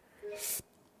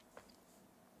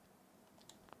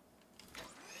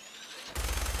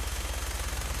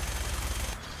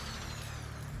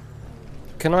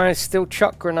 Can I still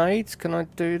chuck grenades? Can I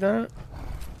do that?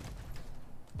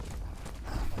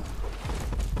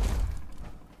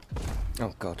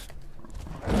 Oh god.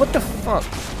 What the fuck?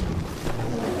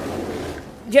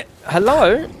 Yeah,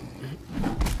 hello?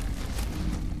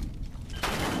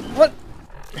 What?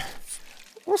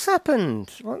 What's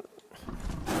happened? What?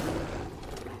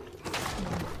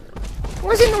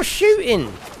 Why is it not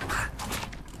shooting?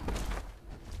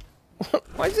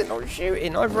 Why is it not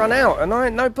shooting? I've run out and I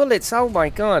had no bullets. Oh my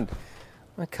god.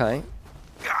 Okay.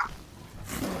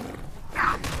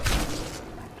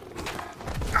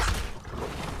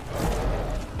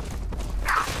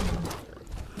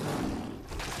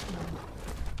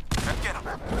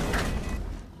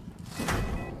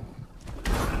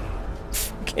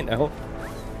 Fucking hell.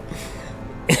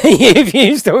 You've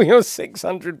used all your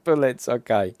 600 bullets.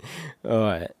 Okay.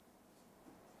 Alright.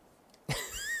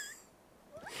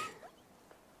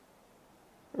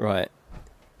 Right.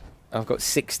 I've got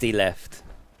 60 left.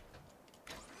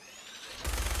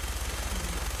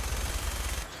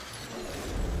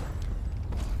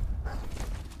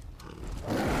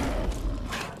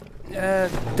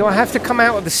 Do I have to come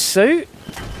out of the suit?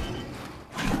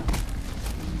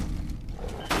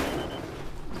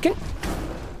 Can...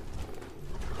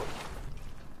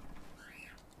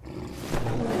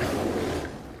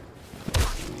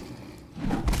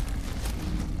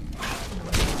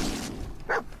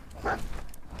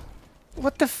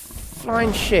 What the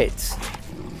flying shit?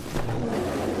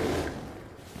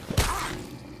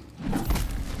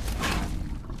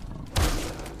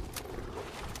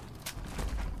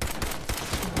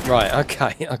 Right,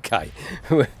 okay, okay.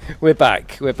 We're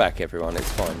back. We're back, everyone.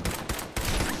 It's fine.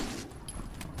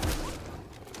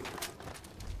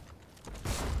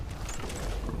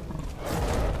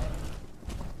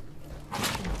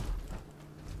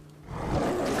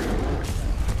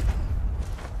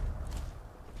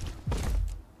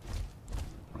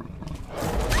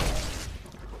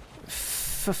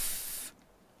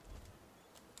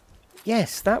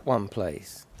 Yes, that one,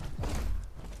 please.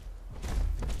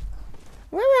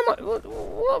 Where am I?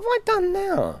 What have I done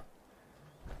now?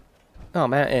 Oh,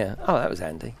 I'm out here. Oh, that was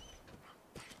handy.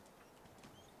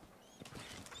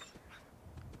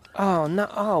 Oh, no.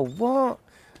 Oh, what?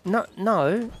 No,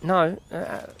 no, no.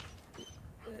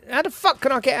 How the fuck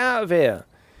can I get out of here?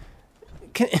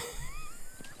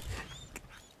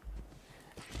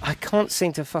 I can't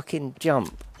seem to fucking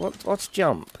jump. What's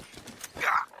jump?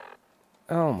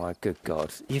 Oh my good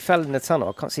god. You fell in the tunnel.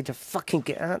 I can't seem to fucking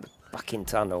get out of the fucking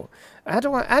tunnel. How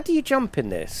do you jump in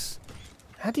this?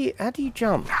 How do you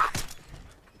jump?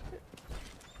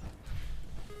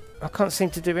 I can't seem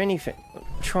to do anything.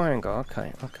 Triangle,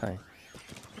 okay, okay.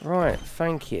 Right,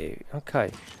 thank you.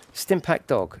 Okay. Stimpack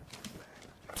dog.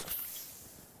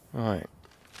 Right.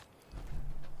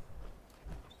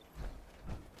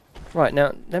 Right,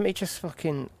 now let me just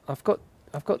fucking I've got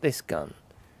this gun.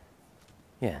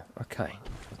 Yeah, okay.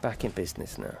 Back in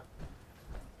business now.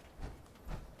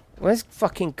 Where's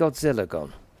fucking Godzilla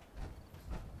gone?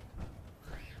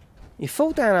 You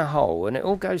fall down a hole and it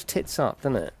all goes tits up,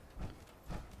 doesn't it?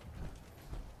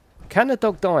 Can the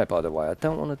dog die, by the way? I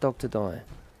don't want a dog to die.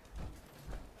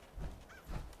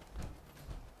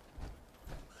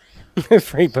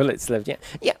 3 bullets left, yeah.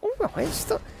 Yeah, alright,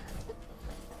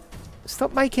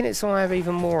 stop making it so I have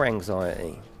even more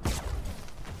anxiety.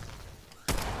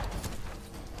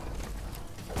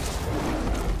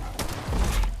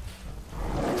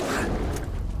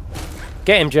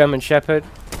 Get him, German Shepherd.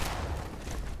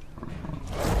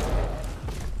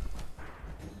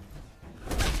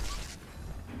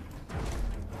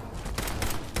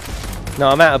 No,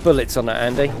 I'm out of bullets on that,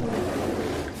 Andy.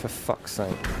 For fuck's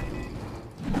sake.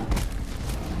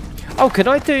 Oh, could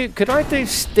I do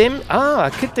stim? Ah, I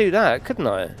could do that, couldn't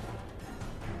I?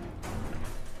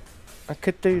 I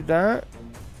could do that.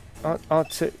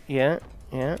 Yeah,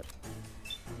 yeah.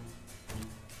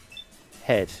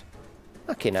 Head.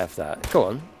 I can have that. Go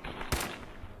on.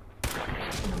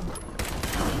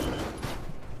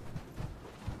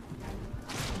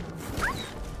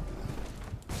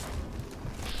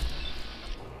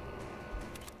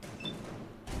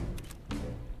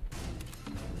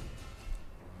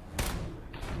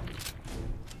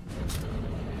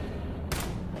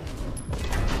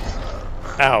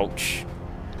 Ouch.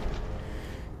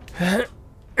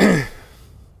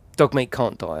 Dog meat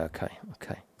can't die. Okay,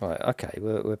 okay. Right, okay.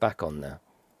 We're back on now.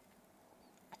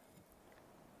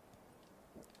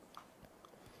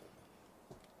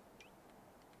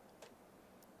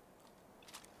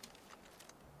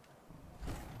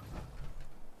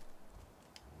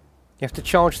 You have to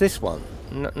charge this one.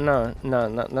 No,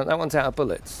 that one's out of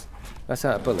bullets. That's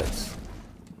out of bullets.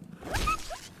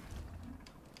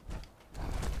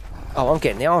 Oh, I'm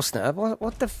getting the arse now.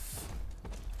 What the f...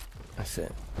 That's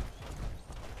it.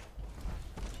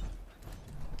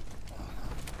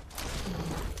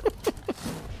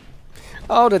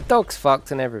 Oh, the dog's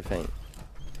fucked and everything.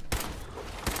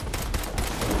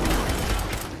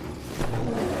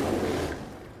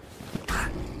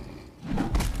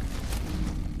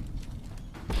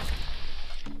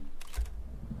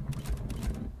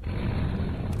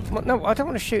 What? No, I don't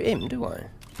want to shoot him, do I?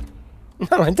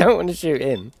 No, I don't want to shoot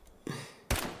him.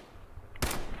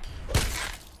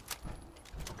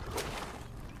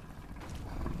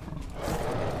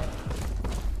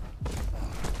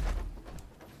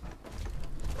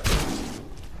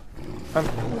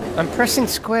 I'm pressing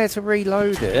square to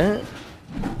reload it.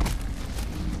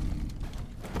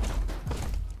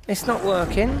 It's not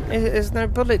working. There's no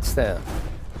bullets there.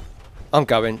 I'm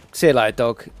going. See you later,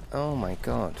 dog. Oh my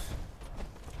god.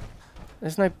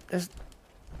 There's... I'm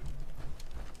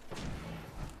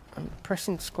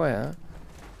pressing square.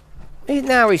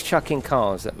 Now he's chucking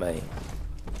cars at me.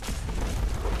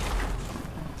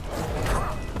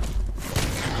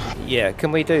 Yeah,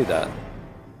 can we do that?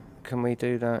 Can we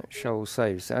do that? Show all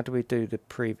saves. How do we do the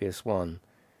previous one?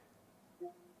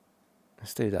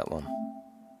 Let's do that one.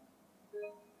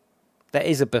 That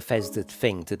is a Bethesda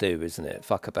thing to do, isn't it?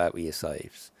 Fuck about with your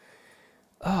saves.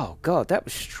 Oh god, that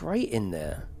was straight in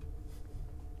there.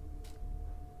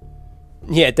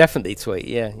 Yeah, definitely tweet.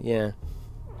 Yeah.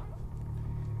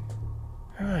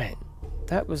 Alright.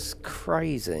 That was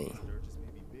crazy.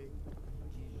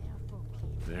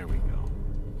 There we go.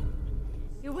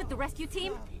 You're with the rescue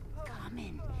team?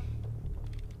 Coming.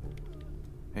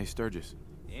 Hey, Sturgis.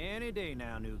 Any day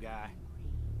now, new guy.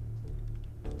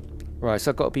 Right,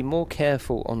 so I've got to be more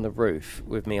careful on the roof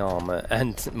with my armor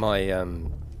and my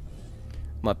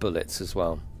my bullets as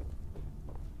well.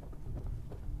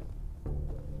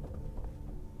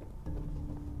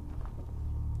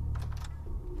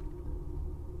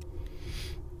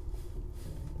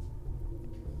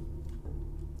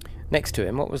 Next to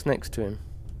him, what was next to him?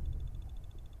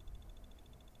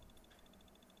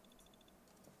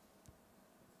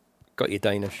 Got your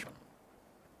Danish.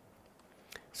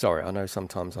 Sorry, I know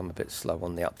sometimes I'm a bit slow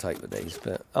on the uptake with these,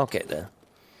 but I'll get there.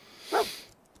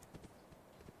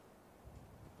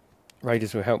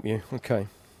 Raiders will help you. Okay.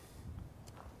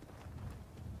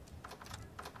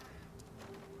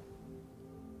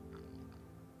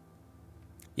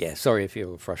 Yeah, sorry if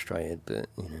you're frustrated, but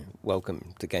you know,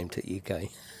 welcome to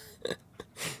GameTechUK.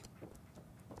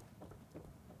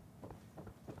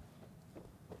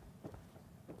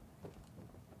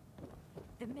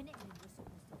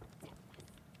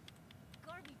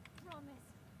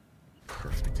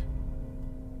 Perfect.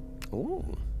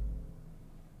 Ooh.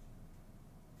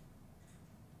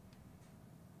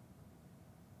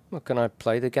 Well, can I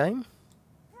play the game?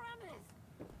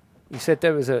 You said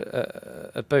there was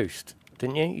a boost,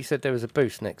 didn't you? You said there was a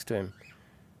boost next to him.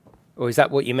 Or is that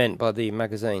what you meant by the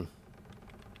magazine?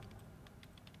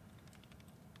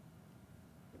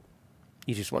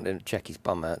 You just wanted to check his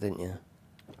bum out, didn't you?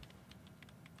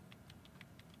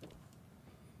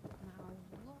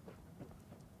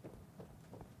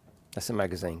 That's a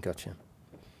magazine, gotcha.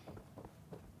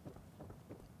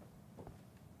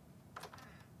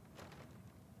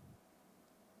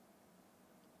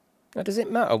 Now, does it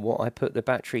matter what I put the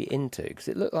battery into? Because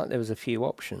it looked like there was a few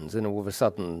options, and all of a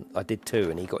sudden I did two,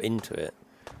 and he got into it.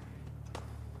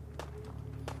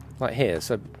 Like here,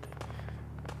 so...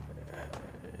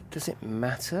 does it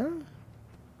matter?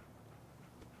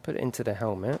 Put it into the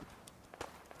helmet.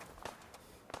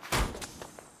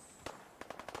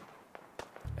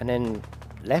 And then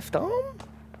left arm?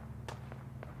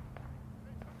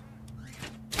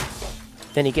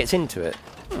 Then he gets into it.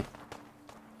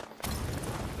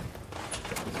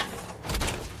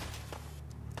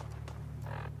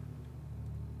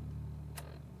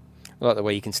 I like the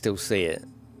way you can still see it,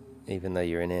 even though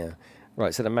you're in here.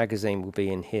 Right, so the magazine will be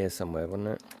in here somewhere, won't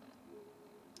it?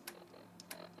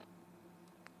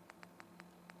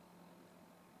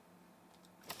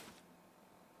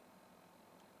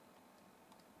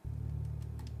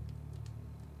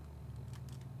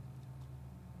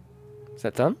 Is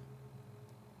that done?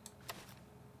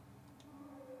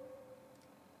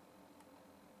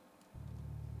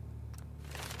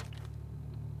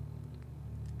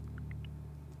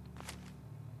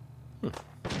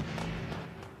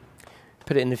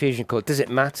 Put it in the fusion core. Does it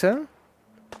matter?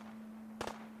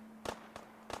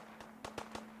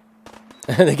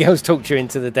 The girls talked you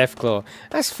into the Deathclaw.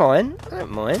 That's fine. I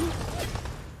don't mind.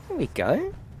 There we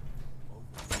go.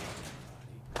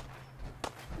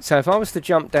 So if I was to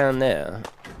jump down there,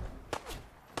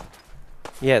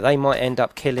 yeah, they might end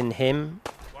up killing him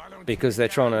because they're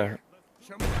trying to.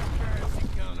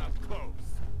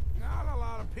 Not a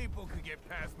lot of people could get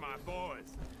past my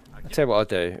boys. I'll tell you what I'll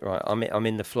do. Right, I'm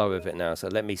in the flow of it now, so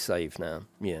let me save now.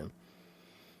 Yeah.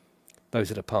 Those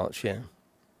are the parts, yeah.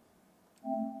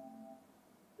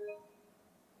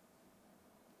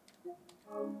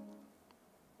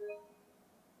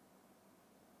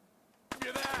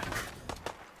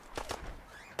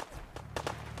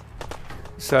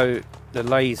 So the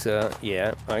laser,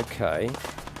 yeah, okay.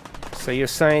 So you're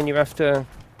saying you have to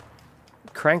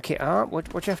crank it up?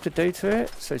 What do you have to do to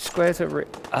it? So squares are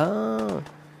oh.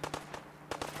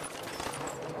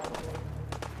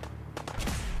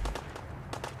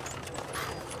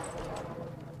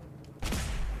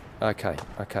 Okay,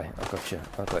 I got you.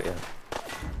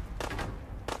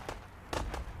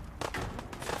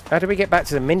 How do we get back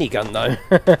to the minigun though?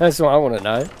 That's what I want to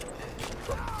know.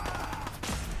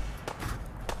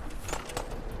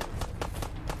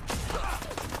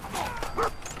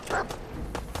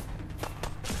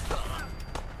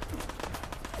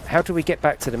 How do we get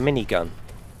back to the minigun?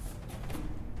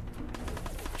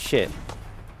 Shit.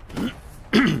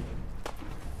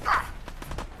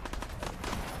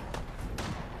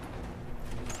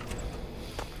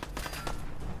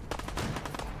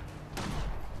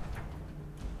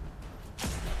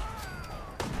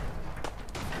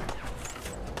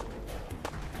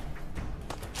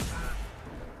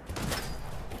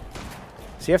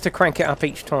 So you have to crank it up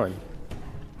each time.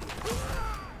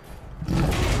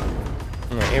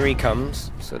 Right, here he comes.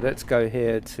 So let's go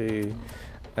here to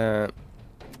the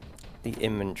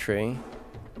inventory.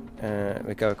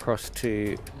 We go across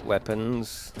to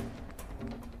weapons.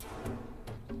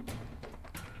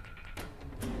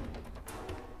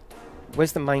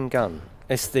 Where's the main gun?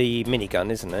 It's the minigun,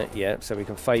 isn't it? Yeah, so we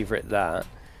can favourite that.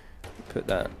 Put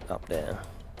that up there.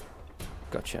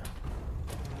 Gotcha.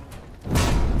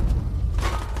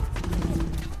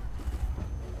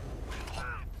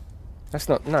 That's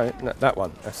not, no, that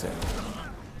one, that's it.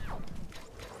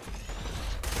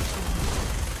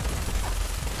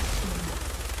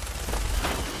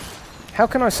 How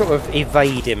can I sort of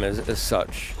evade him as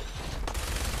such?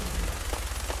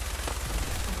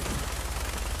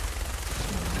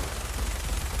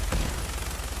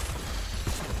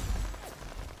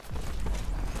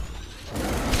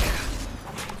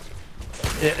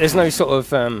 There's no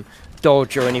sort of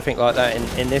dodge or anything like that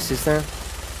in this, is there?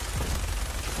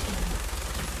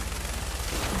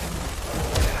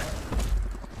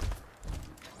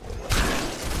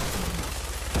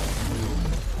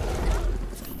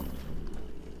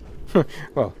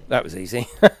 Well, that was easy.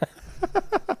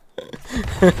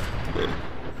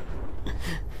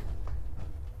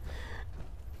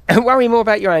 Worry more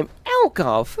about your aim.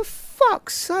 Algar, for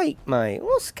fuck's sake, mate.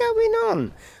 What's going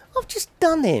on? I've just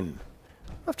done him.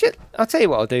 I'll tell you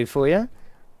what I'll do for you.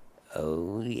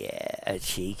 Oh, yeah. A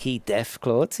cheeky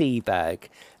Deathclaw teabag.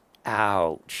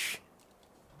 Ouch.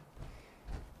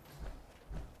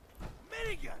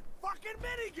 Minigun! Fucking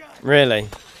minigun! Really?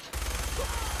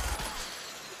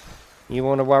 You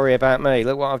want to worry about me?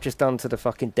 Look what I've just done to the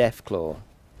fucking Deathclaw.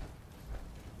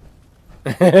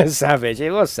 Savage.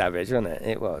 It was savage, wasn't it?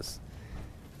 It was.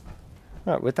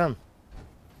 Right, we're done.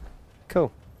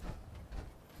 Cool.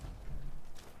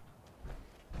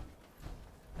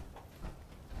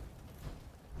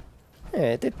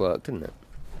 Yeah, it did work, didn't it?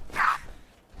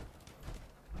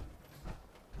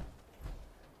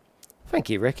 Thank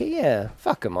you, Ricky. Yeah,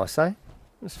 fuck 'em, I say. It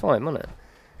was fine, wasn't it?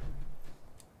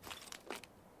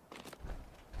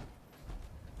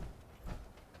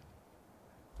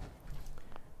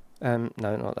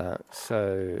 No, not that.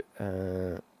 So,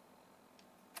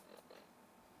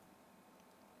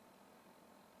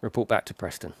 report back to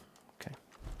Preston. Okay.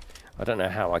 I don't know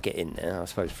how I get in there. I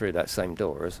suppose through that same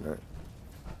door, isn't it?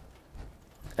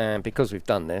 And because we've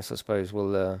done this, I suppose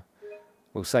we'll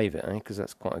save it, eh? Because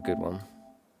that's quite a good one.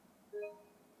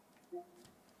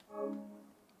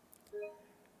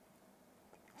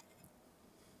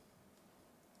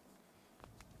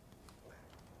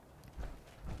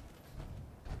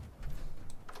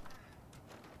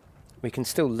 We can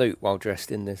still loot while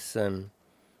dressed in this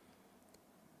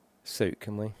suit,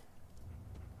 can we?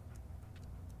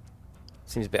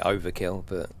 Seems a bit overkill,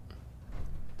 but...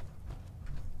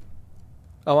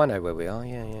 Oh, I know where we are.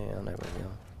 Yeah, I know where we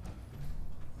are.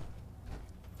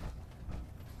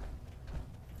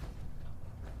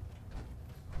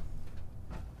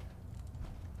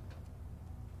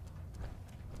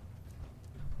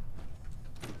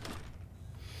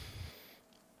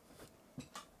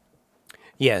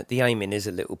 Yeah, the aiming is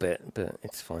a little bit, but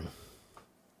it's fine.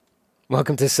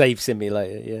 Welcome to Save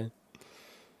Simulator, yeah.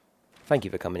 Thank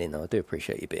you for coming in, though. I do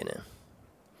appreciate you being here.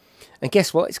 And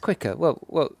guess what? It's quicker.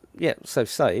 Well, yeah, so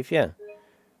save, yeah.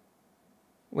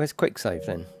 Where's quick save,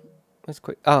 then? Where's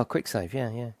quick... Oh, quick save,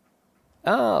 yeah, yeah.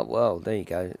 Ah, well, there you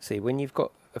go. See, when you've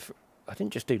got... I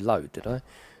didn't just do load, did I?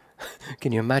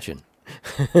 Can you imagine?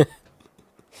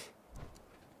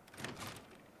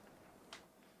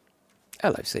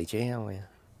 Hello, CG. How are you?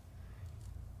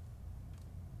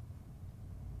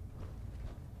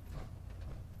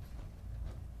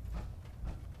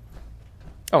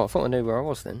 Oh, I thought I knew where I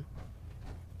was then.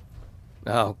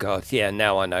 Oh, God. Yeah,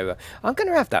 now I know. I'm going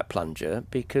to have that plunger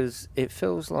because it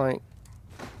feels like...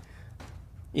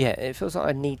 Yeah, it feels like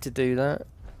I need to do that.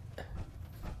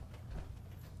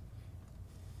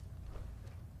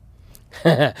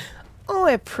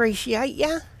 I appreciate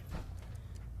ya.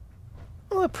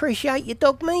 I appreciate your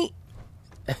dog meat.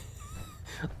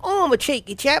 I'm a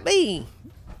cheeky chappy.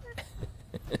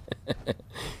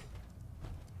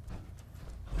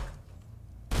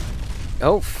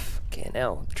 Oh, fucking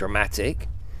hell. Dramatic.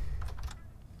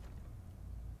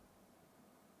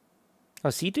 Oh,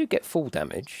 so you do get full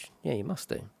damage. Yeah, you must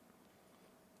do.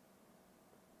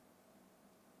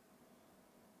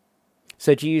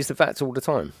 So do you use the VATs all the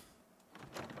time?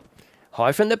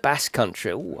 Hi from the Basque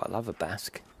country. Oh, I love a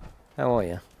Basque. How are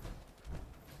you?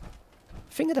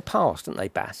 Thing of the past, aren't they,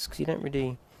 Basques? You don't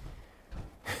really...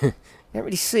 you don't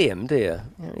really see them, do you? You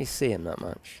don't really see them that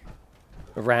much.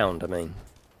 Around, I mean.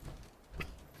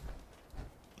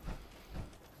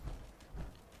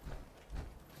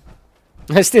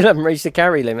 I still haven't reached the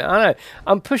carry limit. I know.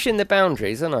 I'm pushing the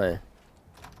boundaries, aren't I?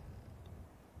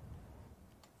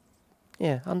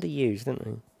 Yeah, underused, aren't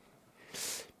we?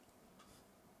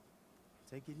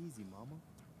 Take it easy, Mama.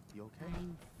 You okay?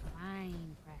 I'm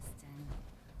fine, Preston.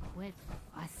 Quit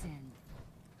fussing.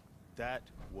 That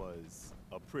was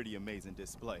a pretty amazing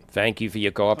display. Thank you for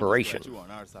your cooperation. You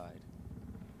on our side.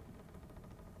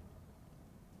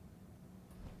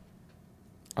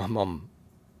 I'm on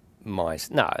my...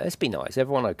 No, let's be nice.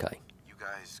 Everyone okay? You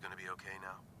guys gonna be okay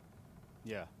now?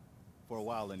 Yeah, for a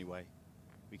while anyway.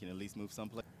 We can at least move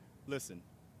someplace. Listen.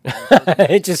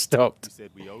 It just stopped. You said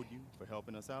we owed you for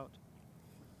helping us out.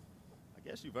 I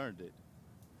guess you've earned it.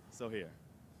 So here.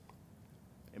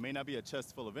 It may not be a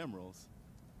chest full of emeralds,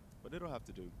 but it'll have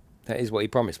to do. That is what he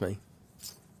promised me.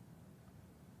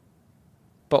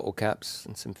 Bottle caps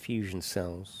and some fusion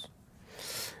cells.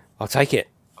 I'll take it.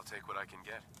 I'll take what I can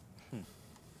get.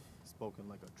 Spoken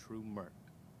like a true merc.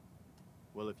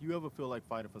 Well, if you ever feel like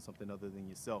fighting for something other than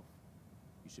yourself,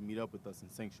 you should meet up with us in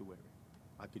Sanctuary.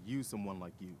 I could use someone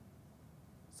like you.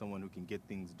 Someone who can get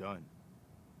things done.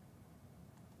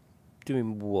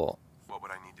 Doing what? What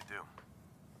would I need to do?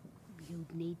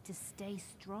 You'd need to stay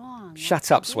strong.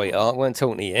 Shut up, sweetheart. I weren't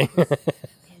talking to you.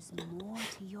 There's more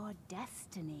to your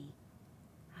destiny.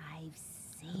 I've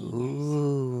seen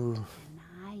Ooh. it. And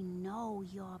I know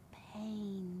your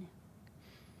pain.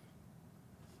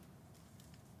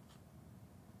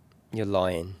 You're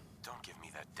lying. Don't give me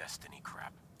that destiny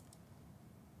crap.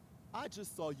 I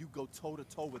just saw you go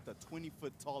toe-to-toe with a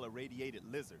 20-foot-tall irradiated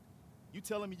lizard. You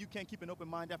telling me you can't keep an open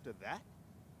mind after that?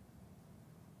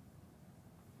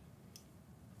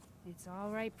 It's all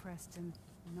right, Preston.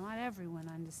 Not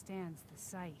everyone understands the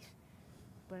sight.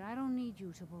 But I don't need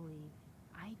you to believe.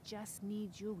 I just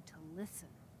need you to listen.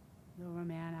 You're a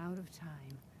man out of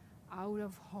time, out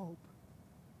of hope.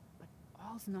 But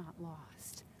all's not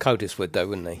lost. Codus would, though,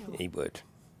 wouldn't he? He would.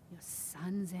 Your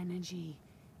son's energy.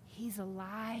 He's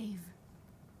alive.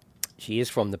 She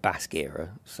is from the Basque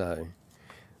era, so...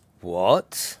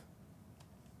 What?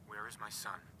 Where is my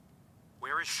son?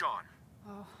 Where is Sean?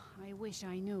 Oh, I wish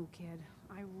I knew, kid.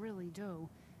 I really do.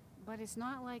 But it's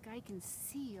not like I can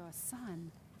see your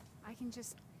son. I can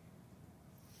just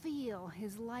feel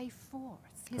his life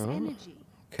force, his energy.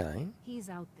 Okay. He's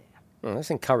out there. Well,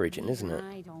 that's encouraging, isn't it?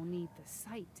 I don't need the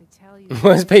sight to tell you.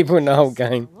 Most people in the whole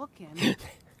game. Looking. The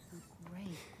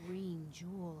great green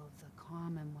jewel of the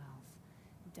Commonwealth.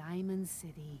 Diamond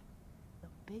City. The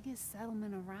biggest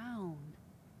settlement around.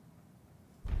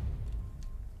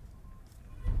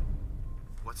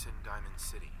 What's in Diamond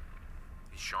City?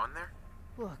 Is Sean there?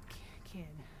 Look, kid,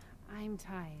 I'm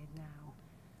tired now.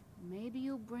 Maybe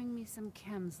you'll bring me some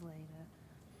chems later.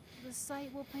 The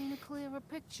site will paint a clearer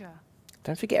picture.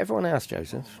 Don't forget everyone else,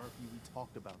 Joseph. Oh, Murphy, we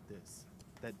talked about this.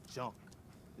 That junk.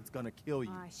 It's gonna kill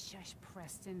you. Ah, shush,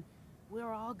 Preston.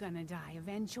 We're all gonna die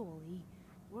eventually.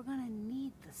 We're gonna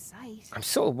need the site. I'm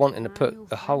sort of wanting to put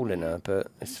a hole in her,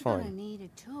 but it's You're gonna fine. need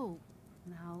it too.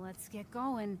 Now let's get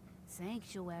going.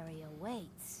 Sanctuary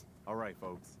awaits. All right,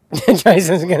 folks.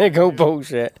 Jason's gonna go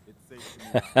bullshit. It's safe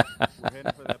to move. We're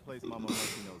heading for That place Mama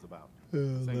Mercy knows about.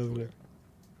 Lovely.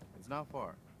 It's not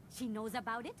far. She knows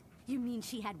about it? You mean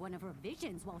she had one of her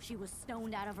visions while she was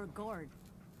stoned out of her gourd?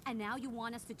 And now you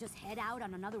want us to just head out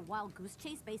on another wild goose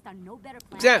chase based on no better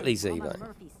plan? Exactly, than Z. Mama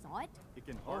Murphy saw it? It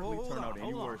can hardly turn out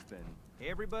any worse than...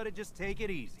 Everybody just take it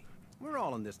easy. We're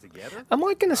all in this together. Am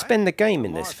I going to spend the game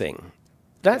in this thing?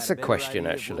 That's a question,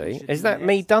 actually. Is that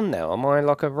me done now? Am I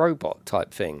like a robot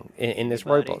type thing in this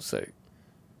robot suit?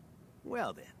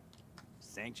 Well then,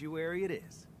 Sanctuary it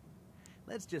is.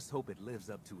 Let's just hope it lives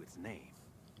up to its name.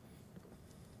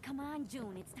 Come on,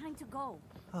 June, it's time to go.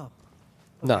 Oh.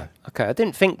 No. Okay, I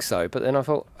didn't think so, but then I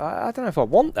thought, I don't know if I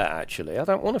want that, actually. I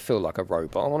don't want to feel like a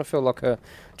robot. I want to feel like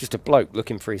just a bloke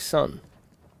looking for his son.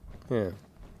 Yeah.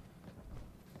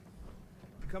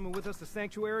 You coming with us to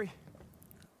Sanctuary?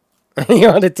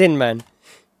 You're the Tin Man.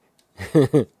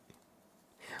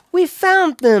 We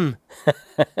found them!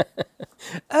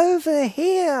 Over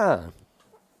here!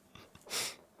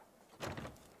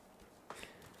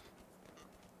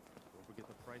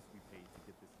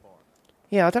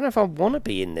 Yeah, I don't know if I want to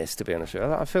be in this, to be honest with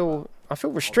you. I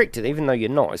feel restricted, even though you're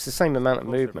not. It's the same amount of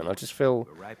movement. I just feel...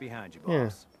 We're right behind you, yeah.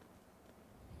 boss.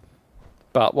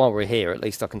 But while we're here, at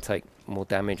least I can take more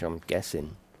damage, I'm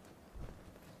guessing.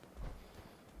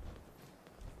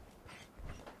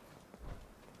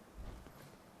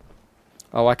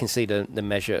 Oh, I can see the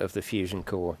measure of the fusion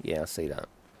core. Yeah, I see that.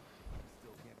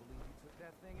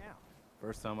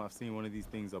 First time I've seen one of these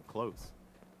things up close.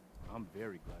 I'm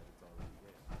very glad it's already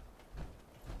there.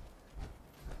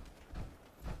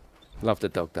 Love the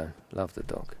dog, though. Love the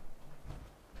dog.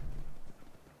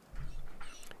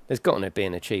 There's got to be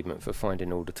an achievement for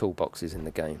finding all the toolboxes in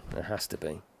the game. There has to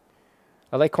be.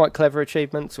 Are they quite clever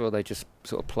achievements, or are they just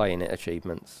sort of playing it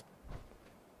achievements?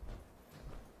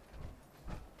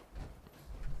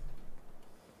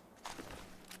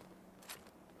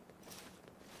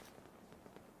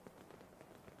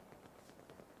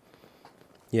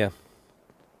 Yeah.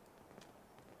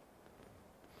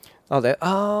 Oh, there.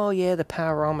 Oh, yeah, the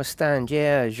power armor stand.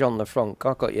 Yeah, Jean Lefranc.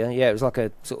 I got you. Yeah, it was like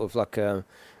a sort of like an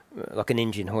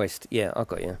engine hoist. Yeah, I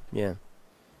got you. Yeah.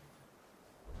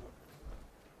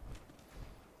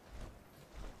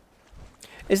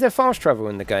 Is there fast travel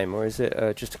in the game, or is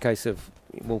it just a case of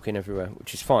walking everywhere?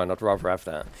 Which is fine. I'd rather have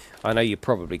that. I know you're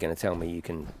probably going to tell me you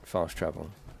can fast travel.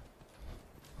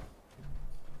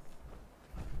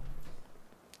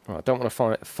 Right, I don't want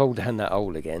to fall down that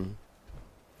hole again.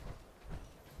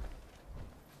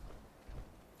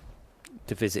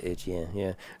 To visited, yeah,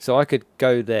 yeah. So I could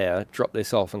go there, drop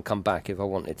this off, and come back if I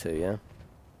wanted to, yeah?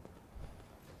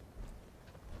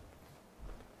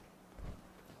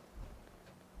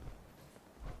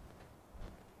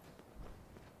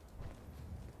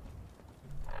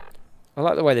 I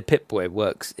like the way the Pip-Boy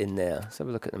works in there. Let's have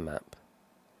a look at the map.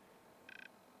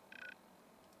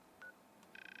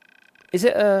 Is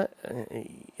it a...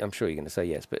 I'm sure you're going to say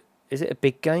yes, but is it a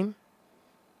big game?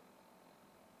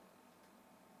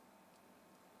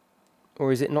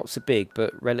 Or is it not so big,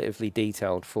 but relatively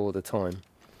detailed for the time?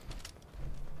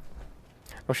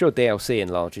 I'm sure DLC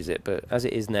enlarges it, but as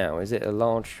it is now, is it a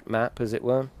large map, as it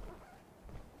were?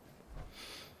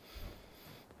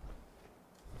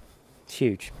 It's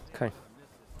huge. Okay.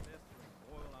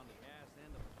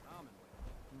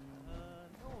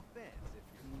 No offense if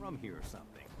you're from here or something.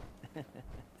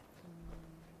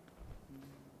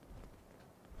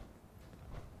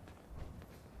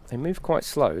 They move quite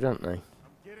slow, don't they?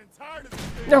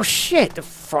 No shit! They're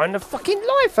frying the fucking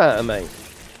life out of me!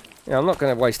 Yeah, I'm not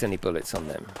going to waste any bullets on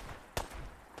them.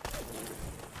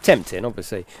 Tempting,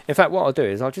 obviously. In fact, what I'll do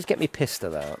is I'll just get me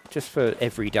pistol out. Just for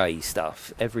everyday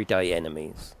stuff. Everyday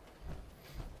enemies.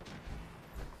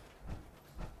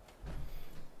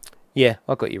 Yeah,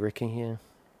 I got you, Ricky, yeah.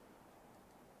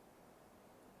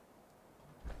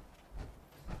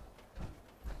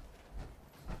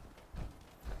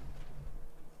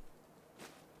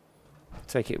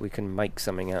 Take it we can make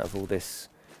something out of all this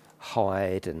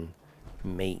hide and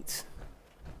meat.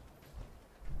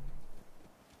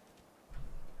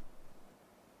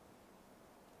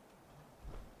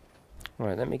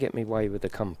 Right, let me get me way with the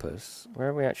compass. Where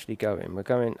are we actually going? We're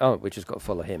going... Oh, we just got to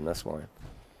follow him, that's why.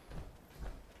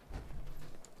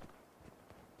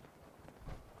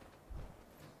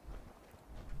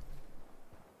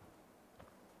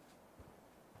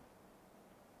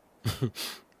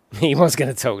 He was going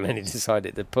to talk and then he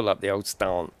decided to pull up the old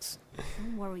stance.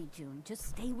 Don't worry, June. Just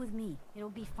stay with me. It'll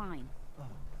be fine.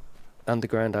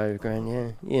 Underground, overground,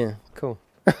 yeah. Yeah, cool.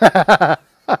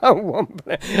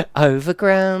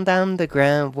 Overground,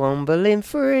 underground, wombling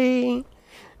free.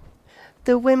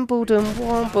 The Wimbledon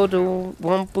Wombledums.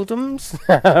 Wombledums.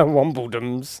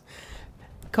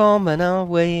 coming our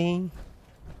way.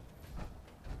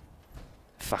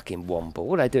 Fucking Womble.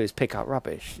 All they do is pick up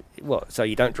rubbish. What? So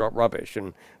you don't drop rubbish,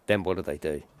 and then what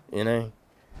do? You know?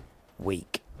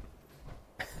 Weak.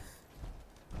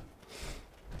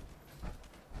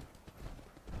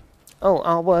 Oh,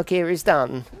 our work here is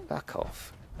done. Fuck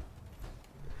off.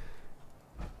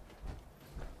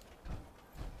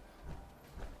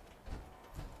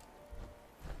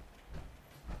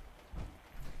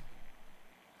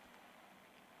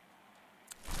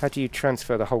 How do you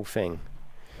transfer the whole thing?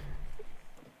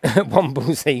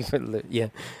 Womble's even, yeah.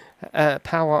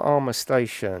 Power armor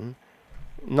station.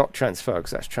 Not transfer,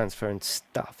 because that's transferring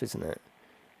stuff, isn't it?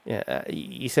 Yeah,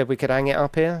 you said we could hang it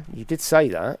up here? You did say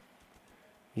that.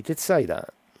 You did say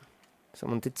that.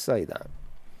 Someone did say that.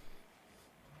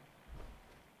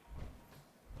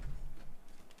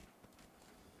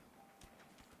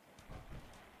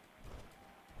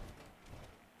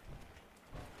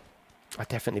 I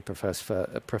definitely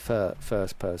prefer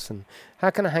first person. How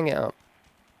can I hang it up?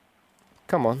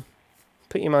 Come on.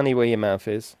 Put your money where your mouth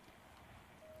is.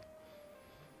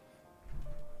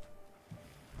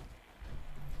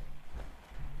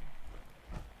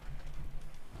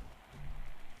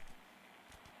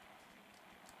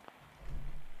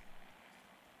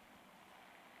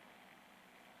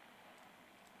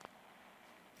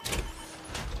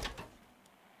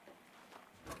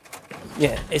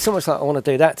 Yeah, it's almost like I want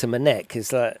to do that to my neck.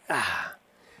 It's like,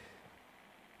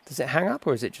 does it hang up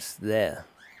or is it just there?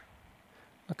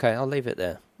 Okay, I'll leave it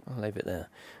there. I'll leave it there.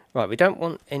 Right, we don't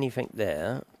want anything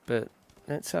there, but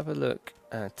let's have a look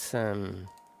at the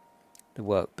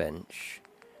workbench.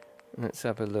 Let's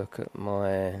have a look at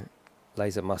my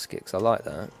laser musket, 'cause I like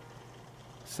that.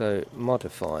 So,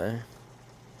 modify.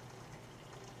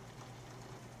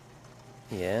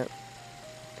 Yeah.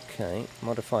 Okay,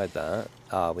 modified that.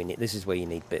 Ah, we need. This is where you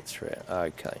need bits for it.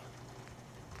 Okay.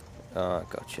 Ah,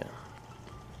 gotcha.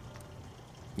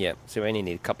 Yeah, so we only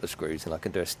need a couple of screws, and I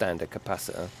can do a standard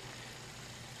capacitor.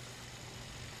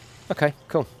 Okay,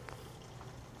 cool.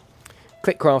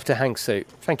 Quick crafter hang suit.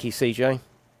 Thank you, CJ.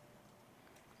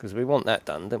 Because we want that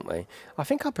done, don't we? I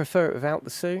think I prefer it without the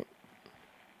suit.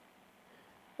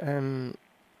 No.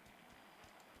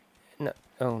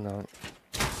 Oh no.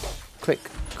 Quick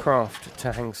craft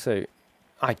to hang suit.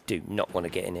 I do not want to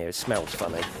get in here. It smells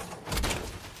funny.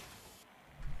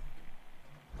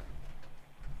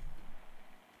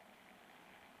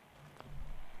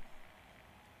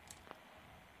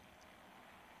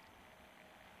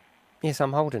 Yes,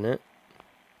 I'm holding it.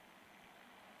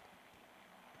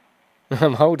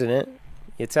 I'm holding it.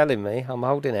 You're telling me I'm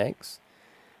holding X.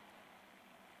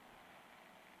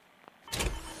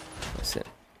 That's it.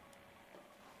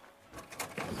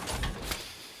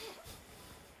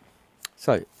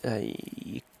 So,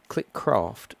 you click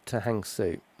craft to hang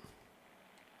suit.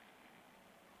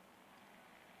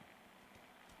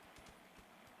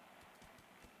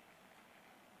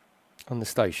 On the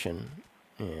station.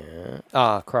 Yeah.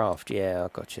 Ah, craft. Yeah, I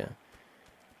gotcha.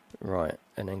 Right,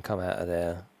 and then come out of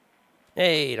there.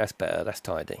 Hey, that's better. That's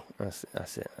tidy. That's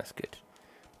it. That's good.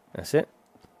 That's it.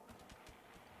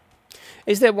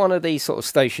 Is there one of these sort of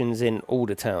stations in all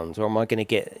the towns, or am I going to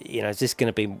get, you know, is this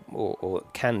going to be, or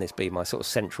can this be my sort of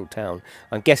central town?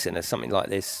 I'm guessing there's something like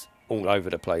this all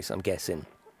over the place, I'm guessing.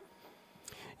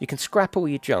 You can scrap all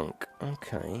your junk.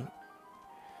 Okay.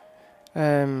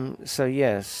 So,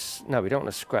 yes. No, we don't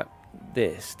want to scrap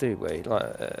this, do we? Like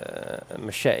a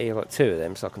machete, I've got 2 of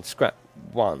them, so I can scrap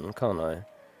 1, can't I?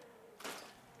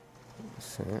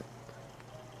 That's it.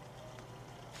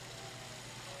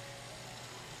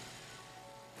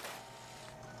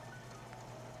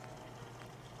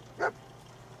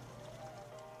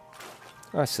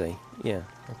 I see. Yeah,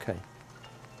 okay.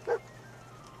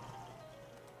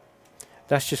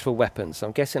 That's just for weapons. So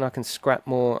I'm guessing I can scrap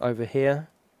more over here.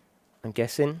 I'm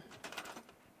guessing.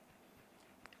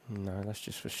 No, that's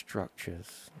just for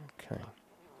structures. Okay.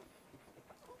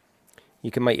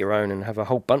 You can make your own and have a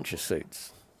whole bunch of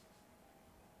suits.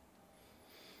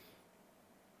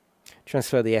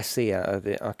 Transfer the SC out of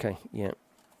it. Okay, yeah.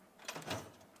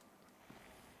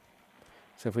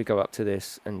 So if we go up to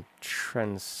this and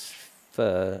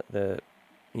transfer the,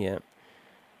 yeah,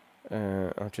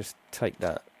 I'll just take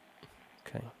that.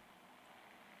 Okay.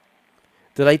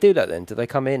 Do they do that then? Do they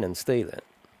come in and steal it?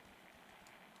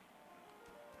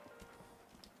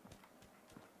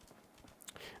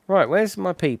 Right, where's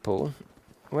my people?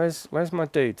 Where's my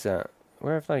dudes at?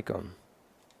 Where have they gone?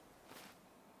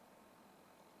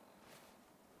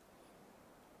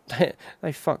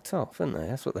 They fucked off, haven't they?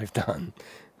 That's what they've done.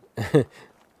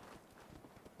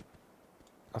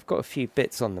 I've got a few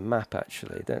bits on the map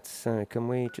actually. That's can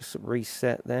we just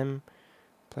reset them?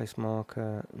 Place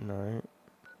marker, no.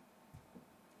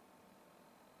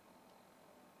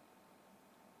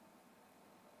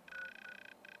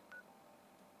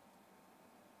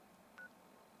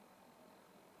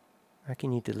 How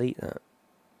can you delete that?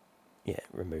 Yeah,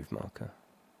 remove marker.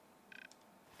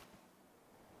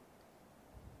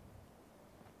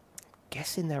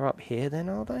 Guessing they're up here then,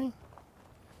 are they?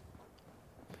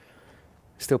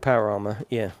 Still power armor,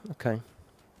 yeah, okay.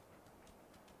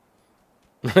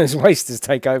 Those wasters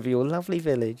take over your lovely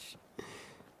village.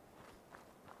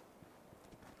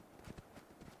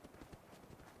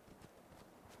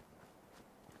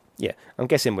 Yeah, I'm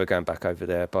guessing we're going back over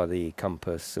there by the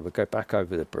compass, so we'll go back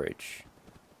over the bridge.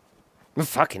 Well,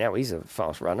 fucking hell, he's a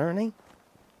fast runner, isn't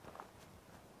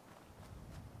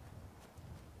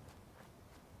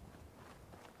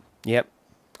he? Yep,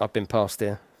 I've been past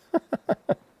here.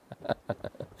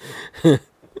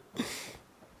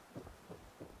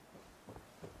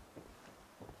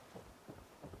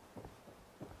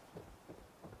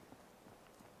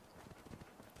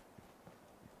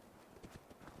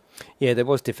 Yeah, there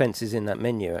was defences in that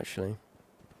menu, actually.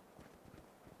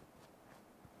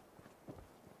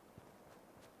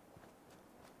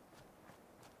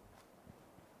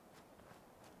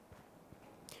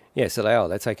 Yeah, so they are.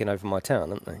 They're taking over my town,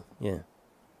 aren't they? Yeah.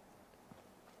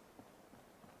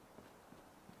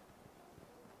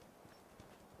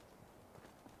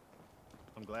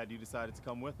 I'm glad you decided to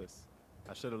come with us.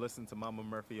 I should have listened to Mama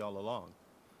Murphy all along.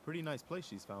 Pretty nice place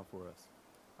she's found for us.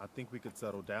 I think we could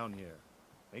settle down here.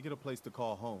 Make it a place to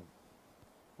call home.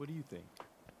 What do you think?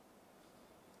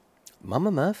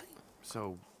 Mama Murphy?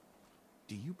 So,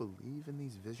 do you believe in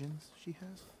these visions she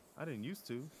has? I didn't used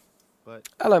to, but...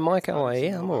 Hello, Mike. How are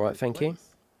you? I'm alright, thank you.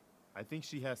 I think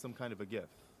she has some kind of a gift.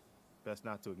 Best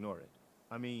not to ignore it.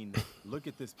 I mean, look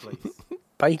at this place.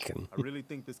 Bacon? I really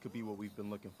think this could be what we've been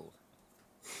looking for.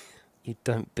 You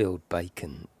don't build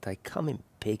bacon. They come in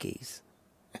piggies.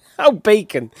 Oh,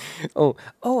 bacon! Oh,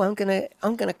 I'm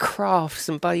gonna craft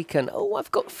some bacon. Oh,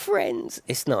 I've got friends.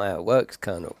 It's not how it works,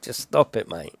 Colonel. Just stop it,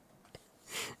 mate.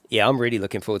 Yeah, I'm really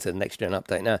looking forward to the next gen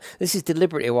update now. This is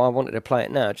deliberately why I wanted to play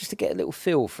it now, just to get a little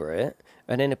feel for it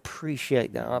and then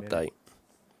appreciate that update.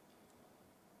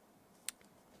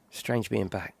 Strange being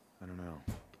back. I don't know.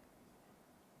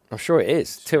 I'm sure it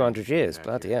is. 200 years.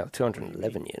 Bloody hell,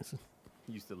 211 years.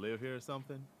 You used to live here or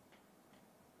something?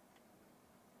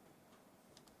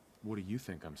 What do you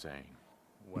think I'm saying?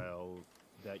 Well,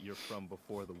 that you're from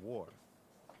before the war.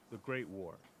 The Great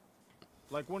War.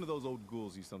 Like one of those old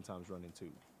ghouls you sometimes run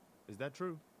into. Is that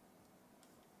true?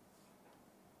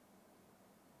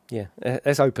 Yeah,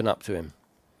 let's open up to him.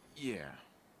 Yeah,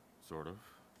 sort of.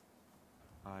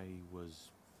 I was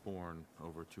born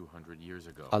over 200 years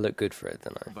ago. I look good for it,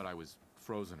 don't I? But I was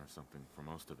frozen or something for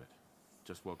most of it.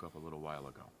 Just woke up a little while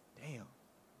ago. Damn.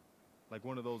 Like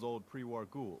one of those old pre-war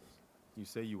ghouls. You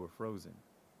say you were frozen.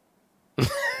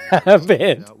 A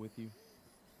bit. Out with you?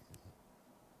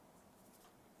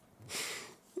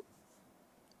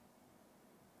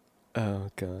 Oh,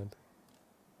 God.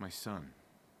 My son.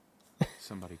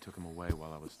 Somebody took him away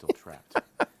while I was still trapped.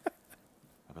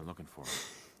 I've been looking for him.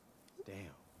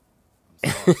 Damn.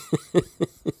 I'm sorry.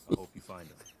 I hope you find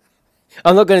him.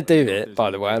 I'm not going to do it,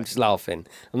 by the way. I'm just laughing.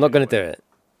 I'm not going to do it.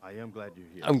 I am glad you're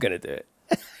here. I'm going to do it.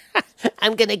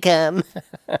 I'm going to come.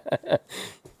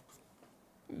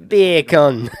 Beer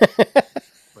con.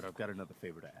 But I've got another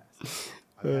favor to ask.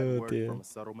 I've had word from a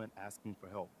settlement asking for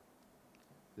help.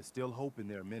 There's still hope in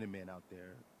there are Minutemen out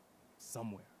there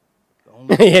somewhere.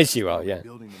 The yes, you are, yeah.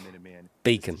 Building the Minutemen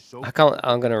Beacon.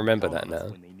 I'm going to remember that now.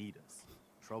 When they need us.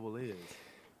 Trouble is,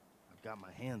 I've got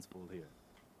my hands full here.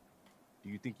 Do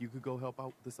you think you could go help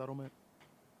out the settlement?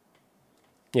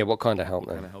 Yeah, what kind of help, What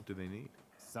then? kind of help do they need?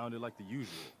 Sounded like the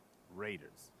usual.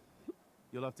 Raiders.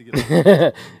 You'll have to get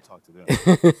a talk to them.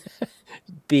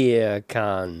 Beer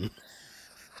con.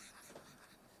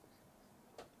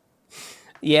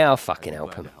 Yeah, I'll fucking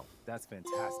help him. That's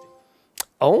fantastic.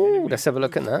 Oh, let's have a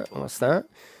look at that. What's that?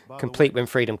 Complete when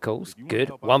freedom calls. Good.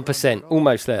 1%.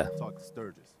 Almost there. Talk to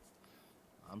Sturgis.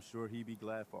 I'm sure he'd be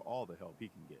glad for all the help he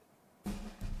can get.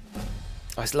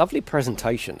 Oh, it's a lovely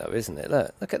presentation, though, isn't it?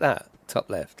 Look at that. Top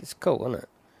left. It's cool, isn't it?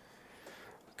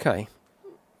 Okay.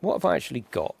 What have I actually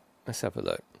got? Let's have a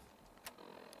look.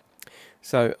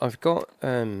 So I've got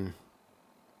enough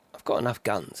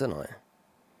guns, haven't I?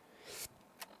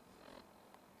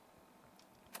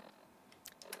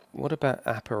 What about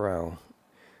apparel?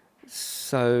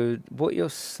 So what you're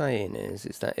saying is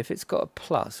that if it's got a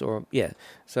plus or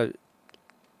so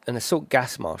an assault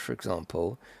gas mask, for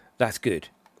example, that's good.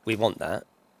 We want that.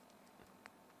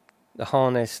 The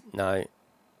harness, no.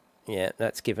 Yeah,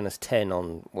 that's given us 10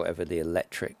 on whatever the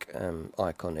electric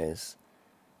icon is.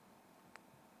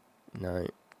 No.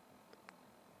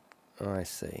 I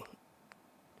see.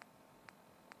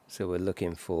 So we're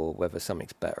looking for whether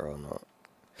something's better or not.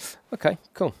 Okay,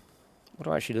 cool. What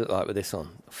do I actually look like with this on?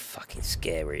 Fucking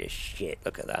scary as shit.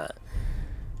 Look at that.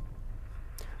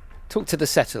 Talk to the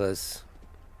settlers.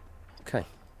 Okay.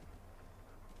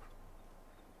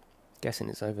 Guessing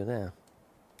it's over there.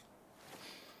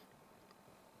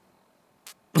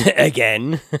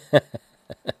 Again.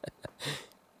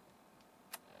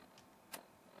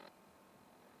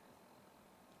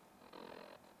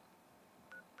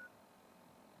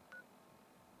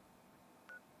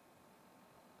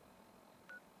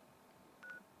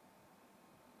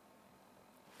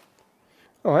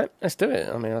 Alright, let's do it.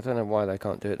 I mean, I don't know why they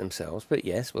can't do it themselves, but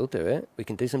yes, we'll do it. We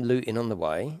can do some looting on the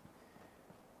way.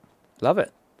 Love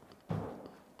it.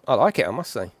 I like it, I must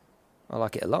say. I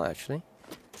like it a lot, actually.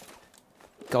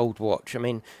 Gold watch. I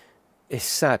mean, it's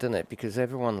sad, isn't it? Because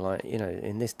everyone, like, you know,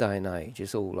 in this day and age,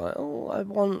 is all like, oh, I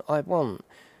want.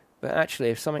 But actually,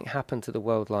 if something happened to the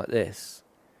world like this,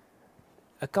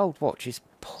 a gold watch is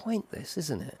pointless,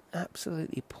 isn't it?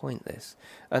 Absolutely pointless.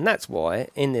 And that's why,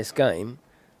 in this game,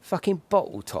 fucking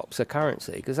bottle tops are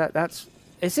currency. Because that's...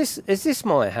 Is this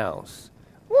my house?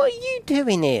 What are you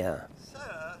doing here?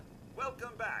 Sir,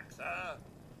 welcome back, sir.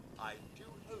 I do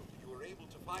hope you were able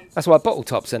to find... That's why bottle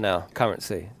tops are now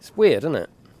currency. It's weird, isn't it?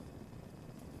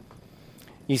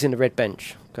 Using the red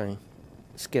bench. Okay.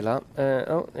 Skill up.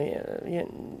 Oh, yeah.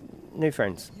 New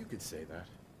friends. You could say that.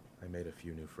 I made a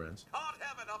few new friends. Can't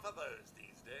have enough of those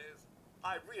these days.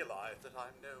 I realize that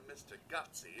I'm no Mr.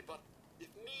 Gutsy, but if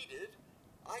needed,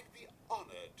 I'd be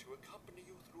honored to accompany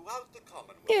you throughout the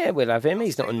Commonwealth. Yeah, we'll have him.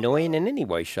 He's not annoying in any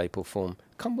way, shape or form.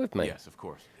 Come with me. Yes, of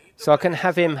course. So I can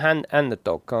have him and the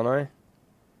dog, can't I?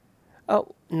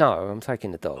 Oh, no, I'm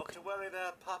taking the dog. Not to worry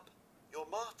there, pup. Your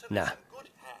master Nah. is in good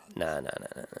hands. No.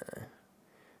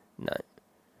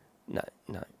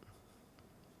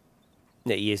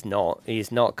 No, he is not. He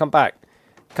is not. Come back.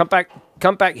 Come back.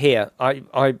 Come back here.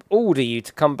 I order you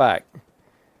to come back.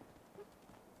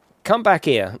 Come back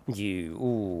here. You.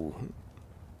 Ooh.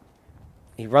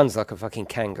 He runs like a fucking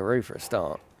kangaroo for a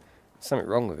start. Something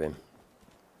wrong with him.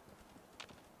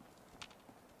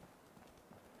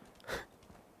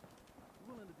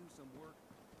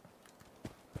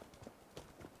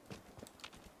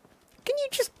 Can you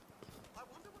just...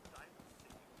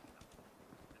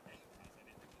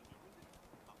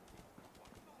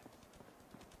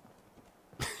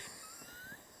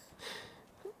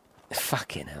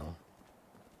 Fucking hell.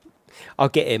 I'll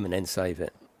get him and then save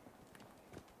it.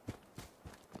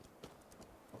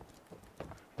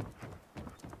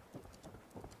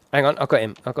 Hang on, I've got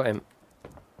him. I've got him.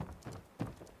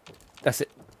 That's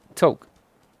it. Talk.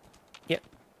 Yep.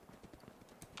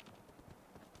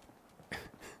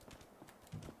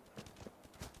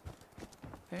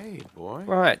 Hey, boy.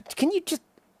 Right. Can you just...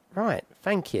 Right.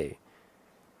 Thank you.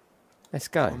 Let's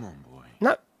go. Come on, boy.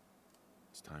 No.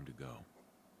 It's time to go.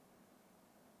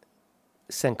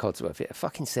 Send Codsworth. Yeah,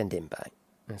 fucking send him back.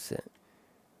 That's it.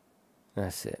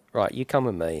 That's it. Right, you come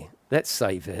with me. Let's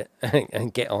save it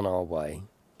and get on our way.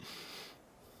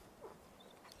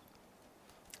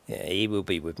 Yeah, he will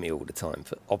be with me all the time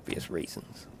for obvious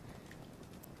reasons.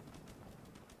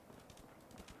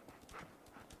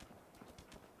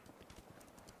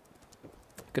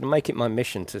 Gonna make it my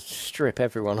mission to strip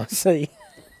everyone I see.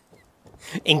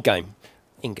 In-game.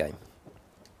 In-game.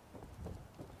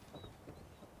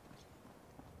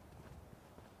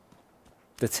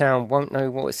 The town won't know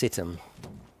what's hit 'em.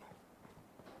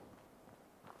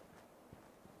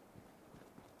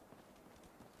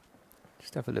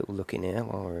 Just have a little look in here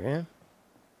while we're here.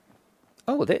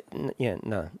 Oh, yeah,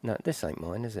 no, this ain't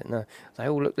mine, is it? No, they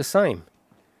all look the same.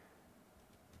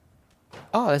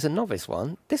 Oh, there's a novice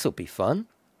one. This'll be fun.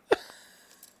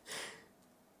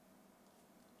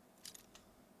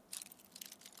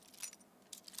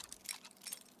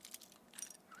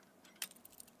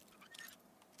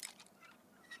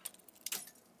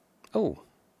 Oh.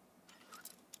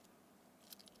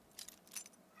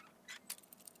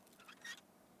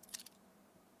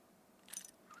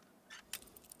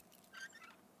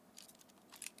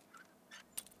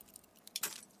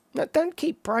 No, don't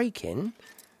keep breaking.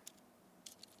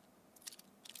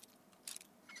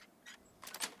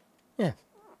 Yeah.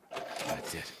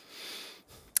 That's it.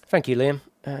 Thank you, Liam.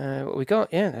 What we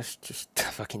got? Yeah, let's just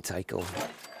fucking take all.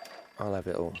 I'll have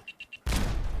it all.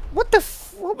 What the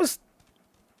what was...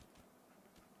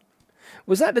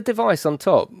 Was that the device on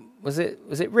top? Was it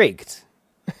rigged?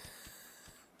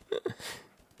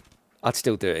 I'd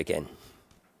still do it again.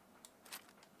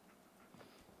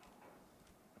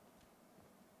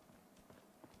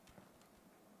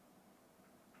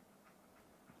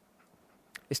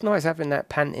 It's nice having that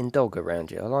panting dog around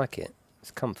you. I like it.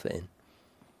 It's comforting.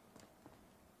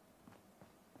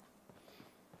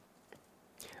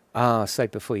 Ah, so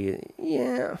before you...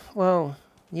 Yeah, well...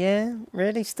 Yeah?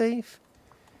 Really, Steve?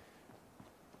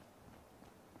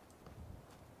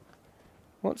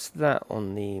 What's that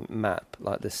on the map?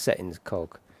 Like the settings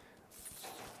cog.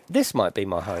 This might be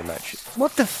my home, actually.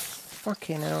 What the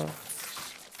fucking hell?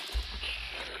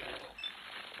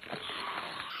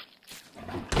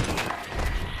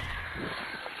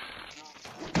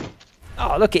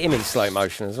 Oh, look at him in slow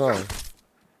motion as well.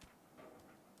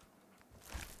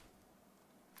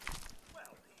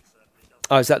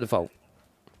 Oh, is that the vault?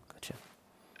 Gotcha.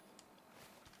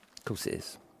 Of course it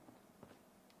is.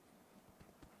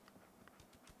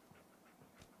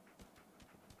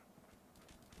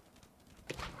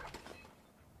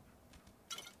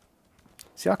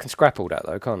 See, I can scrap all that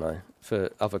though, can't I?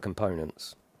 For other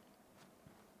components.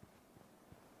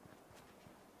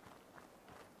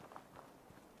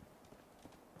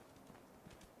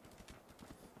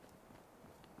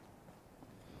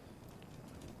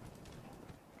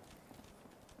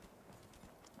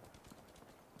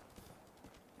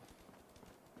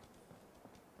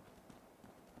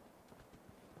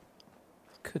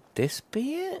 Could this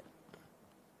be it?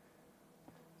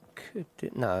 Could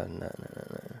it? No, no, no, no,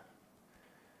 no.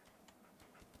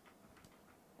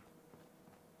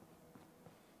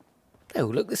 They all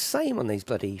look the same on these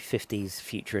bloody 50s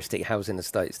futuristic housing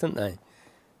estates, don't they?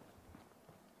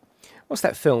 What's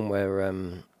that film where,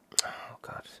 oh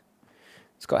God,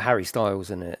 it's got Harry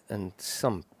Styles in it and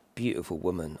some beautiful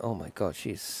woman. Oh my God,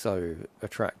 she's so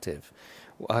attractive.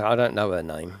 I don't know her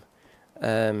name.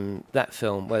 That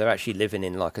film where they're actually living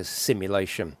in like a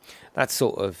simulation. That's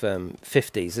sort of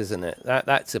 50s, isn't it?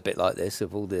 That's a bit like this,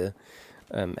 of all the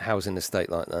housing estate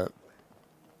like that.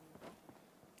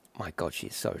 My God,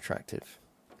 she's so attractive.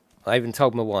 I even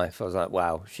told my wife, I was like,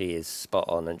 wow, she is spot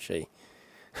on, and she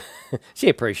she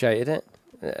appreciated it,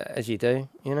 as you do,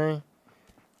 you know.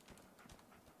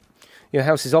 Your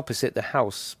house is opposite the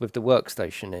house with the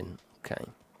workstation in. Okay.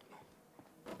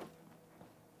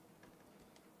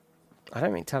 I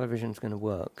don't think television's going to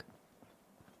work.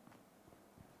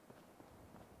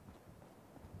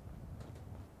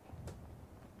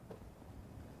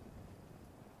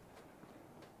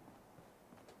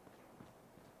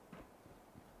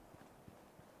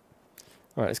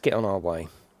 All right, let's get on our way.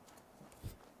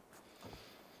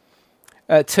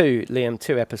 2, Liam,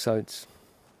 2 episodes.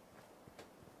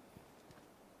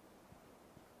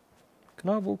 Can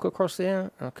I walk across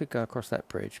there? I could go across that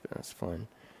bridge, but that's fine.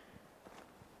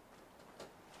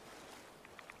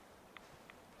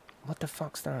 What the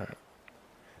fuck's that?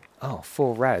 Oh,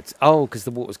 4 rads. Oh, because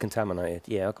the water's contaminated.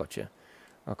 Yeah, I got you.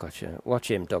 I got you.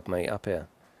 Watch him, dog mate, up here.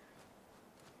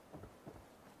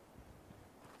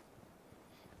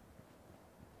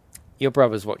 Your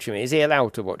brother's watching me. Is he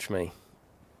allowed to watch me?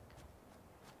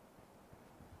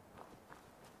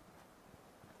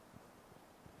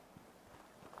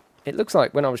 It looks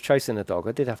like when I was chasing the dog,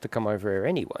 I did have to come over here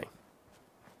anyway.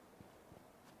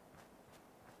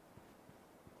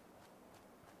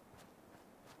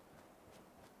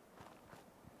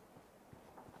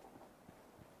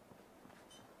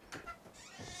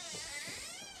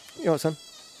 You know what, son?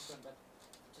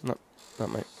 No,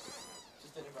 not mate.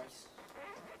 Just did a race.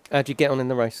 How'd you get on in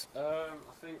the race? I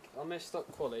think I messed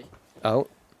up quali. Oh.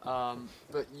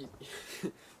 But you,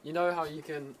 you know how you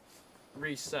can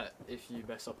reset if you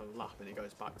mess up a lap and it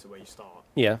goes back to where you start?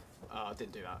 Yeah. I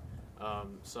didn't do that.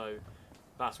 So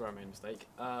that's where I made a mistake.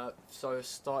 So I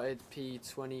started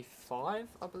P25,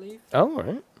 I believe. Oh,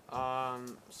 right.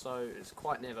 So it's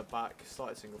quite near the back.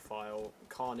 Started single file.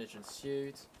 Carnage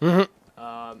ensued.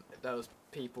 There was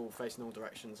people facing all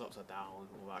directions, upside down,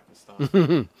 all that kind of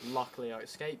stuff. Luckily, I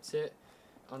escaped it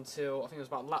until I think it was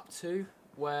about lap 2,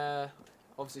 where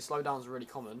obviously slowdowns are really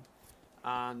common,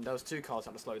 and there was 2 cars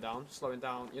that had to slow down. Slowing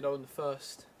down, you know, on the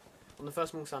first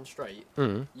Mulsanne straight,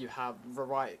 you have the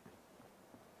right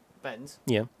bend.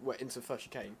 Yeah. Where into the first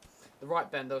chicane. The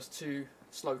right bend, there was 2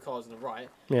 slow cars on the right.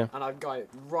 Yeah. And I go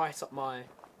right up my.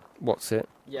 What's it?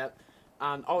 Yep.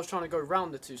 And I was trying to go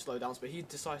round the 2 slowdowns, but he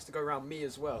decides to go round me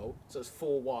as well. So it's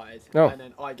 4 wide. Oh. And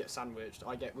then I get sandwiched.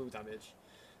 I get wheel damage.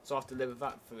 So I have to live with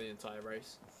that for the entire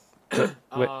race.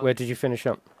 Where did you finish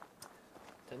up?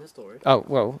 Tell the story. Oh,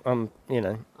 well, you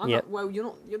know. Yeah. Well,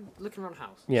 you're looking around the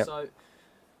house. Yeah. So,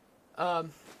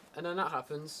 and then that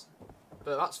happens,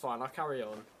 but that's fine. I carry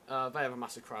on. They have a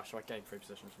massive crash, so I gained 3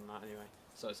 positions from that anyway.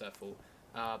 So it's their fault.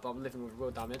 But I'm living with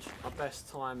real damage. My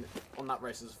best time on that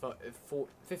race is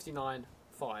 59.4.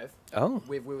 5. Oh.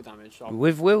 With wheel damage.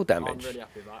 With wheel I'm damage. really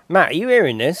happy with that. Matt, are you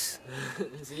hearing this?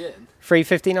 Is he in?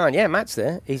 359. Yeah, Matt's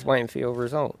there. He's waiting for your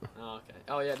result. Oh, okay.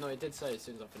 Oh, yeah, no, he did say as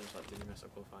soon as I finished, like, did you mess up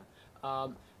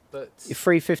qualifying? But... You're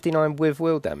 359 with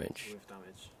wheel damage. With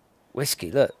damage.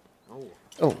 Whiskey, look. Oh.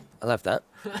 Oh, I love that.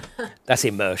 That's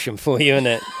immersion for you, isn't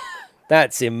it?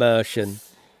 That's immersion.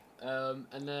 And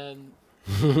then...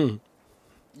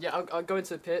 yeah, I go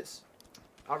into the pits.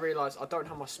 I realise I don't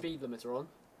have my speed limiter on.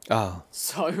 Oh.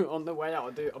 So on the way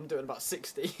out, I'm doing about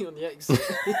 60 on the exit.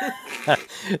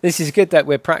 This is good that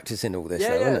we're practicing all this,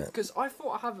 though, isn't it? because I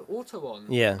thought I had auto on.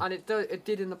 Yeah. And it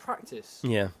did in the practice.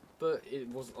 Yeah. But it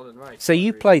wasn't on in the race. So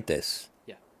you played this?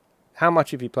 Yeah. How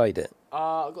much have you played it?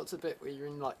 I got to the bit where you're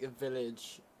in like a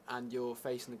village and you're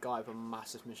facing a guy with a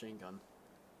massive machine gun.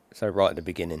 So right at the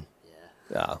beginning?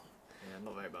 Yeah. Oh. Yeah,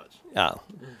 not very much. Oh.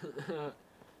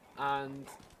 And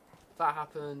that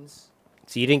happens.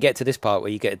 So you didn't get to this part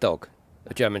where you get a dog?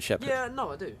 A German Shepherd? Yeah,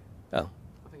 no, I do. Oh.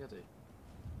 I think I do.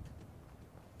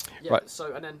 Yeah, right.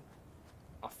 So, and then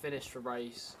I finished the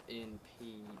race in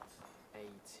P18,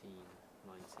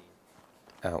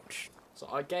 19. Ouch. So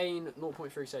I gained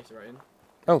 0.3 safety rating.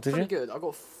 Oh, did Pretty you? good. I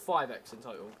got 5x in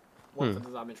total. One for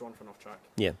the damage, one for an off track.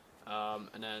 Yeah.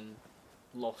 And then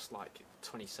lost like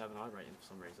 27 I rating for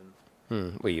some reason.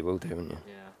 Well, you will do, won't you?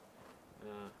 Yeah.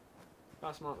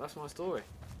 That's my story.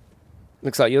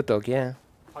 Looks like your dog, yeah.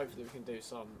 Hopefully we can do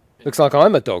some. Looks like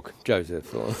I'm a dog,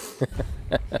 Joseph.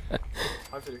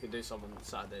 Hopefully we can do some on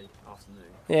Saturday afternoon.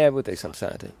 Yeah, we'll do some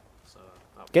Saturday. So,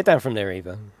 get down from there,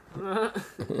 Eva.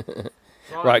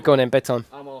 Right, go on then, bedtime.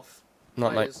 I'm off.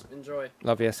 Night, mate. Enjoy.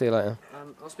 Love you, see you later.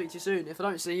 I'll speak to you soon. If I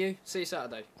don't see you, see you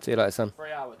Saturday. See you later, son.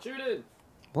 3 hour. Tune in.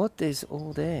 What is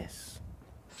all this?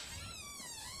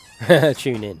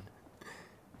 Tune in.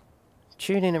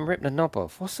 Tune in and rip the knob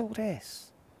off. What's all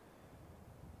this?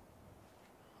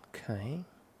 Okay.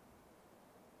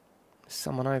 There's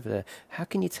someone over there. How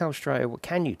can you tell straight away?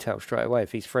 Can you tell straight away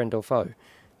if he's friend or foe?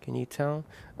 Can you tell?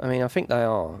 I mean, I think they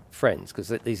are friends because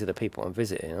these are the people I'm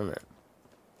visiting, aren't it?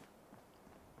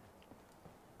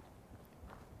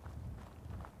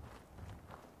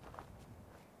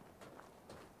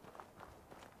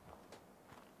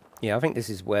 Yeah, I think this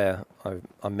is where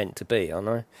I'm meant to be, aren't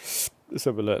I? Let's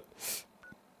have a look.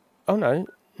 Oh, no.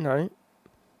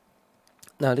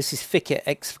 No, this is Thicket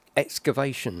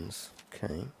Excavations.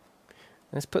 Okay.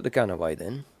 Let's put the gun away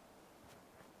then.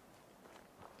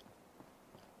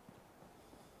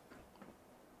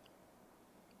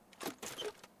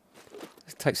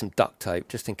 Let's take some duct tape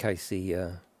just in case he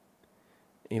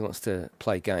wants to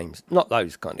play games. Not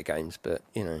those kind of games, but,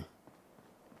 you know.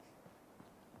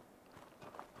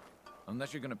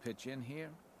 Unless you're gonna pitch in here,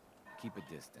 keep a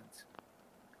distance.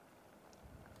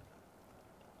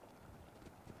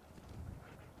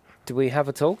 Do we have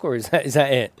a talk, or is that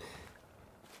it?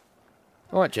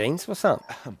 All right, Jeans, what's up?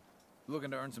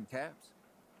 Looking to earn some caps?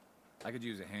 I could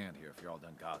use a hand here if you're all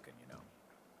done gawking, you know.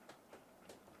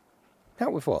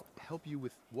 Help with what? Help you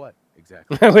with what,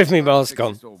 exactly? With me mask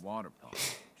on. Fix this old water pump.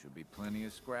 Should be plenty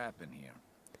of scrap in here,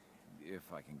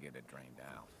 if I can get it drained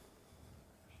out.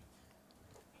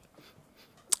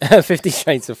 50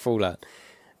 Shades of Fallout.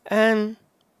 Yeah,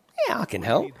 I can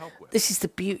help. This is the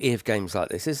beauty of games like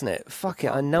this, isn't it? Fuck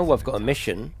it, I know I've got a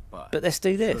mission, but let's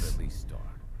do this.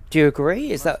 Do you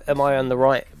agree? Am I on the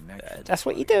right? That's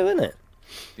what you do, isn't it?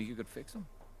 Think you could fix them?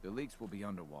 The leaks will be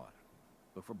underwater.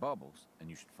 Look for bubbles, and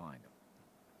you should find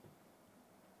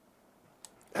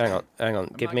them. Hang on.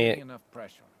 Give me enough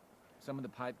pressure. Some of the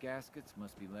pipe gaskets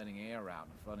must be letting air out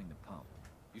and flooding the pump.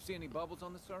 You see any bubbles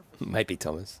on the surface? Maybe,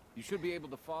 Thomas. You should be able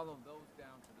to follow those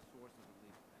down to the source of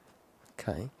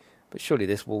the leak. Okay, but surely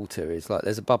this water is like,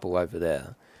 there's a bubble over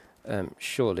there.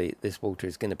 Surely this water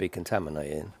is going to be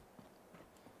contaminated.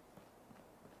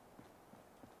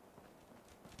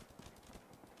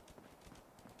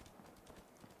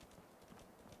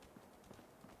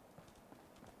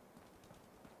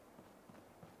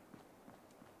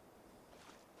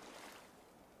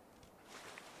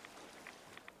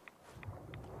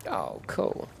 Oh,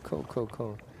 cool.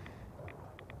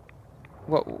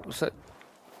 What? So,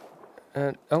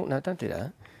 oh no! Don't do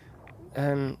that.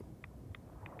 There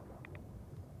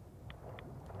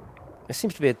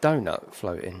seems to be a donut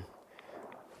floating.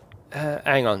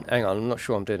 Hang on. I'm not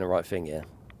sure I'm doing the right thing here.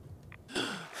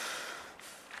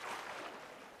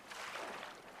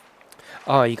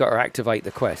 Oh, you got to activate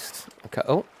the quest. Okay.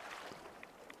 Oh.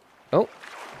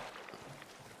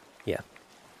 Yeah.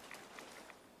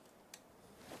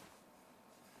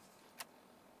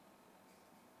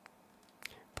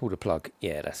 Pull the plug.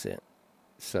 Yeah, that's it.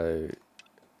 So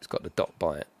it's got the dot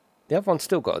by it. The other one's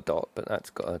still got a dot, but that's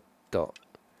got a dot.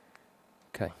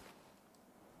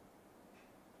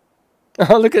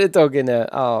 Oh, look at the dog in there.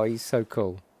 Oh, he's so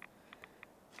cool.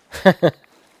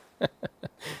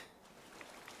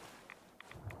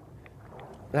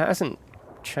 That hasn't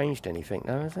changed anything,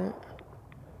 though, has it?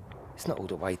 It's not all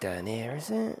the way down here, is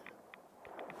it?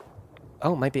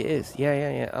 Oh, maybe it is. Yeah,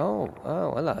 yeah, yeah. Oh,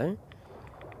 hello.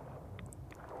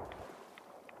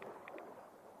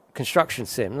 Construction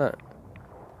sim, look.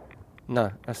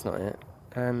 No, that's not it.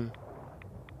 Hang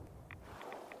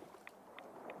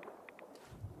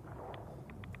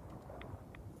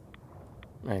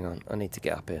on, I need to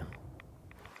get up here.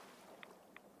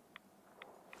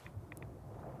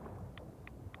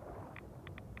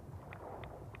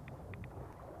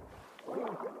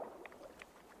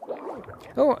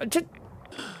 Oh, just...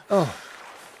 Oh.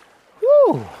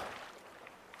 Woo!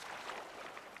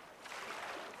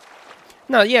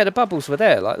 No, yeah, the bubbles were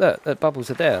there. Like, look, the bubbles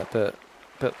are there, but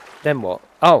then what?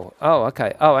 Oh,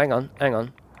 okay. Oh, hang on.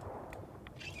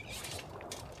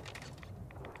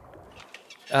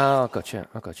 Oh, gotcha.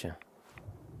 I gotcha.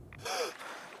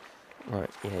 Right,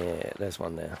 yeah, there's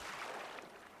one there.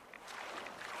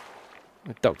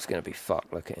 The dog's gonna be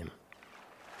fucked. Look at him.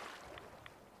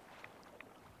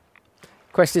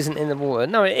 Quest isn't in the water.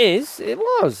 No, it is. It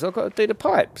was. I've got to do the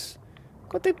pipes.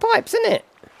 Got to do pipes, innit?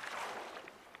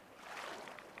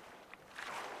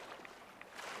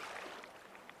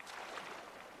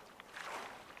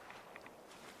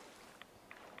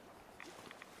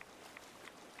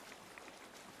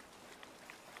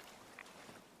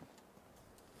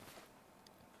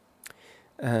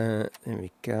 There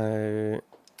we go.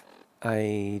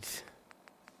 Aid.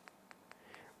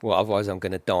 Well, otherwise I'm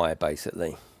going to die,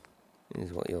 basically.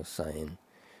 Is what you're saying.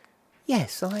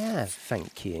 Yes, I have.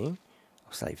 Thank you.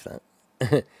 I'll save that.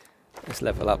 Let's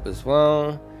level up as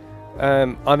well.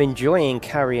 I'm enjoying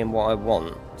carrying what I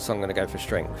want, so I'm going to go for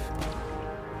strength.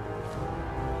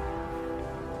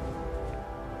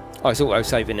 Oh, it's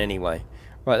auto-saving anyway.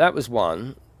 Right, that was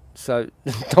one. So,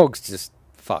 the dog's just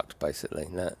fucked, basically.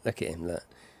 Look at him, look.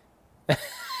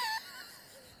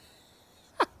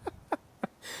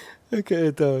 Look at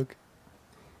the dog.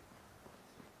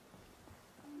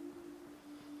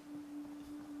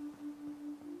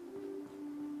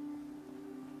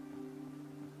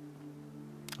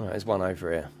 Alright, there's one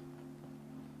over here.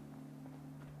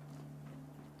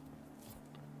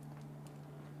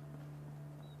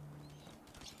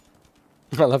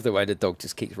 I love the way the dog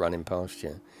just keeps running past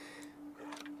you.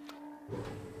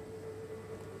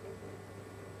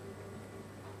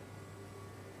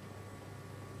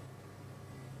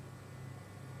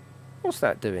 What's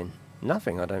that doing?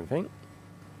 Nothing, I don't think.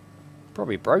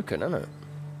 Probably broken, isn't it?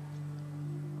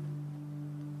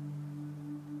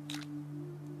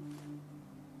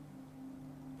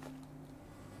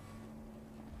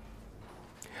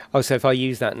 Oh, so if I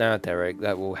use that now, Derek,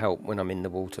 that will help when I'm in the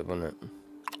water, won't it?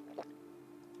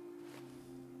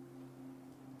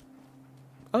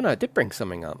 Oh, no, it did bring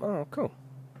something up. Oh, cool.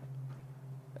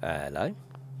 Hello.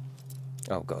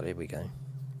 Oh, God, here we go.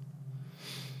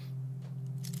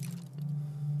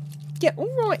 Yeah,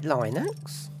 all right,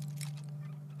 Linux.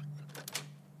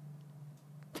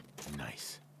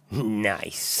 Nice.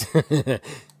 Nice.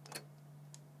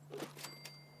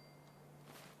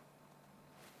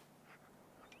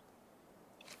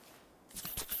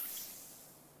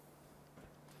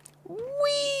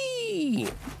 Whee!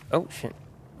 Oh, shit.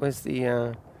 Where's the,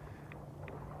 Here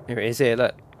it is here,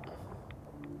 look.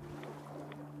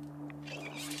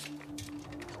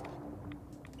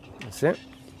 That's it.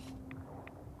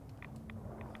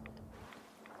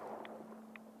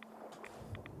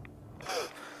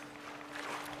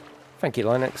 Thank you,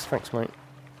 Linux. Thanks, mate.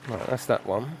 Right, that's that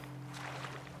one.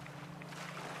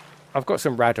 I've got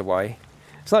some Radaway.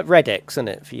 It's like Red X, isn't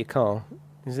it, for your car?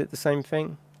 Is it the same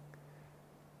thing?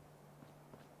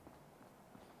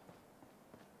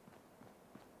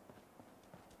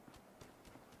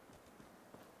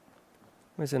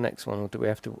 Where's the next one? Or do we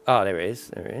have to... Ah, there it is.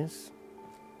 There it is.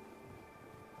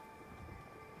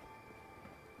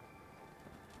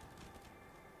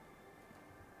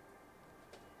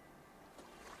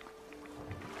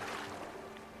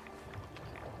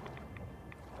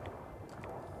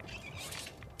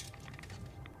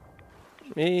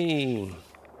 Hey.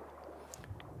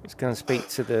 Let's go and speak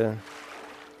to the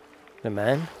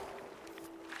man.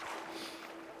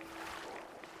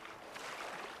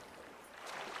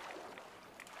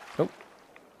 Oh.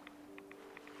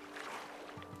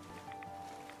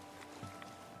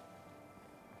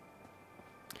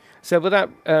 So will that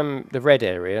the red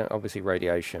area, obviously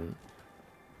radiation,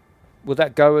 will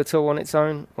that go at all on its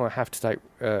own, or I have to take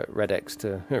Red X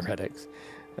to Red X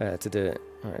to do it?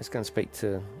 All right, let's go and speak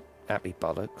to Appy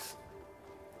Bollocks.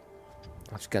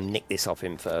 I'm just going to nick this off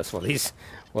him first while he's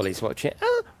watching.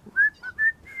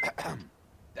 Ah!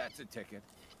 That's a ticket.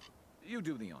 You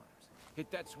do the honors.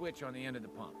 Hit that switch on the end of the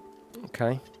pump.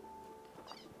 Okay.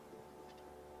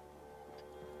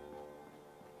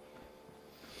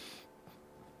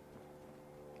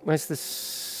 Where's the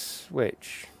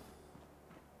switch?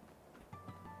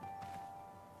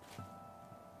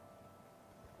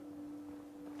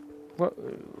 What?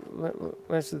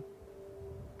 Where's the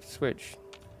switch?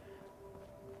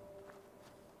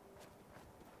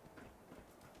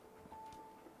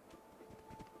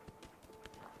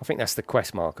 I think that's the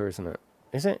quest marker, isn't it?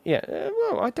 Is it? Yeah.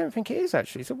 Well, I don't think it is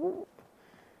actually. So,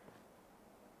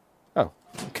 oh,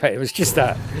 okay. It was just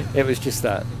that. It was just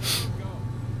that.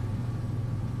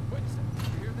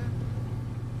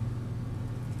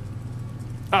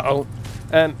 Uh-oh.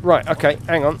 Right. Okay.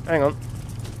 Hang on. Hang on.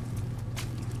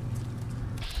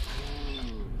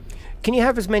 Can you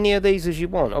have as many of these as you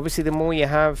want? Obviously, the more you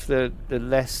have, the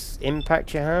less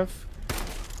impact you have.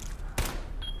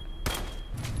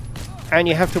 And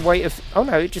you have to wait oh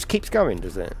no, it just keeps going,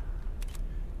 does it?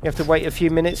 You have to wait a few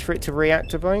minutes for it to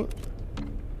reactivate?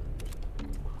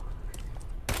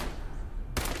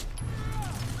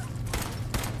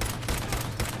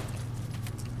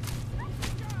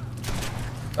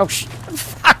 Oh,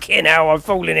 fucking hell, I'm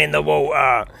falling in the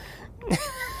water!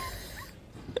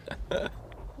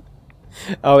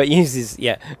 Oh, it uses,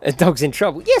 yeah, a dog's in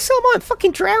trouble. Yes, I'm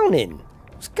fucking drowning.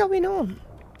 What's going on?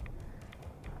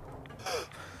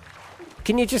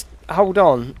 Can you just hold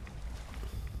on?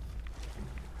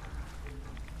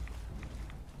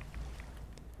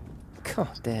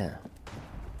 God damn.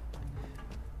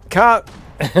 Cut!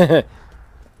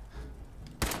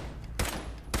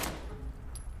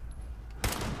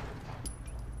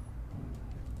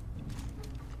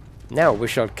 Now I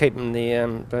wish I'd keep him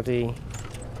the bloody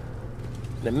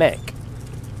the mech.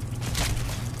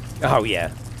 Oh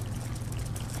yeah.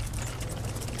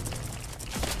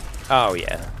 Oh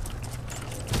yeah.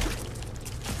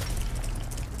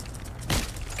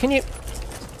 Can you?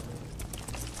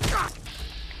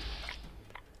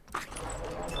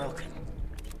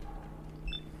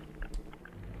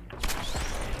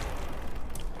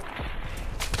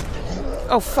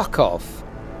 Oh, fuck off.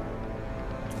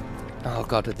 Oh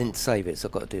god, I didn't save it, so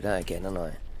I've got to do that again, haven't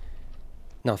I?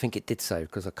 No, I think it did save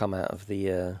because I come out of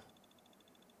the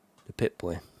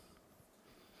Pip-Boy.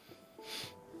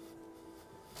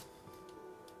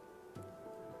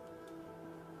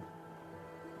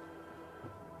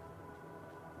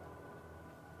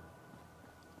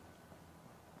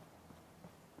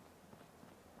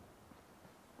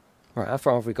 Right, how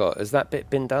far have we got? Has that bit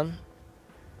been done?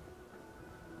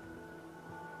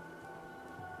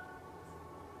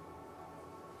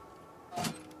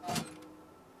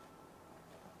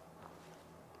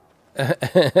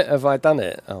 Have I done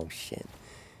it? Oh shit.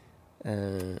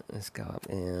 Let's go up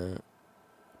here.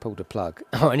 Pull the plug.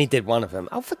 Oh, I only did one of them.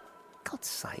 Oh, for God's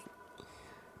sake.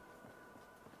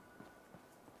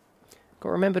 Got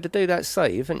to remember to do that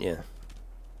save, haven't you?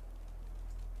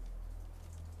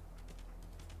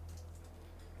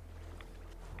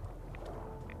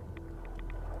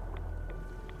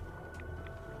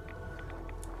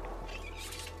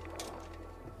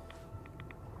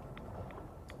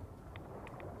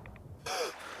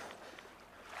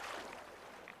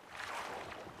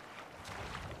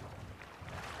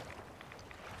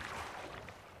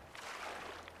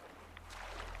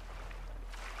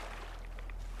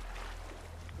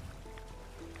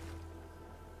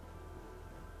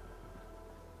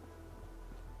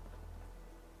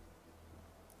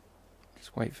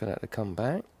 Just wait for that to come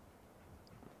back.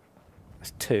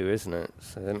 That's 2, isn't it?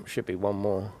 So there should be one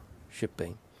more. Should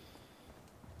be.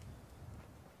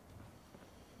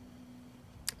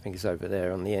 I think it's over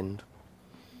there on the end.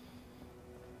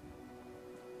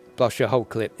 Blast your whole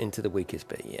clip into the weakest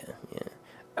bit. Yeah, yeah.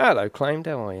 Hello, Claimed.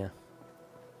 How are you?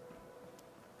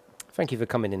 Thank you for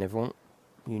coming in, everyone.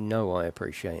 You know I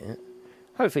appreciate it.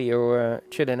 Hopefully you're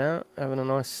chilling out, having a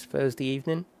nice Thursday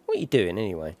evening. What are you doing,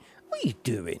 anyway? What are you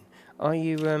doing? Are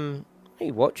you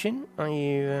watching? Are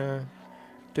you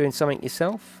doing something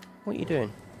yourself? What are you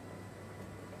doing?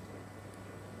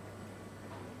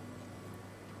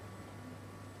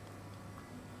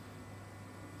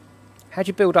 How'd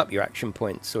you build up your action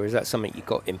points, or is that something you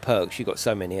got in perks? You got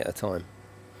so many at a time.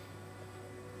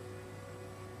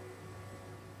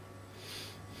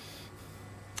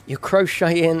 You're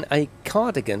crocheting a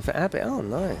cardigan for Abbott. Oh,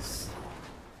 nice.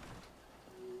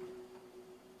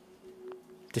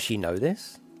 Does she know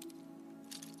this?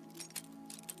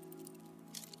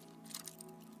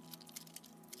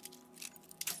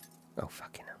 Oh,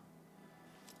 fucking hell.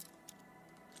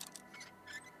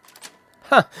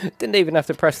 Didn't even have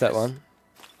to press that one.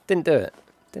 Didn't do it.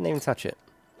 Didn't even touch it.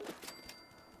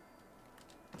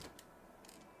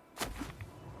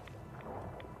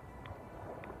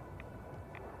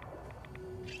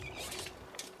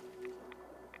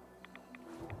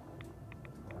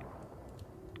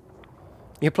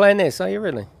 You're playing this, are you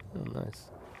really? Oh, nice.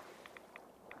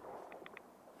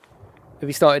 Have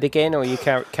you started again, or are you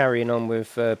carrying on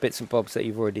with bits and bobs that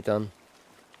you've already done?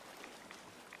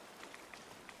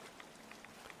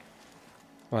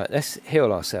 Right, let's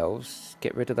heal ourselves,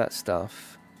 get rid of that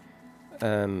stuff,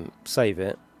 save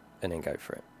it, and then go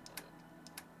for it.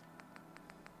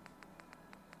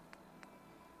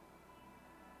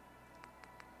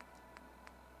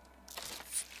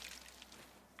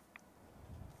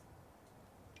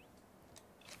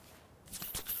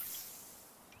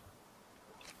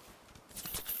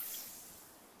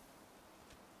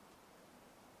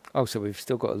 Oh, so we've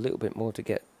still got a little bit more to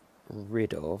get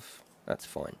rid of. That's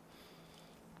fine.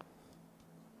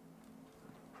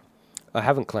 I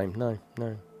haven't claimed. No,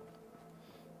 no.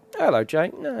 Hello,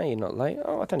 Jake. No, you're not late.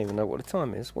 Oh, I don't even know what the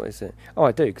time is. What is it? Oh,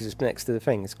 I do, because it's next to the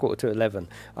thing. It's 11:15.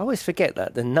 I always forget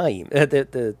that the name,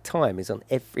 the time is on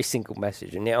every single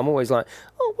message, and yet I'm always like,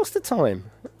 oh, what's the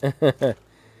time?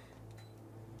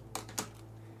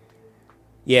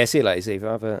 Yeah, see you later,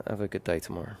 Ziva. Have a good day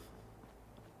tomorrow.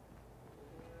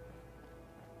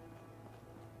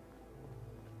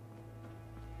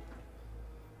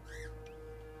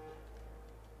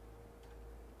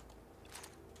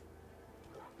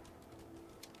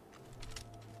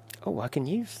 Oh, I can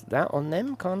use that on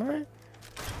them, can't I?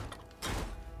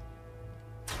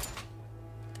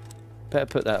 Better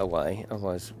put that away,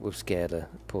 otherwise we'll scare the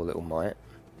poor little mite.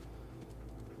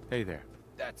 Hey there.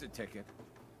 That's a ticket.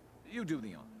 You do the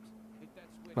honors.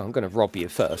 Well, I'm going to rob you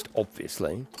first,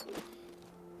 obviously.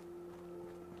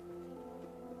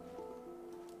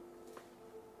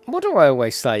 What do I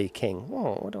always say, King?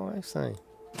 What do I say?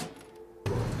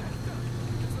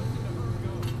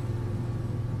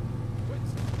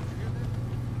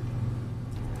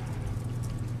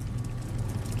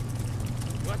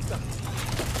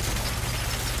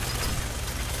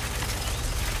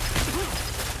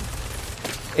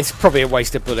 It's probably a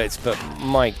waste of bullets, but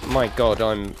my god,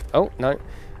 I'm... Oh, no.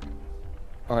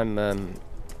 I'm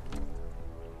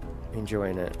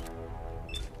enjoying it.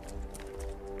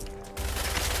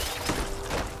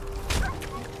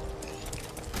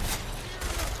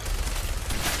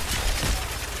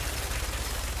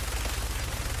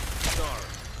 Sorry.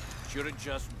 Should have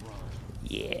just run.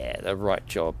 Yeah, the right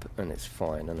job, and it's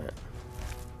fine, isn't it?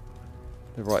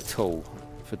 The right tool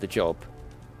for the job.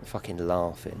 I'm fucking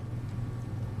laughing.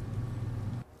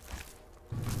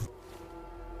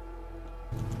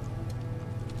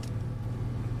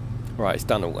 Right, it's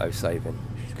done auto-saving.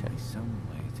 Okay. Some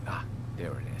way to... Ah,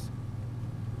 there it is.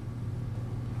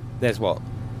 There's what?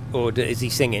 Or is he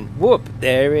singing? Whoop!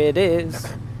 There it is.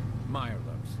 Meyer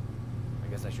looks. I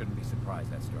guess I shouldn't be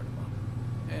surprised that started him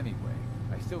up. Anyway,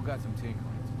 I still got some tinkering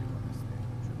to do on this thing.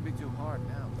 Shouldn't be too hard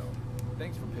now, though.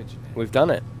 Thanks for pitching in. We've done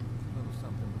it. A little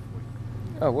something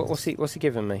before you... Oh, what's he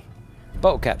giving me?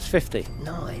 Bottle caps, 50.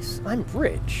 Nice. I'm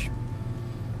rich.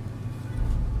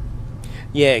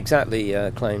 Yeah, exactly,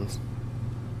 claims.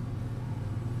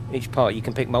 Each part you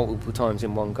can pick multiple times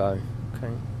in one go.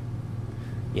 Okay.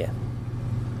 Yeah.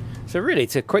 So really,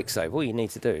 to quick save, all you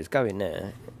need to do is go in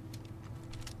there.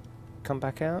 Come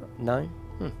back out? No?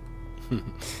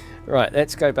 Right,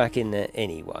 let's go back in there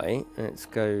anyway. Let's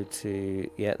go to,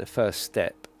 yeah, the first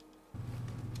step.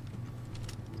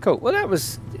 Cool. Well, that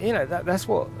was, you know, that's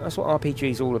what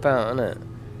RPG's all about, isn't it?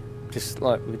 Just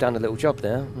like we've done a little job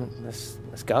there. Let's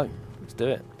go. Let's do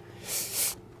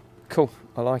it. Cool.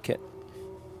 I like it.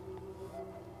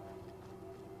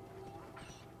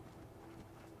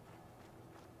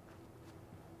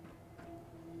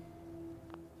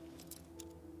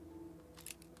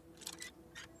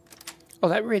 Oh,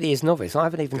 that really is novice. I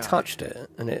haven't even touched it,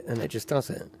 and it just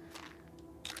does it.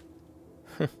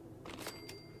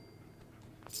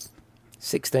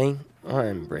 16. I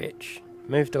am rich.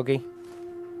 Move, doggy.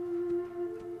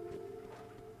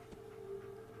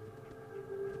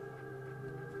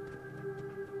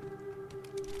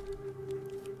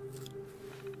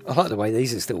 I like the way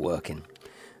these are still working.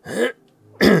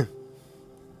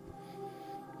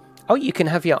 Oh, you can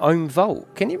have your own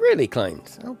vault. Can you really,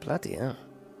 Claims? Oh, bloody hell.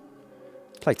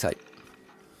 Play tape.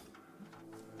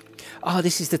 Oh,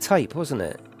 this is the tape, wasn't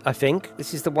it? I think.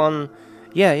 This is the one...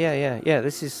 Yeah.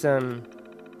 This is... No,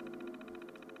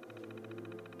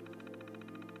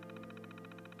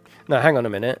 hang on a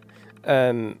minute.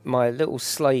 My little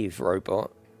slave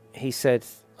robot, he said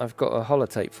I've got a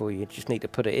holotape for you. You just need to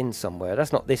put it in somewhere.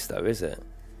 That's not this though, is it?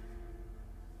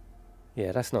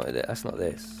 Yeah, that's not it. That's not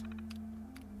this.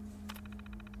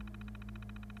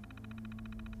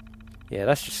 Yeah,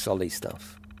 that's just solid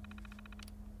stuff.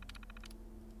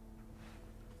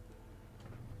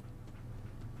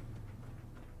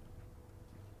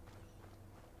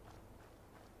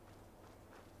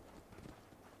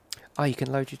 Oh, you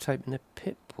can load your tape in the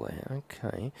Pip-Boy.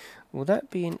 Okay. Will that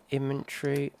be in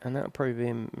inventory? And that'll probably be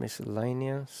in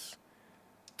miscellaneous.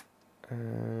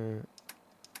 Because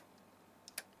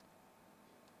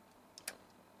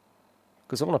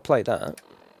I want to play that.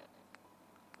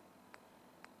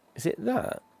 Is it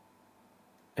that?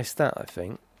 It's that, I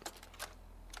think.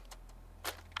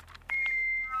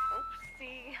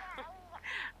 Oopsie.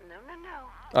 No.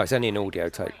 Oh, it's only an audio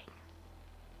tape.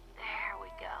 There we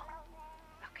go.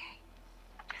 Okay.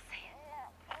 Just say it.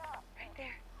 Right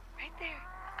there. Right there.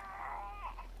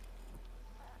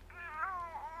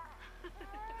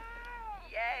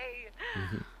 Yay.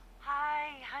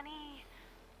 Hi, honey.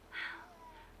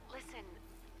 Listen,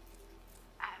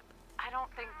 I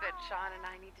don't think that Sean and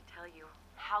I need to tell you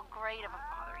how great of a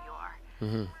father you are.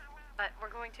 But we're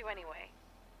going to anyway.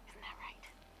 Isn't that right?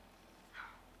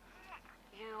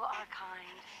 You are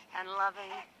kind and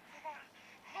loving.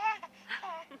 And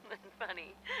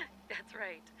funny. That's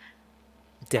right.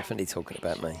 Definitely talking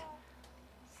about me.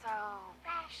 So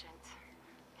patient.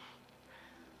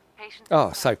 Patient.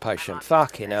 Oh, so patient.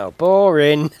 Fucking hell.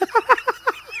 Boring. Look,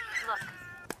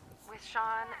 with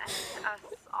Sean and us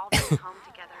all being home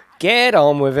together. Get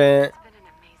on with it. It's been an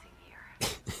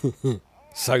amazing year.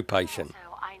 So patient.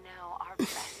 So I know our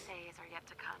best days are yet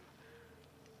to come.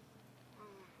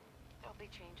 There'll be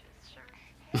changes, sure.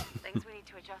 Things we need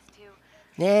to adjust to.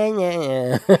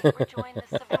 Yeah. Rejoin the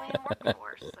civilian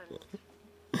workforce and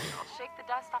I'll shake the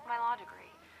dust off my law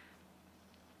degree.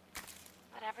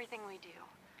 But everything we do,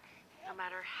 no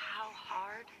matter how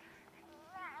hard,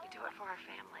 we do it for our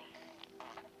family.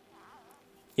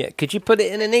 Yeah, could you put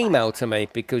it in an email to me?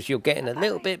 Because you're getting a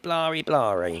little bit blurry.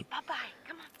 Bye-bye.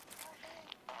 Come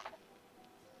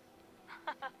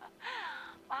on.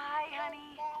 Bye,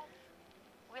 honey.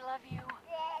 We love you.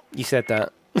 You said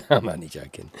that. I'm only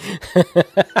joking.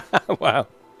 Wow.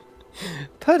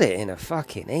 Put it in a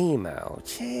fucking email.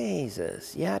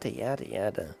 Jesus. Yada, yada,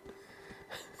 yada.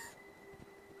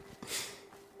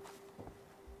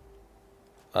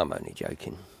 I'm only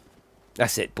joking.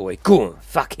 That's it, boy. Go on.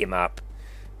 Fuck him up.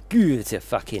 Good to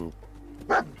fucking...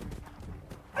 I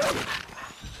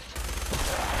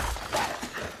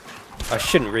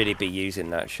shouldn't really be using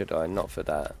that, should I? Not for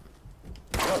that.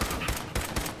 Oh!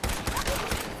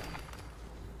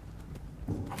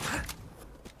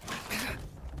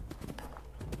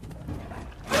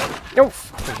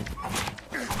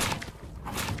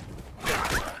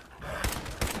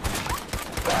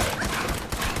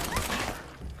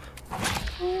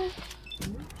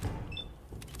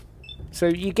 So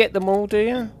you get them all, do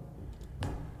you?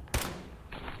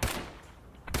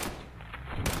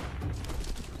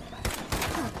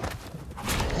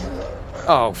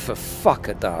 Oh, for fuck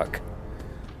a duck.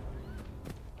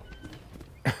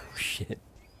 Oh, shit.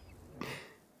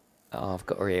 Oh, I've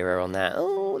got a error on that.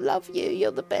 Oh, love you, you're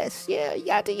the best. Yeah,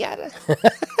 yada yada.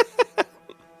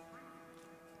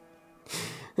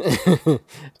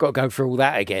 Got to go through all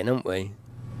that again, haven't we?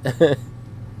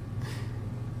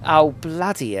 Oh,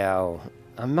 bloody hell.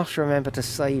 I must remember to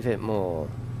save it more.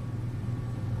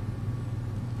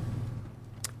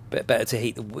 But better to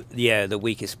hit the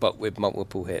weakest spot with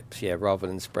multiple hits, yeah, rather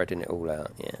than spreading it all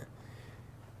out, yeah.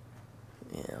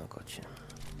 Yeah, I gotcha.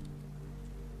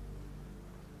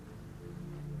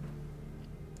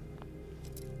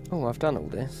 Oh, I've done all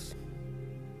this.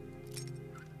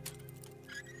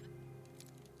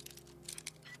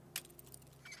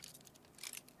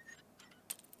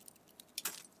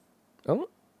 Oh.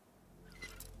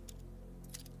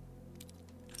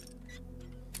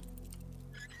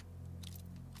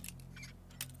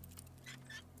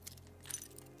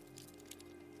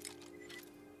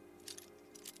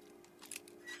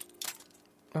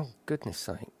 Oh, goodness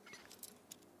sake.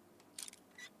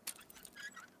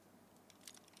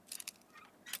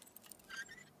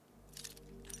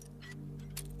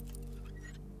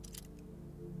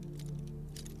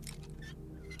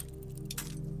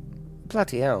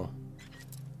 Bloody hell.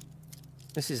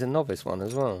 This is a novice one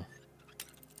as well.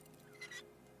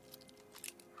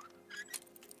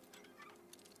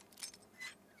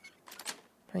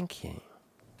 Thank you.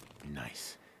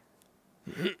 Nice.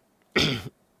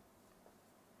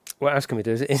 What else can we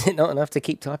do? Is it not enough to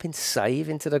keep typing save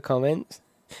into the comments?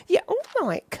 Yeah, all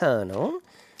right, Colonel.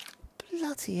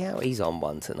 Bloody hell, he's on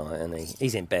one tonight, isn't he?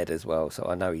 He's in bed as well, so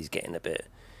I know he's getting a bit...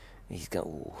 He's going,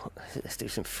 ooh, let's do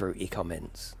some fruity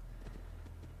comments.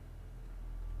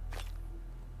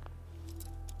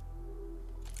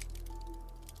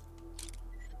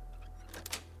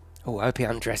 Oh, I hope he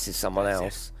undresses someone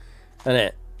else. Isn't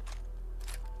it?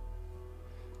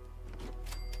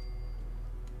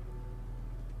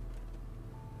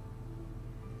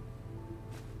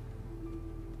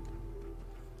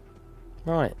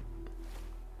 Right.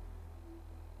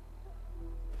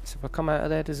 So if I come out of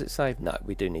there, does it save? No,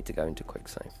 we do need to go into quick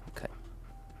save. Okay.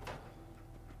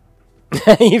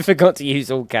 You forgot to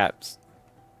use all caps.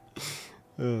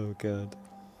 Oh, God.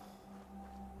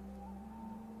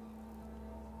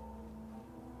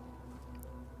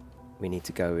 We need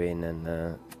to go in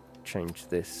and change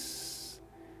this.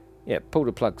 Yeah, pull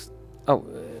the plugs. Oh,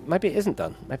 maybe it isn't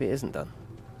done. Maybe it isn't done.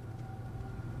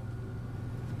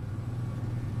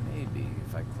 Maybe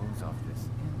if I close off this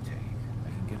intake, I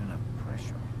can get enough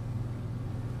pressure.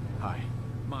 Hi,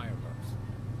 Meyer Bros.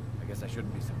 I guess I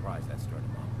shouldn't be surprised that started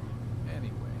off.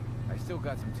 Anyway, I still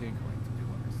got some tinkering to do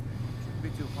on this thing. Shouldn't be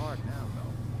too hard now,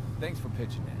 though. Thanks for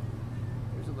pitching in.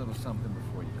 Here's a little something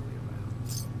before you clear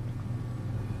out.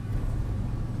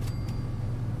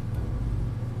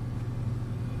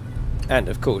 And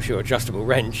of course your adjustable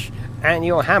wrench and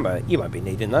your hammer. You won't be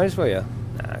needing those, will you?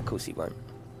 Nah, of course you won't.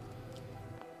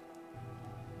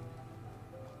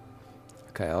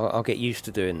 Okay, I'll get used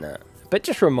to doing that. But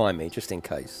just remind me, just in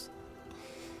case.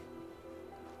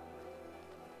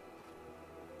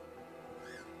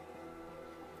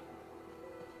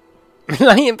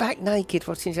 Laying back naked,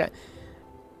 watching that.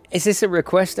 Is this a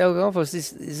request, Elgov, or is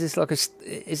this like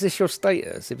is this your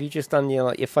status? Have you just done your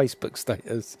like your Facebook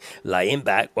status? Laying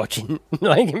back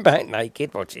laying back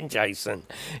naked, watching Jason.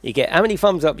 You get how many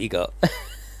thumbs up you got?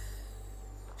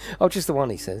 Oh, just the one,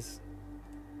 he says.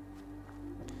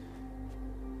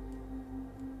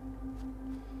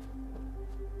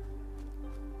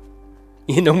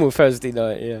 Your normal Thursday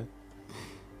night, yeah.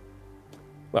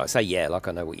 Well, I say yeah, like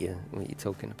I know what you're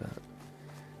talking about.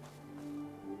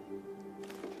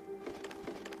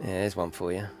 Yeah, there's one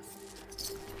for you.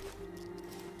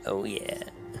 Oh yeah.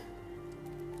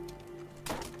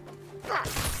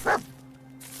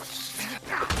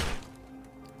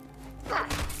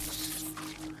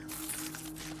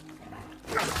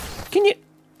 Can you?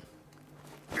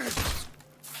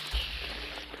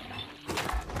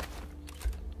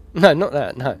 No, not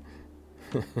that, no.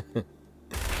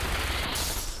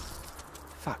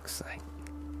 Fuck's sake.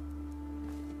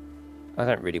 I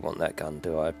don't really want that gun,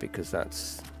 do I? Because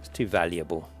it's too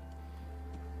valuable.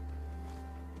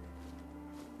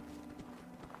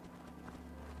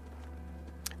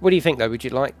 What do you think, though? Would you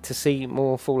like to see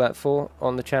more Fallout 4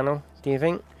 on the channel, do you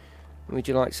think? Would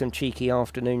you like some cheeky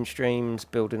afternoon streams,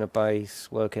 building a base,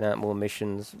 working out more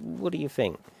missions? What do you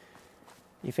think?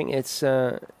 You think it's...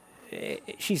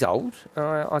 she's old,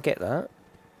 I get that.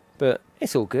 But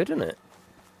it's all good, isn't it?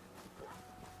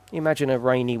 Imagine a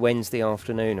rainy Wednesday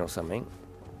afternoon or something.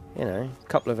 You know, a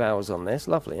couple of hours on this.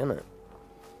 Lovely, isn't it?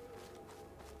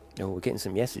 Oh, we're getting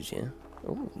some yeses here.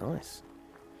 Oh, nice.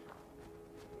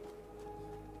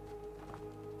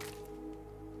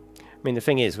 I mean, the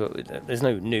thing is, well, there's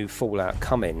no new Fallout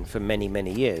coming for many,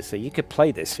 many years. So you could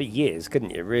play this for years,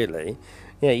 couldn't you, really?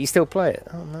 Yeah, you still play it.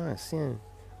 Oh, nice, yeah.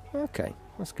 Okay,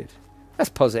 that's good. That's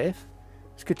positive.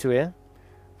 It's good to hear.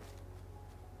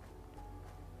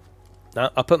 No,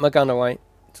 I put my gun away.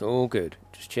 It's all good.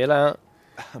 Just chill out.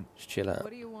 Just chill out.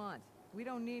 What do you want? We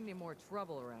don't need any more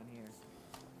trouble around here.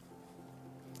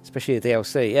 Especially the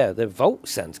DLC. Yeah, the Vault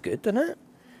sounds good, doesn't it?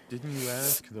 Didn't you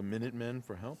ask the Minutemen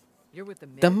for help? You're with the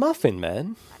The Muffin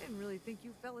Man. I didn't really think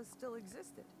you fellas still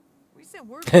existed. We sent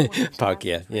word to one of the Pug,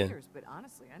 yeah, yeah. traders, but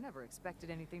honestly, I never expected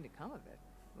anything to come of it.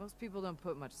 Most people don't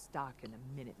put much stock in the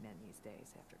Minutemen these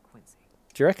days after Quincy.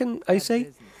 Do you reckon,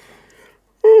 AC?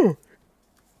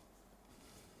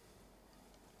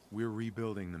 We're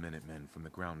rebuilding the Minutemen from the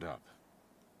ground up.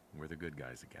 We're the good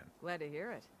guys again. Glad to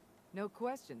hear it. No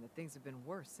question that things have been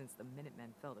worse since the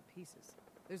Minutemen fell to pieces.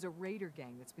 There's a raider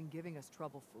gang that's been giving us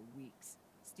trouble for weeks,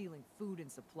 stealing food and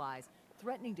supplies,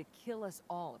 threatening to kill us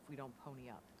all if we don't pony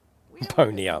up. We know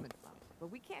Pony up.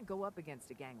 But we can't go up against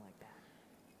a gang like that.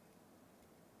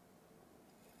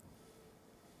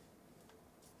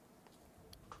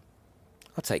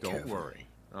 I'll take care of Don't it. worry.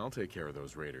 I'll take care of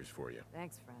those raiders for you.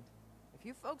 Thanks, friend. If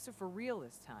you folks are for real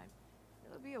this time,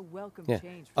 it'll be a welcome Yeah,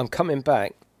 change. I'm coming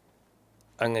back.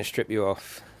 I'm going to strip you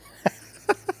off.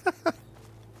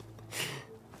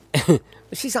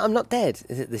 She's like, I'm not dead.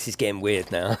 This is getting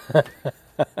weird now.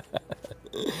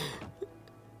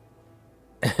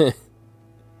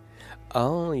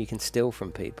 Oh, you can steal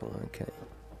from people. Okay.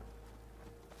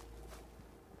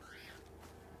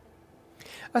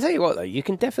 I tell you what, though, you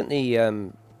can definitely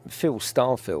feel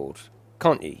Starfield,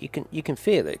 can't you? You can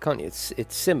feel it, can't you?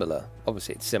 It's similar.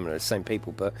 Obviously, it's similar. It's the same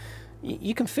people, but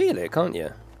you can feel it, can't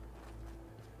you?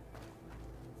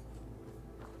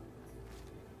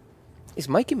 It's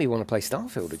making me want to play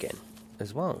Starfield again,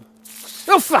 as well.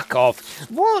 Oh, fuck off!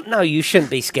 What? No, you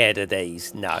shouldn't be scared of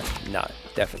these. No, no,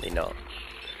 definitely not.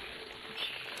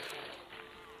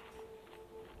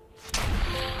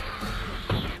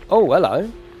 Oh,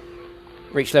 hello.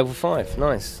 Reach level 5.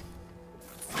 Nice.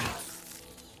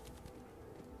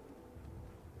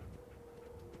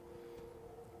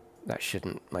 That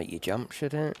shouldn't make you jump,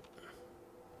 should it?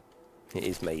 It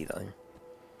is me, though.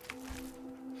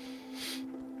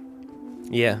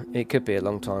 Yeah, it could be a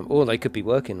long time. Or they could be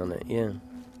working on it, yeah.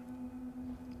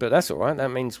 But that's alright,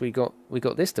 that means we got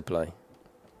this to play.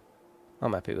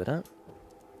 I'm happy with that.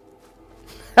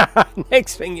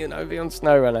 Next thing you know, be on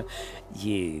SnowRunner.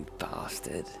 You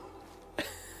bastard.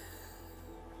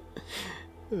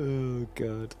 Oh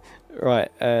god.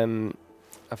 Right,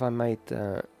 have I made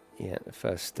yeah, the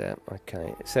first step.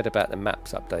 Okay. It said about the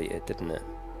maps updated, didn't it?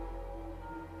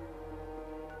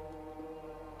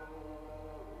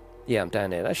 Yeah, I'm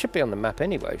down here. That should be on the map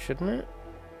anyway, shouldn't it?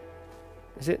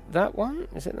 Is it that one?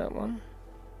 Is it that one?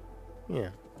 Yeah.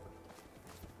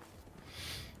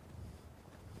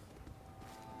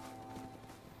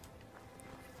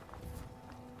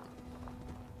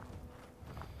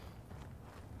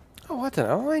 Oh, I don't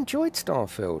know. I enjoyed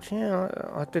Starfield. Yeah,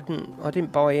 I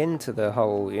didn't buy into the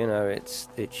whole, you know, it's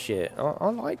shit. I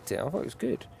liked it. I thought it was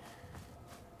good.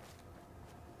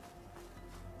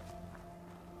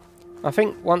 I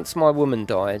think once my woman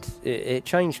died, it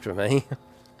changed for me.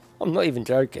 I'm not even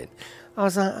joking. I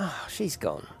was like, oh, she's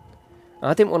gone.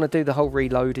 I didn't want to do the whole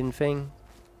reloading thing.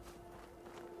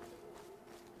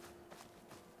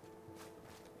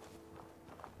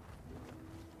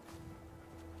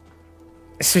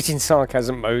 Switching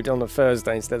sarcasm mode on a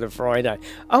Thursday instead of Friday.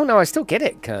 Oh no, I still get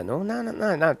it, Colonel.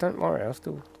 No, don't worry, I've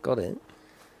still got it.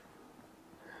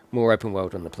 More open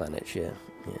world on the planets, yeah.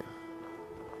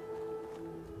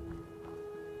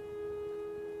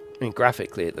 I mean,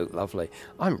 graphically it looked lovely.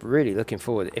 I'm really looking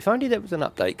forward. If only there was an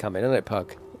update coming, isn't it,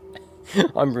 Pug?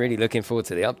 I'm really looking forward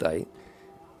to the update.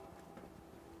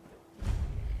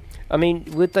 I mean,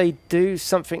 would they do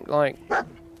something like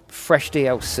fresh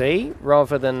DLC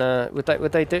rather than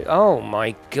would they do? Oh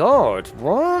my god,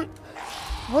 what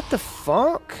the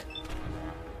fuck?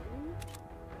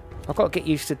 I've got to get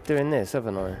used to doing this,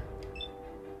 haven't I?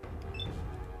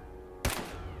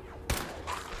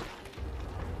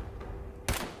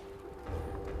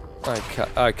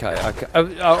 Okay.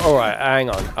 Oh, alright, hang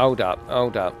on, hold up.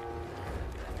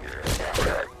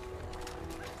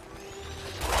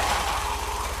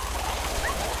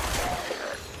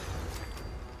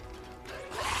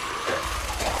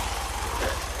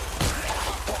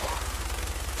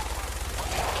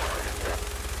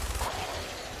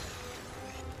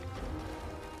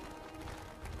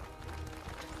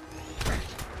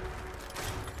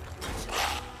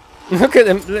 Look at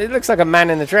them. It looks like a man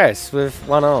in a dress with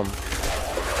one arm.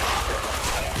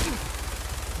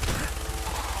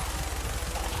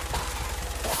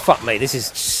 Fuck me, this is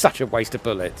such a waste of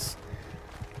bullets.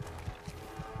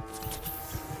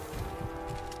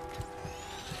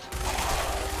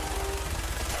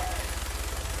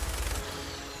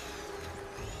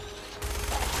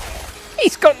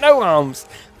 He's got no arms.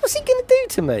 What's he going to do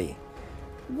to me?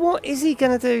 What is he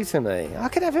going to do to me? I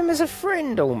could have him as a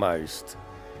friend almost.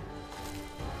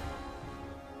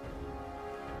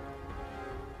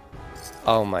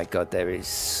 Oh my god, there is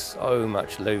so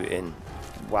much looting.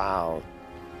 Wow.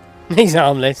 He's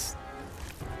harmless.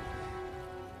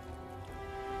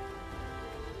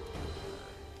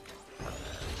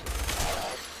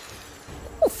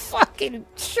 Oh, fucking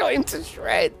shot him to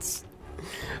shreds.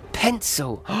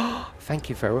 Pencil. Thank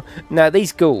you, Feral. Now,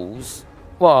 these ghouls,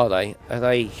 what are they? Are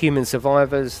they human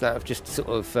survivors that have just sort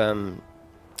of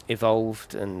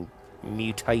evolved and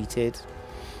mutated?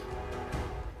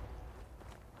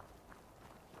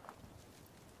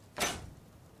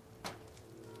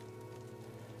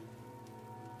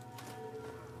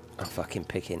 I'm fucking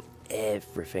picking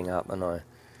everything up, and I.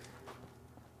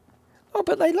 Oh,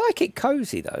 but they like it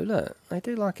cozy, though. Look, they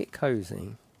do like it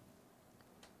cozy.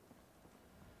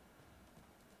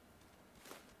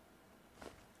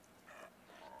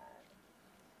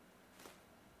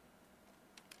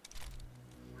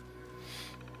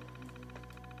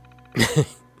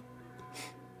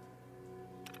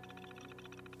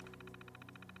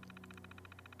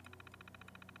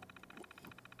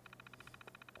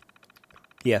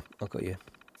 Yeah, I've got you.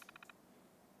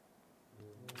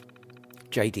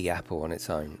 JD apple on its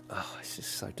own. Oh, it's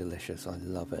just so delicious. I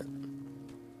love it.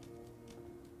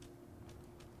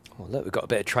 Oh, look, we've got a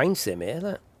bit of train sim here,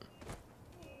 look.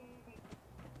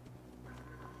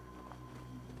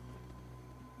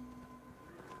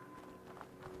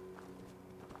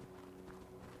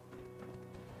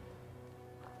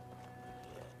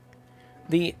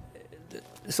 The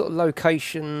sort of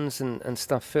locations and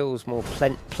stuff feels more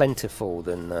plentiful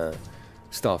than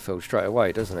Starfield straight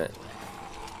away, doesn't it?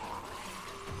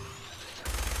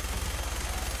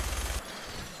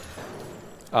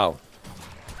 Oh.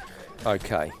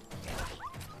 Okay.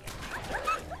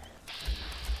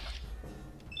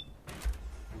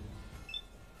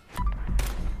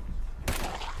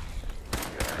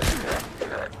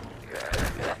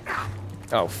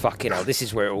 Oh, fucking hell. This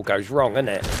is where it all goes wrong, isn't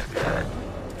it?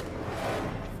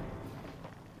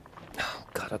 Oh,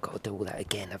 God, I've got to do all that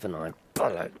again, haven't I?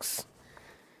 Bollocks.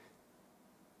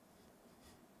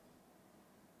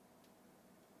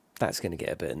 That's going to get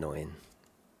a bit annoying.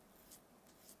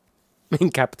 In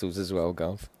capitals as well,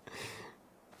 Golf.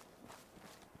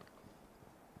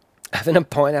 Having a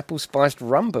pineapple spiced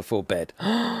rum before bed.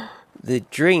 The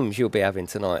dreams you'll be having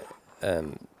tonight,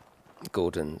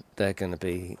 Gordon, they're going to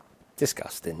be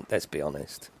disgusting, let's be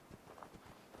honest.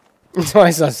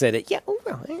 Twice I said it. Yeah, all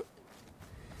right.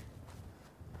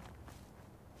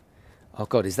 Oh,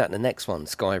 God, is that the next one?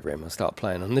 Skyrim. I'll start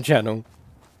playing on the channel.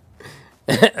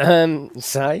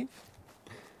 Save.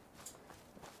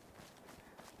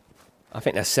 I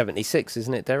think that's 76,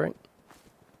 isn't it, Derek?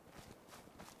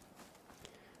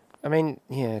 I mean,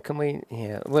 yeah, can we...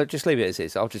 Yeah, well, just leave it as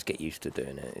is. I'll just get used to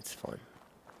doing it. It's fine.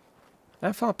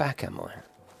 How far back am I?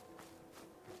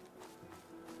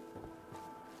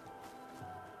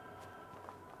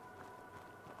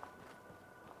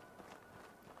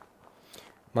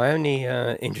 My only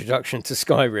introduction to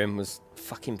Skyrim was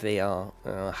fucking VR.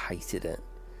 Oh, I hated it.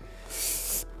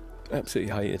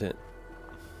 Absolutely hated it.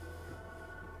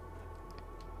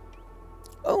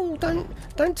 Oh,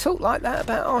 don't talk like that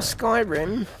about our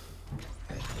Skyrim.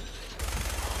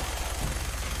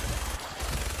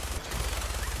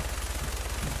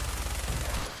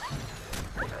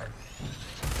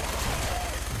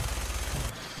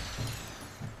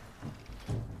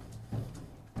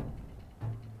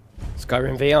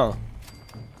 Skyrim VR. It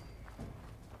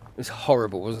was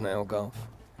horrible, wasn't it, Elgarth?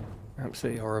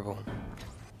 Absolutely horrible.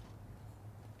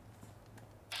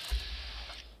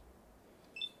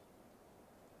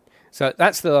 So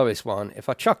that's the lowest one. If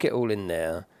I chuck it all in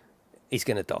there, he's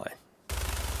going to die.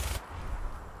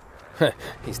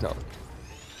 He's not.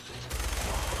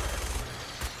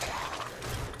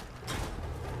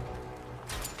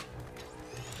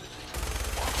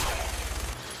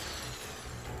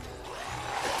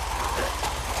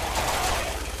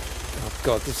 Oh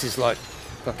God, this is like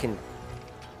fucking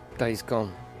Days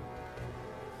Gone.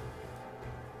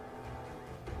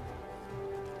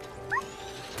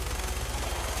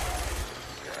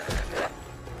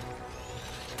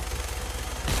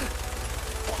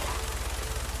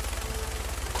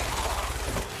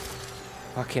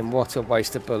 Fucking what a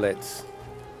waste of bullets.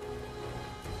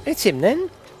 Hit him then.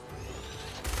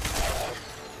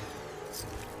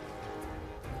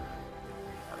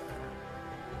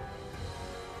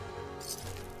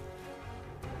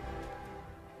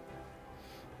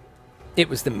 It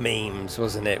was the memes,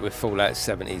 wasn't it, with Fallout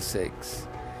 76.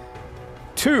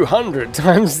 200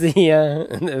 times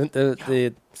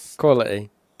the quality.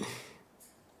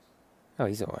 Oh,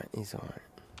 he's alright, he's alright.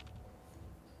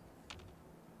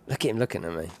 Look at him looking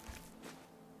at me.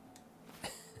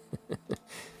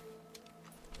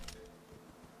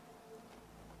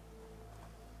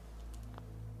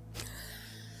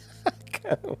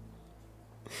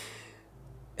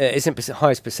 Isn't the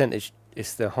highest percentage,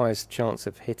 it's the highest chance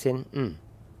of hitting?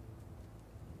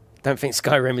 Don't think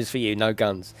Skyrim is for you, no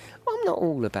guns. Well, I'm not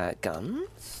all about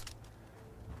guns.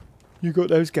 You got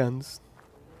those guns.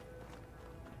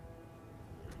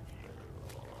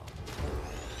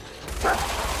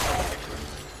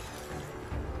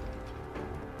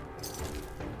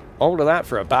 All of that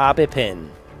for a barbie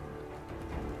pin.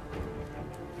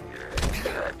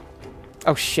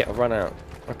 Oh shit, I've run out.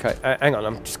 Okay, hang on,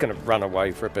 I'm just going to run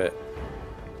away for a bit.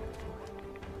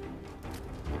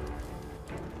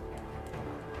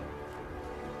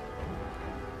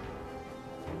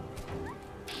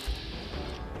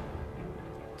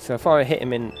 So if I hit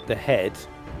him in the head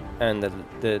and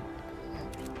the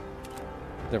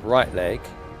right leg,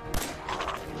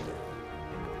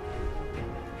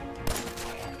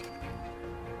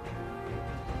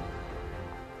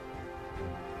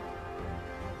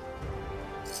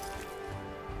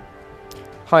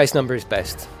 Highest number is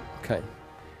best. Okay.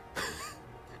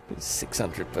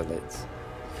 600 bullets.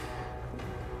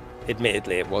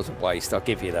 Admittedly, it was a waste. I'll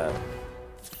give you that.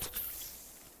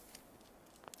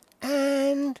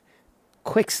 And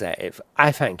quick save.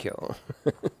 I thank you.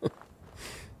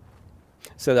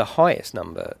 So the highest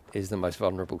number is the most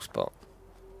vulnerable spot.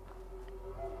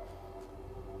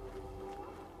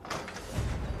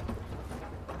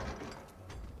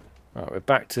 Right, we're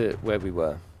back to where we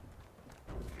were.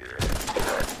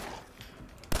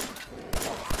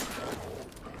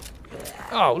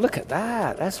 Oh, look at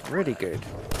that. That's really good.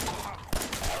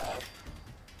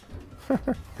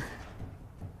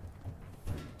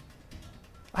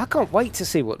 I can't wait to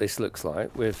see what this looks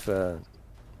like with,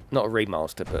 not a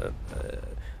remaster, but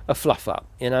a fluff up.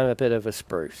 You know, a bit of a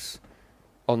spruce.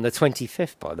 On the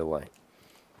 25th, by the way.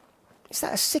 Is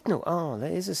that a signal? Oh,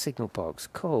 there is a signal box.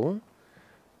 Cool.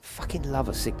 Fucking love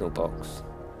a signal box.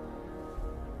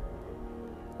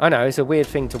 I know, it's a weird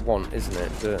thing to want, isn't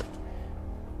it? But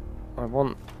I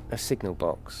want a signal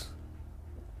box.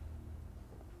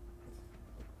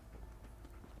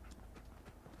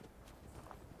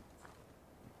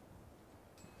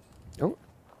 Oh.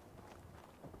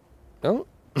 Oh.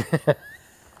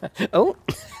 Oh.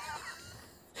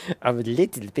 I'm a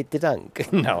little bit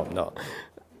drunk. No, I'm not.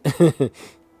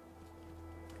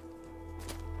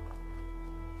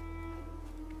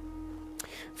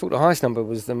 Thought the highest number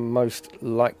was the most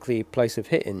likely place of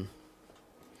hitting.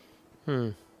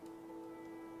 There's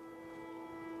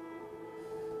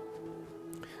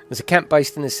a camp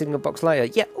based in the signal box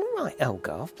later. Yeah, alright,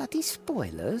 Elgar. Bloody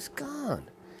spoilers. God.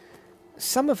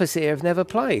 Some of us here have never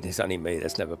played. It's only me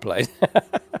that's never played.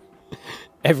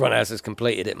 Everyone else has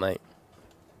completed it, mate.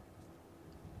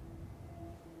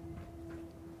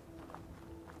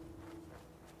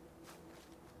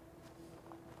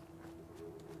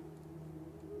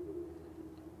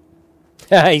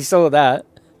 He saw that.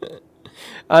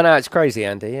 I know, it's crazy,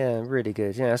 Andy. Yeah, really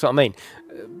good. Yeah, that's what I mean.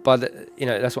 By the, you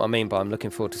know, that's what I mean by I'm looking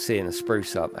forward to seeing a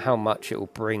spruce up. How much it will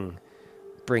bring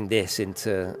this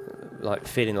into like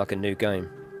feeling like a new game.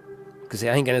 Because it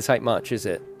ain't going to take much, is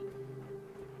it?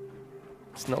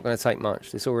 It's not going to take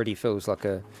much. This already feels like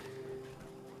a,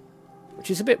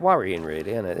 which is a bit worrying,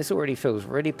 really, isn't it? This already feels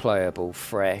really playable,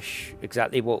 fresh,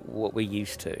 exactly what we're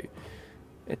used to.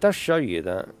 It does show you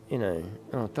that, you know...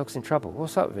 Oh, dog's in trouble.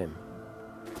 What's up with him?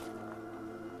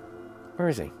 Where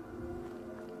is he?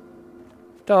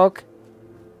 Dog?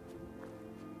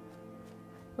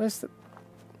 Where's the...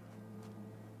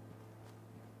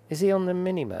 Is he on the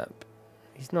mini-map?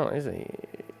 He's not, is he?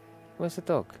 Where's the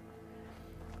dog?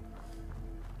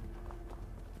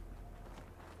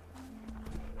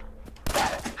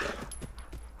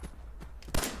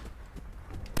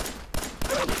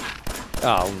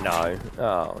 Oh no,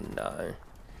 oh no.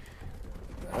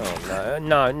 Oh no,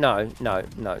 no, no, no,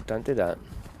 no, don't do that.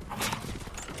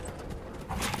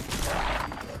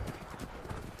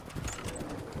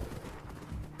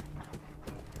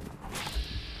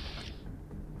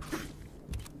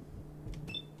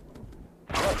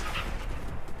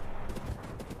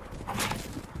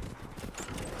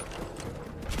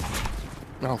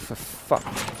 Oh, for fuck.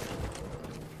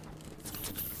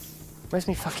 Where's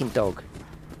my fucking dog?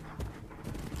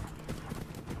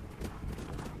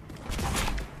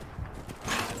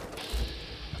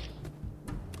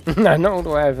 No, not all the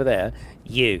way over there.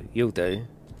 You'll do.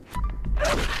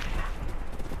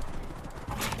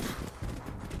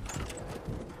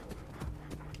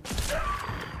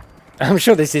 I'm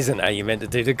sure this isn't how you meant to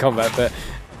do the combat, but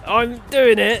I'm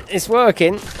doing it. It's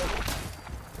working.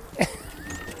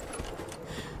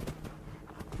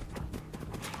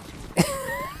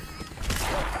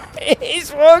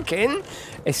 It's working.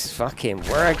 It's fucking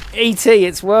work. ET,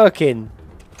 it's working.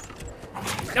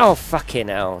 Oh, fucking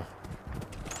hell.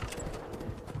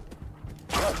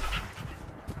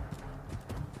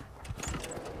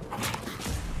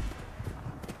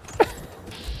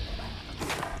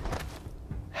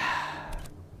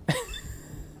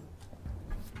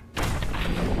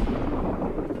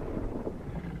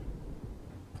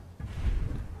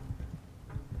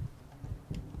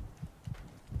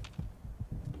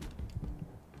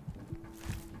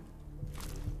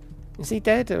 Is he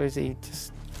dead or is he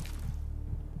just...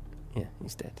 Yeah,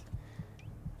 he's dead.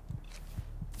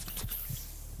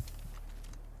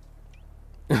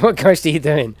 What ghost are you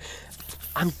doing?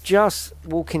 I'm just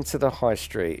walking to the high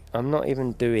street. I'm not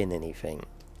even doing anything.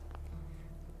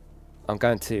 I'm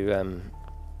going to...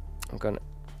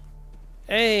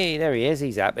 Hey, there he is.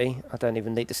 He's happy. I don't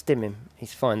even need to stim him.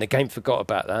 He's fine. The game forgot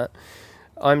about that.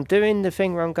 I'm doing the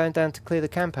thing where I'm going down to clear the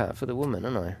camp out for the woman,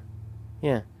 aren't I?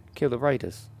 Yeah, kill the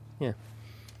raiders. Yeah.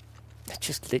 They're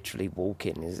just literally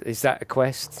walking. Is that a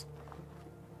quest?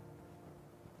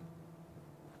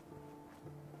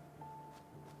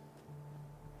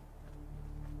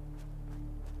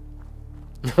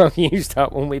 I've used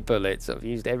up all my bullets. I've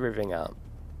used everything up.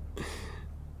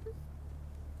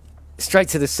 Straight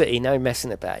to the city, no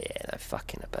messing about. Yeah, no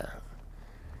fucking about.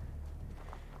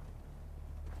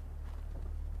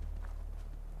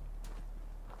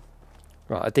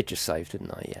 Right, I did just save,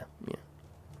 didn't I? Yeah,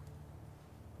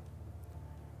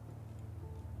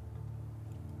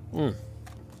 yeah.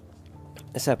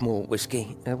 Let's have more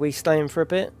whiskey. Are we staying for a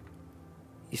bit?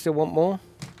 You still want more?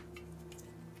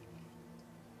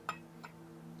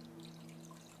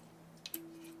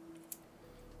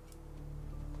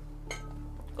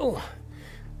 Oh,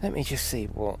 let me just see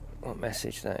what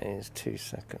message that is. 2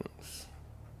 seconds.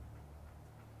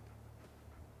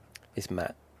 It's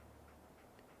Matt.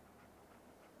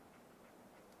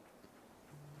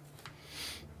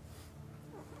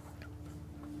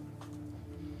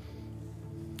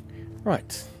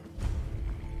 Right.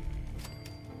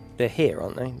 They're here,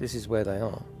 aren't they? This is where they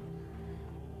are.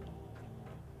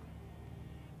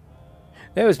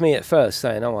 There was me at first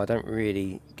saying, oh, I don't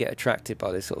really get attracted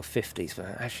by this sort of 50s, but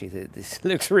actually this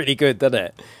looks really good, doesn't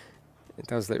it? It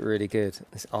does look really good.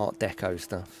 This Art Deco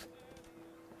stuff.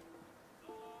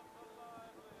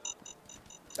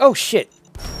 Oh, shit!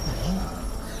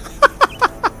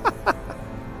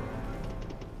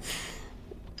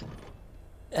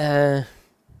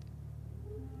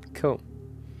 Cool.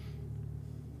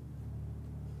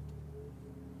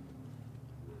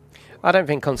 I don't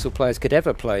think console players could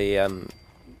ever play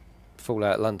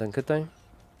Fallout London, could they?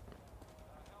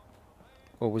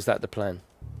 Or was that the plan?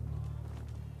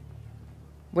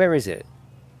 Where is it,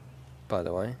 by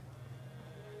the way?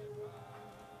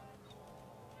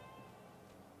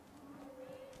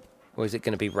 Or is it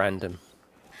going to be random?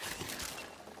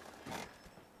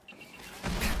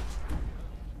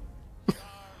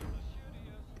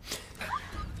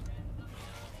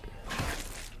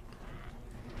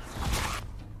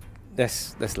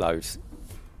 There's loads.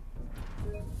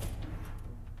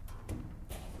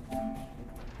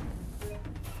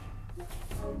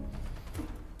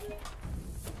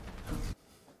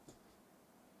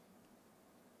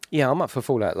 Yeah, I'm up for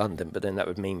Fallout London, but then that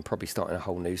would mean probably starting a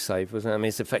whole new save, wasn't it? I mean,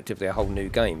 it's effectively a whole new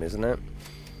game, isn't it?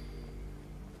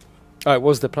 Oh, it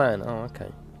was the plan. Oh, okay.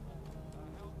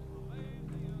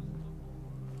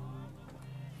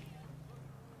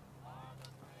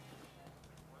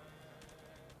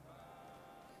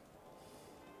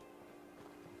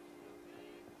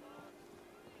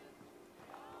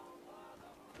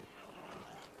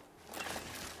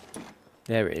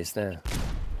 There it is, there.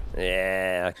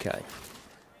 Yeah, okay.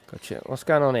 Gotcha. What's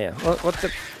going on here? What the...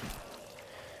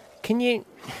 Could you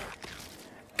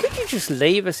just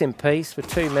leave us in peace for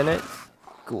 2 minutes?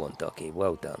 Go on, Doggy.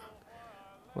 Well done.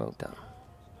 Well done.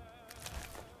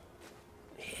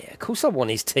 Yeah, of course I want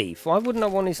his teeth. Why wouldn't I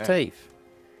want his teeth?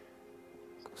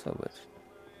 Of course I would.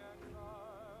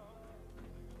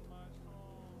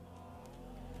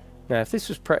 Now, if this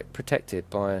was protected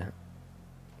by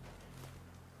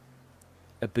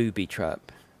a booby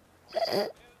trap,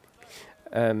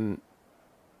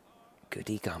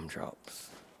 goody gumdrops.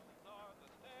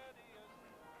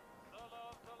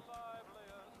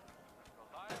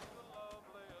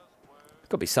 There's got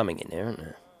to be something in there, isn't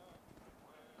there?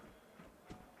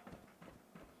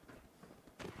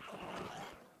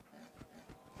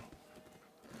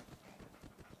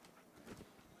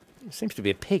 There seems to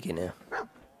be a pig in here.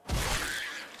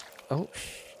 Oh,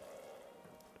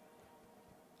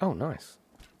 oh, nice.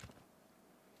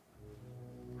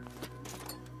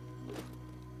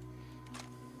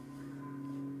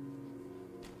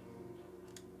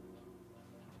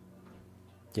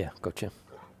 Yeah, gotcha.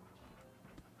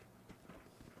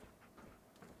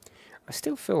 I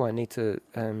still feel I need to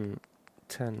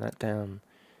turn that down.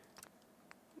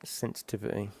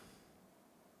 Sensitivity.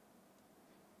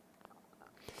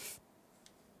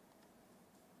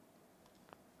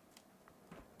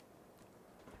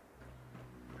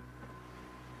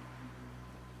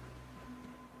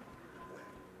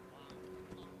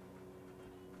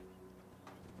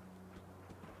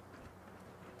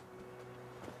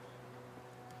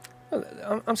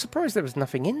 I'm surprised there was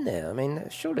nothing in there. I mean,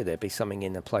 surely there'd be something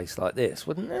in a place like this,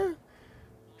 wouldn't there?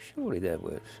 Surely there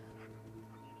would.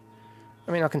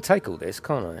 I mean, I can take all this,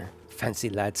 can't I? Fancy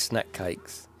lad snack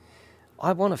cakes.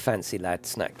 I want a fancy lad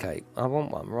snack cake. I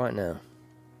want one right now.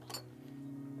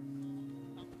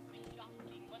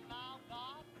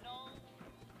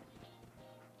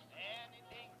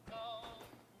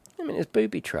 I mean, it's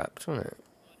booby trapped, wasn't it?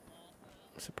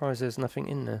 I'm surprised there's nothing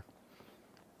in there.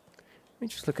 Let me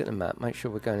just look at the map, make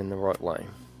sure we're going in the right way.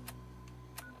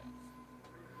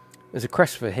 There's a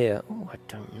crest for here. Oh, I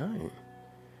don't know.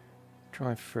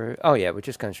 Drive through. Oh yeah, we're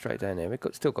just going straight down there. We've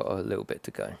still got a little bit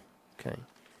to go. Okay.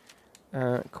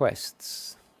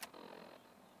 Quests.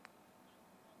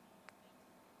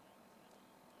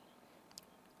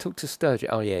 Talk to Sturgeon.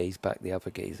 Oh yeah, he's back, the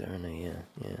other geezer, isn't he? Yeah,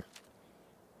 yeah.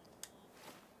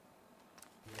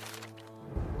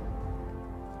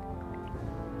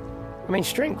 I mean,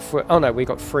 strength. Oh no, we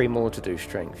got 3 more to do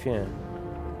strength. Yeah.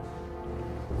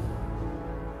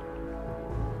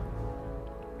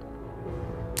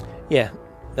 Yeah,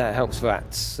 that helps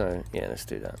VATs. So yeah, let's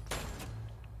do that.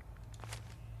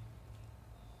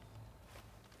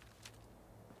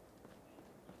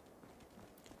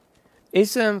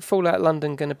 Is Fallout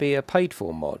London going to be a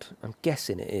paid-for mod? I'm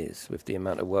guessing it is, with the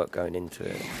amount of work going into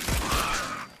it.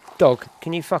 Dog,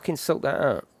 can you fucking sort that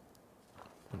out?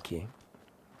 Thank you.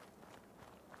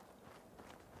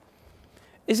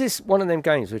 Is this one of them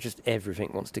games where just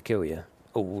everything wants to kill you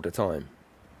all the time?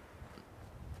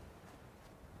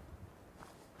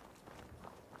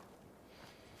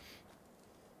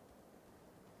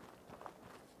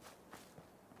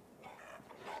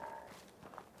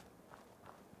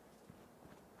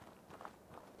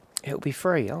 It'll be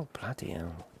free. Oh, bloody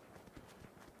hell.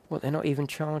 What, they're not even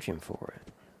charging for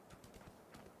it?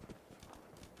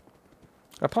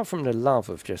 Apart from the love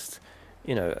of just,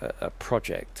 you know, a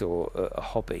project or a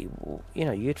hobby, you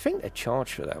know, you'd think they'd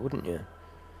charge for that, wouldn't you?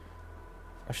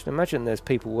 I should imagine there's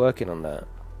people working on that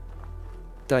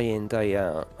day in, day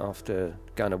out, after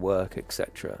going to work,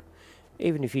 etc.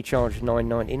 Even if you charge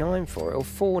 $9.99 for it, or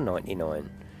 $4.99.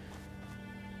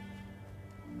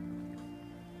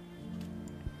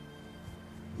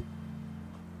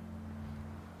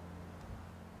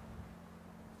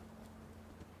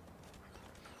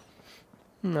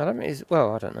 I don't think it's,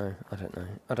 well, I don't know.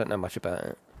 I don't know much about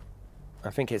it.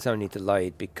 I think it's only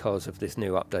delayed because of this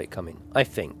new update coming. I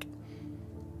think.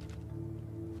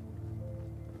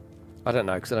 I don't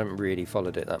know, because I haven't really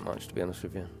followed it that much, to be honest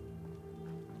with you.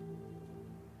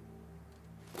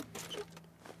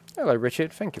 Hello,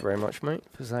 Richard. Thank you very much, mate,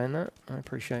 for saying that. I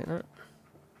appreciate that.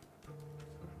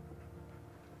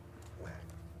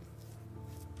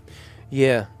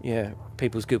 Yeah, yeah.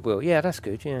 People's goodwill. Yeah, that's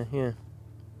good. Yeah, yeah.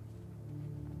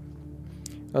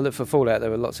 I look for Fallout, there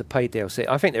were lots of paid DLC.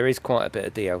 I think there is quite a bit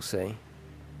of DLC.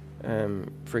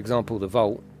 For example, the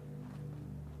Vault.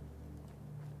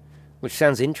 Which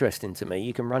sounds interesting to me.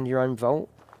 You can run your own Vault.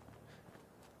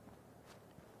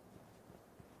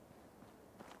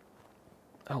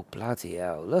 Oh, bloody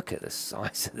hell. Look at the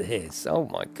size of this. Oh,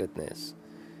 my goodness.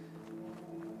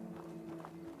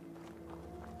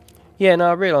 Yeah,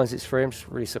 no, I realise it's free. I'm just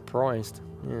really surprised.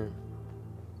 Yeah.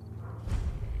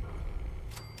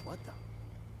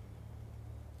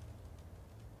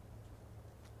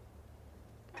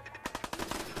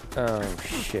 Oh,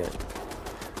 shit.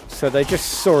 So they just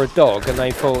saw a dog and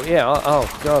they thought, yeah,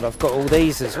 oh, God, I've got all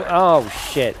these as well. Oh,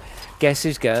 shit. Guess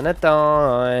who's gonna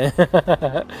die?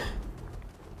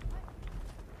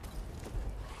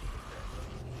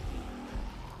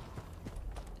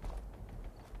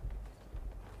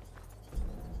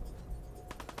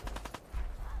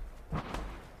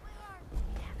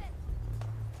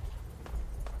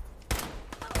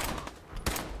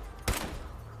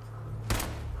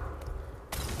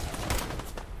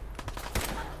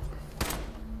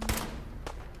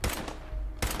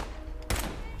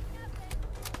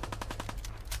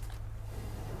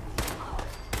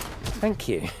 Thank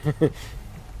you.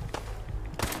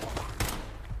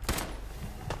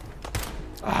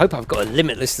 I hope I've got a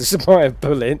limitless supply of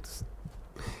bullets.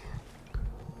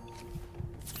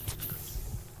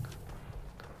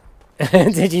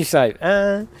 Did you save?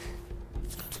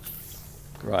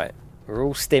 Right. We're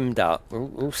all stimmed up. We're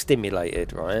all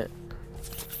stimulated, right?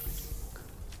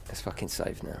 Let's fucking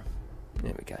save now.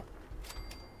 There we go.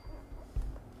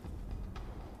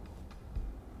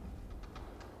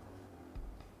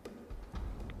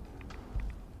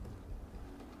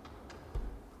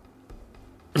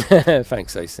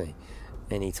 Thanks, AC.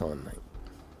 Anytime, mate.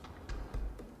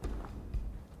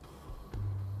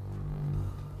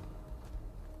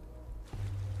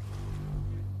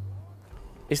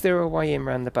 Is there a way in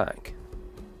round the back?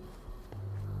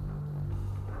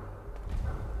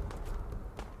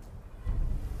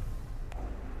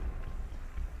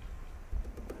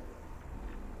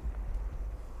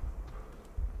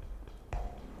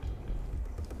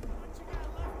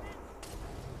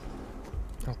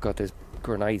 Oh god, there's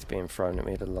grenades being thrown at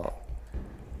me a lot.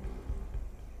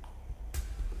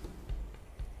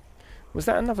 Was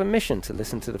that another mission to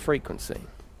listen to the frequency?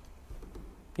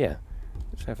 Yeah.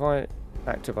 So if I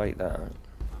activate that. Come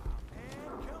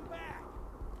back.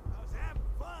 I was having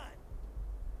fun.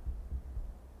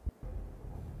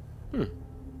 Hmm.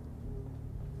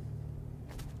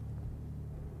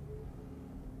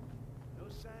 No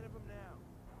sign of him now.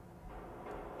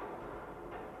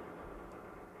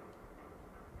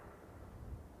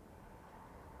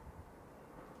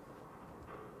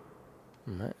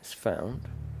 That's found.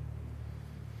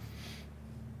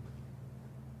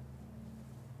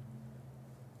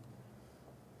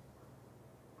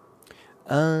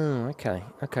 Oh, okay.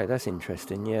 Okay, that's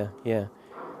interesting. Yeah, yeah,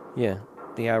 yeah.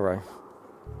 The arrow.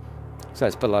 So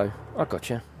it's below. I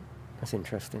gotcha. That's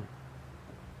interesting.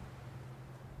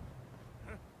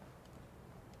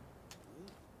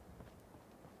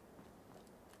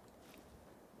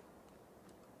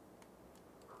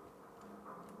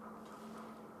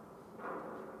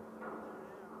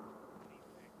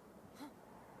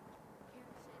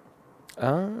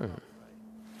 Oh.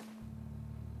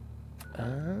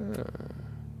 Oh.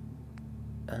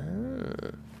 Oh.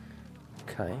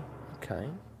 Okay, okay.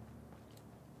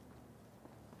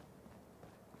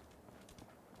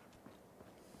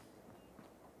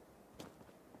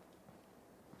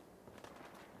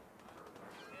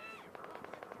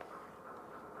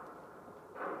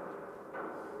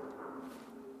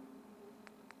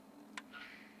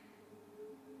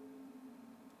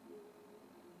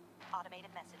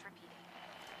 Automated message repeating.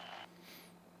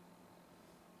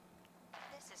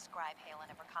 This is Scribe Halen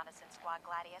of Reconnaissance Squad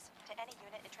Gladius to any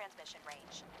unit in transmission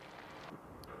range.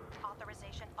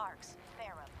 Authorization ARCS,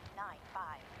 Ferrum,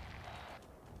 9-5.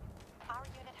 Our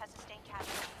unit has sustained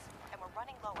casualties, and we're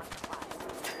running low on supplies.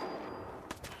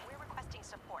 We're requesting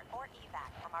support or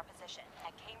evac from our position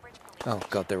at Cambridge Police Oh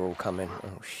god, they're all coming.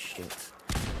 Oh shit.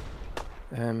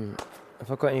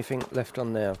 Have I got anything left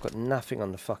on there? I've got nothing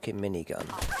on the fucking minigun.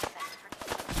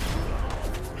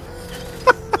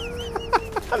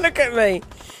 Look at me!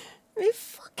 My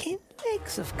fucking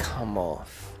legs have come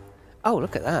off. Oh,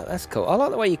 look at that. That's cool. I like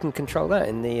the way you can control that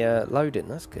in the loading.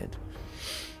 That's good.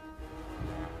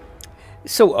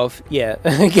 Sort of, yeah.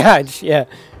 Gadge, yeah.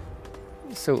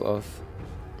 Sort of.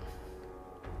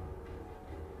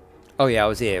 Oh yeah, I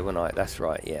was here when that's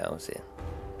right. Yeah, I was here.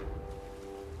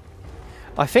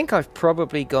 I think I've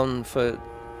probably gone for.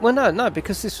 Well, no,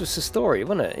 because this was the story,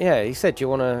 wasn't it? Yeah, he said, "Do you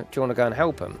wanna go and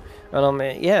help him?" And I'm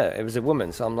like, yeah, it was a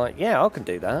woman, so I'm like, yeah, I can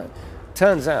do that.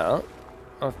 Turns out,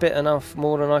 I've bitten off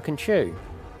more than I can chew.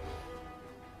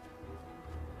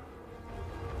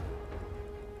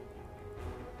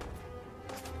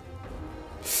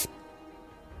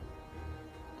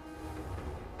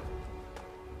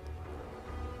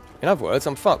 In other words,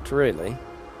 I'm fucked, really.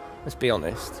 Let's be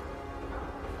honest.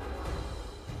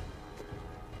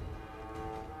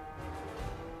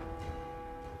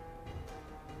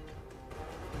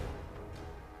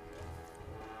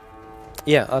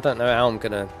 Yeah, I don't know how I'm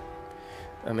gonna...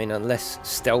 I mean, unless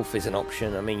stealth is an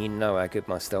option. I mean, you know how good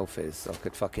my stealth is. I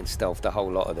could fucking stealth the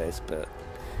whole lot of this, but...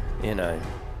 You know...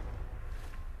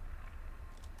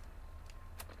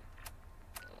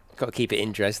 Gotta keep it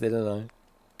interesting, don't I?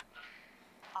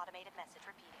 Automated message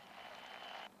repeating.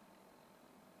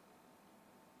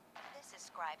 This is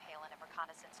Scribe Halen of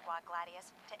Reconnaissance Squad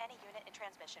Gladius to any unit in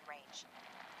transmission range.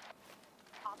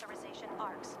 Authorization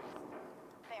ARCS.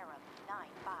 Ferrum,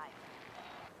 9-5.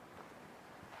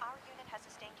 Our unit has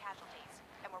sustained casualties,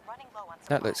 and we're running low on supplies.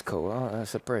 That looks cool. Oh,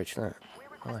 that's a bridge, that. We're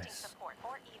requesting Nice. support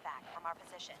or evac from our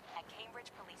position at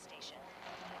Cambridge Police Station.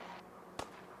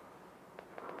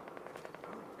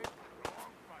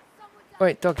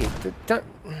 Wait, doggy, don't...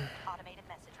 Automated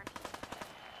message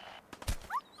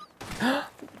repeating.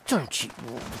 Don't you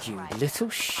little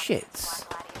shits.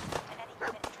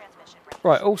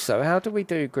 Right, also, how do we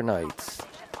do grenades?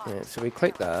 Yeah, so we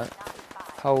click that,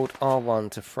 hold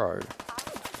R1 to throw.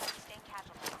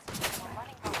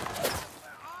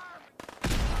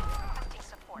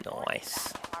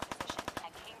 Nice.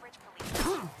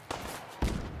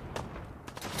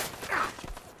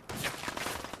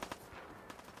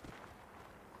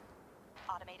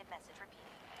 Automated message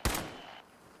repeating.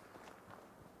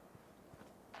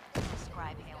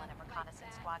 Scribe Halen of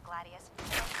Reconnaissance Squad Gladius.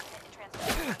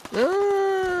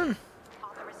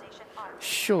 Authorization ARCS.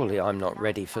 Surely I'm not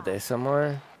ready for this, am I? Our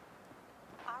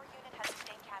unit has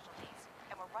sustained casualties,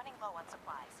 and we're running low on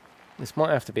supplies. This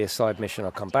might have to be a side mission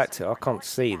I'll come back to. I can't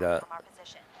see that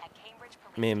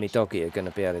me and me doggy are going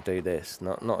to be able to do this.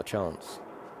 Not a chance.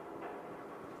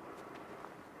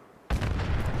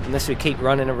 Unless we keep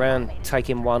running around,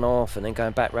 taking one off, and then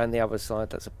going back round the other side.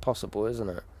 That's possible, isn't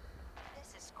it?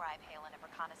 This is Scribe Halen of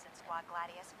Reconnaissance Squad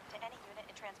Gladius to any unit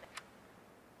in transmission.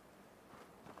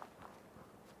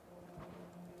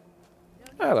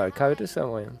 Hello, Codus.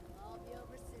 How are you?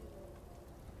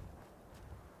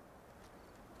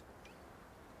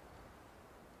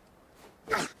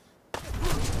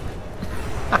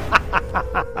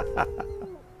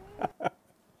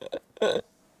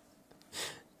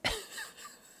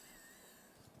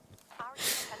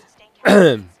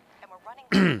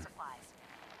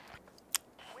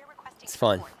 It's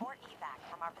fine.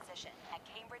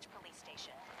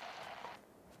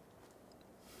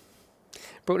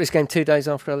 Brought this game 2 days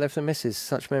after I left the missus.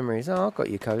 Such memories. Oh, I got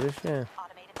you, Codus. Yeah.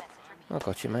 I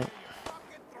got you, mate.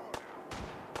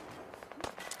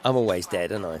 I'm always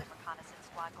dead, aren't I?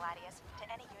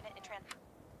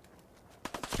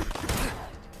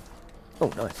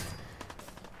 Oh, nice.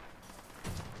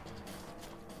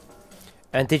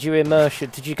 And did you immerse?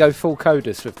 Did you go full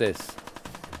Codus with this?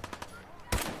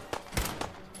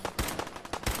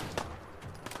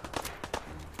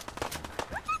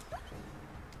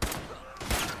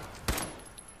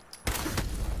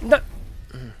 No.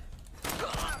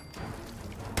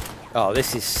 Oh,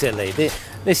 this is silly.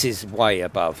 This is way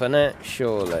above, isn't it?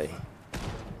 Surely.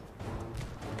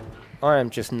 I am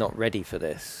just not ready for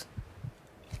this.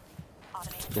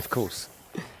 Of course.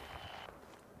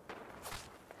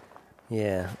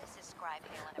 Yeah.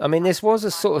 I mean, this was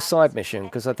a sort of side mission,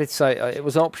 because I did say it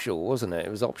was optional, wasn't it?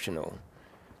 It was optional.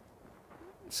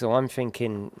 So I'm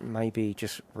thinking maybe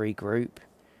just regroup.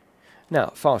 Now,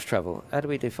 fast travel. How do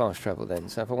we do fast travel then?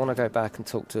 So if I want to go back and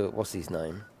talk to, what's his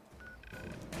name?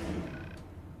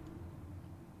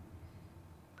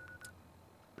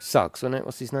 Suggs, wasn't it?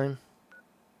 What's his name?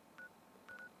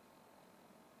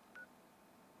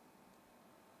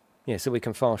 Yeah, so we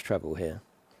can fast travel here.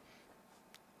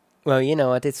 Well, you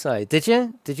know, I did say. Did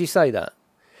you? Did you say that?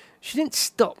 She didn't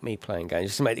stop me playing games,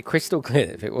 just to make it crystal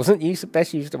clear. If it wasn't use,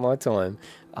 best use of my time.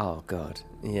 Oh, God.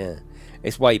 Yeah.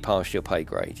 It's way past your pay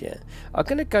grade, yeah. I'm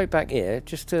going to go back here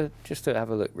just to have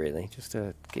a look, really. Just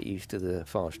to get used to the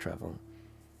fast travel.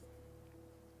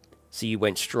 So you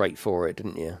went straight for it,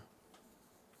 didn't you?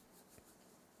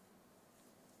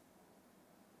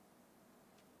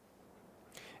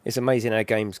 It's amazing how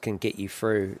games can get you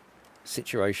through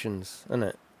situations, isn't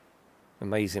it?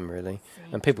 Amazing, really.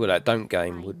 And people that don't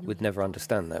game would never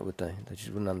understand that, would they? They just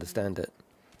wouldn't understand it.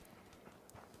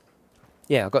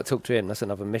 Yeah, I've got to talk to him. That's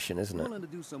another mission, isn't it? Willing to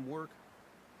do some work?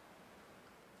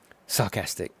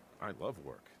 Sarcastic. I love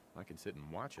work. I can sit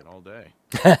and watch it all day.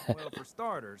 Well, for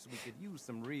starters, we could use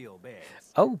some real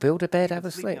beds. Oh, build a bed, have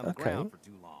a Sleeping sleep. on the Okay. ground for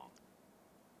too long.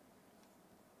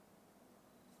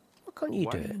 What can't you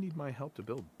Why do do it? you need my help to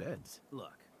build beds?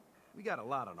 Look, we got a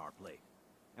lot on our plate,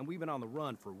 and we've been on the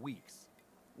run for weeks.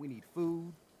 We need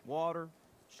food, water,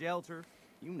 shelter,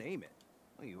 you name it.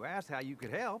 Well, you asked how you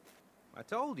could help. I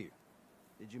told you.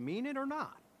 Did you mean it or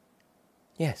not?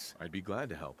 Yes. I'd be glad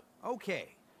to help.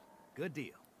 Okay, good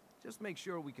deal. Just make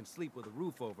sure we can sleep with a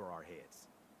roof over our heads.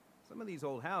 Some of these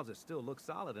old houses still look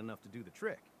solid enough to do the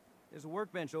trick. There's a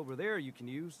workbench over there you can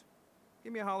use.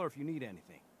 Give me a holler if you need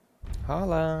anything.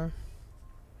 Holla.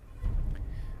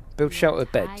 Build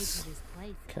sheltered beds.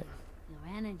 Okay.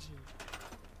 Your energy.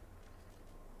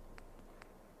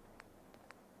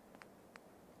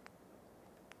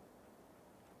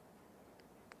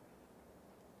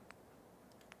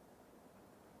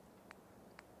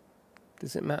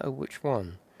 Does it matter which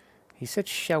one? He said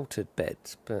sheltered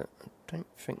beds, but I don't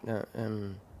think that...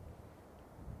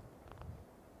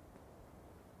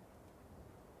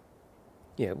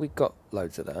 Yeah, we got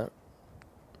loads of that.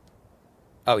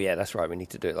 Oh yeah, that's right, we need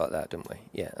to do it like that, don't we?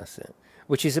 Yeah, that's it.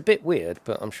 Which is a bit weird,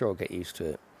 but I'm sure I'll get used to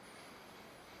it.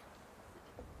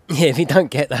 Yeah, if you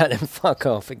don't get that, then fuck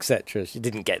off, etc. She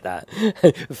didn't get that.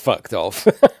 Fucked off.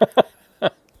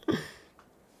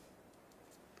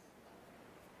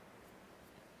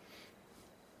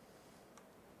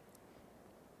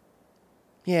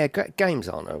 Yeah, games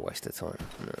aren't a waste of time.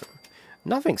 No.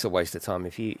 Nothing's a waste of time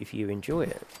if you enjoy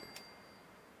it.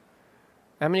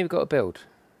 How many have we got to build?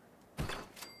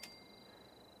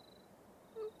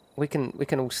 We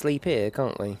can all sleep here,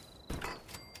 can't we?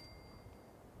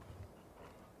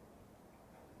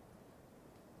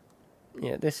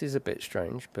 Yeah, this is a bit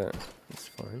strange, but it's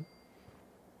fine.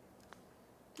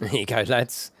 There you go,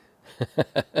 lads.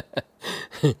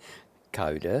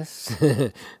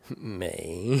 Codus.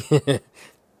 Me.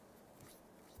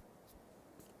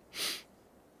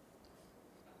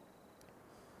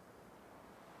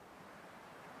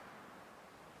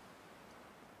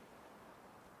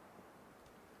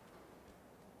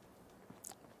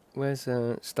 Where's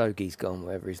Stogie's gone,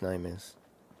 whatever his name is?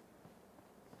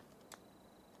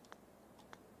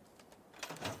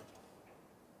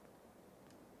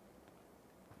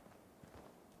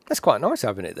 That's quite nice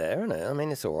having it there, isn't it? I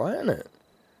mean, it's alright, isn't it?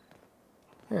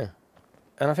 Yeah.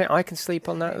 And I think I can sleep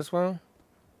on that as well.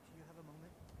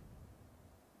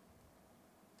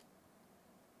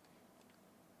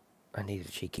 I need a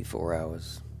cheeky 4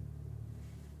 hours.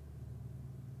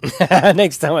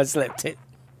 Next time I slept it.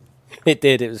 It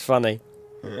did, it was funny.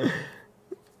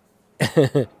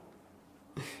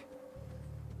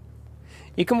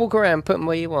 You can walk around, put them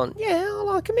where you want. Yeah, I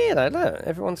like them here though, look.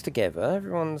 Everyone's together,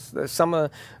 everyone's... Some are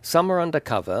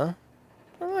undercover.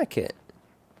 I like it.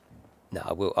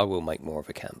 No, I will make more of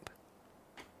a camp.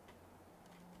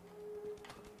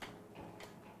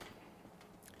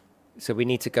 So we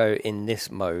need to go in this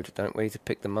mode, don't we, to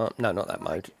pick them up? No, not that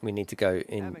mode. We need to go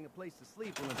in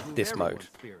this mode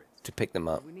to pick them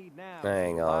up.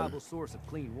 Hang on.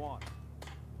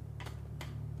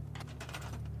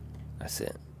 That's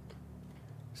it.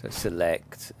 So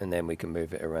select, and then we can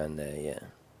move it around there, yeah.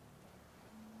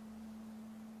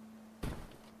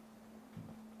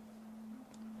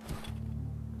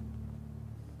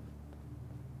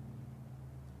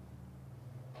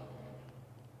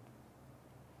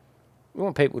 We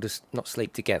want people to not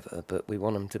sleep together, but we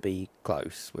want them to be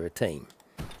close. We're a team.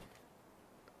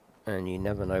 And you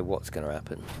never know what's going to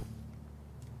happen.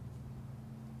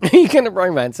 You're going to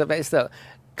romance, I bet it's that.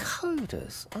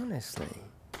 Coders, honestly.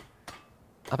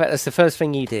 I bet that's the first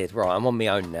thing you did. Right, I'm on my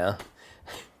own now.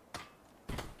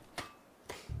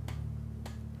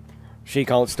 She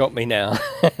can't stop me now.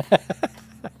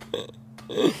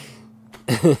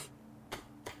 No,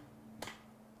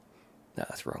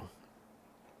 that's wrong.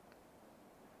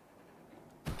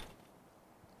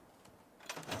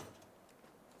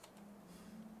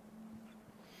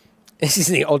 This is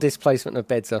the oddest placement of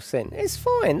beds I've seen. It's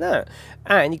fine, no.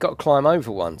 And you've got to climb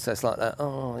over one, so it's like that.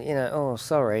 Oh, you know, oh,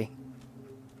 sorry.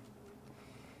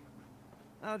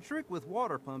 Now, the trick with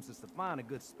water pumps is to find a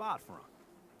good spot for them.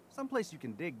 Someplace you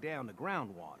can dig down to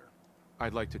groundwater.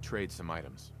 I'd like to trade some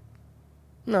items.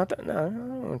 No, I don't know. I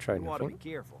don't want to trade You ought to be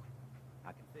nothing. careful.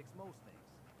 I can fix most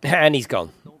things. And he's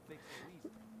gone.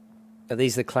 Are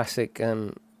these the classic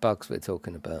bugs we're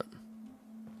talking about?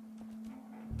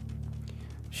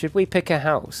 Should we pick a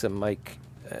house and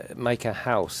make a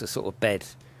house a sort of bed,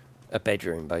 a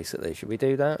bedroom basically? Should we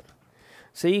do that?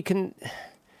 So you can.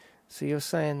 So you're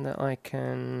saying that I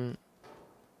can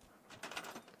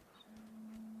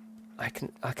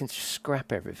just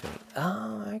scrap everything.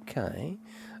 Oh, okay.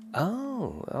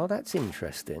 Oh, that's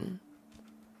interesting.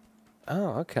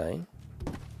 Oh, okay.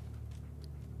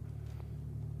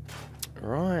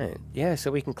 Right. Yeah, so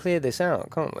we can clear this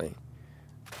out, can't we?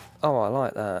 Oh, I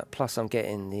like that. Plus I'm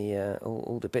getting the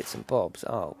all the bits and bobs.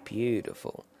 Oh,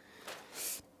 beautiful.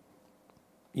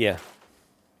 Yeah.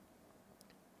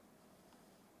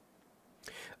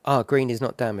 Ah, green is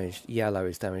not damaged. Yellow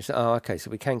is damaged. Oh, okay,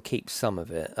 so we can keep some of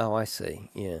it. Oh, I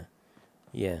see. Yeah.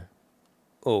 Yeah.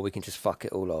 Or we can just fuck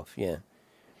it all off. Yeah.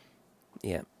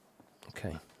 Yeah.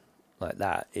 Okay. Like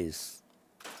that is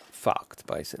fucked,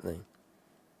 basically.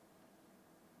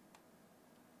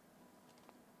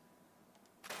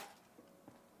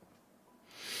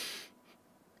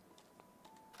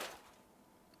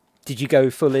 Did you go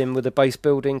full in with the base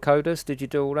building, Codus? Did you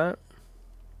do all that?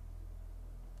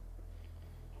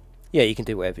 Yeah, you can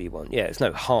do whatever you want. Yeah, it's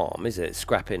no harm, is it?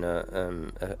 Scrapping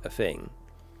a thing,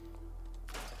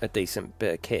 a decent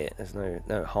bit of kit. There's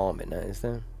no harm in that, is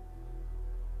there?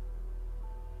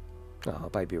 Oh,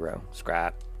 baby rail,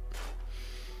 scrap.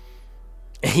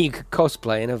 You could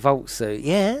cosplay in a vault suit.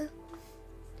 Yeah.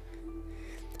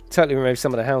 Totally remove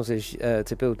some of the houses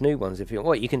to build new ones if you want.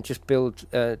 What, you can just build,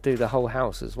 do the whole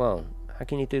house as well. How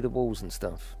can you do the walls and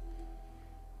stuff?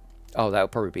 Oh, that'll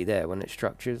probably be there when it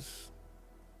structures.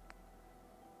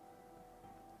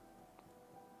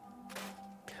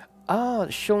 Ah,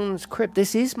 Sean's crib.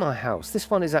 This is my house. This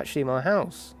one is actually my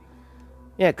house.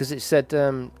 Yeah, because it said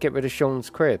get rid of Sean's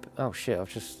crib. Oh shit,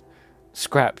 I've just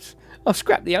scrapped. I've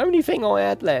scrapped the only thing I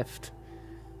had left.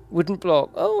 Wooden block.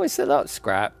 Oh, it's a lot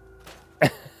scrap.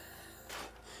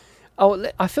 Oh,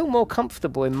 I feel more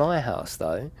comfortable in my house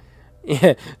though.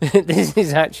 Yeah, this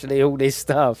is actually all this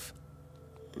stuff.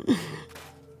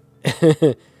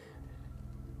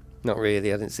 Not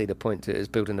really, I didn't see the point to it as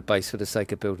building a base for the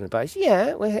sake of building a base.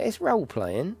 Yeah, well, it's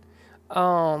role-playing.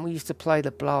 Oh, we used to play the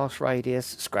blast radius.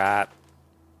 Scrap.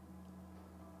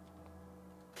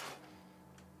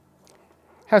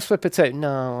 House Flipper 2?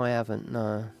 No, I haven't.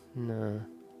 No.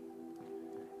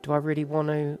 Do I really want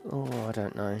to? Oh, I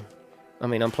don't know. I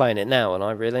mean, I'm playing it now, and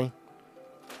I really...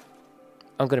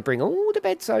 I'm going to bring all the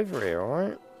beds over here,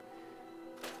 alright?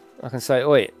 I can say,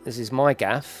 oi, this is my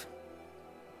gaff.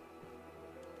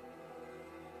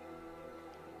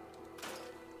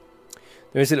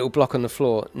 There is a little block on the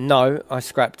floor. No, I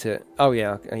scrapped it. Oh,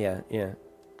 yeah, yeah.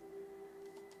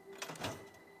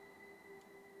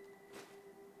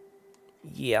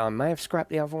 Yeah, I may have scrapped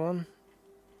the other one.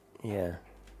 Yeah.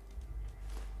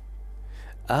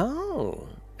 Oh,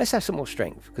 let's have some more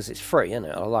strength because it's free, isn't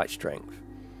it? I like strength.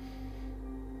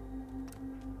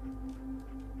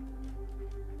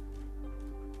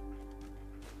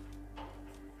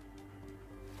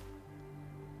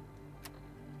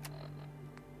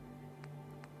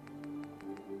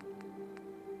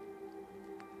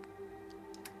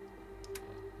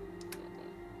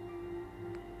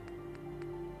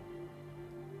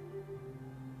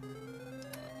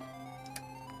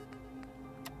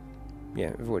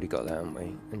 Yeah, we've already got that, haven't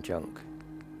we? And junk.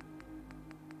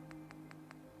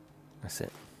 That's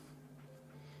it.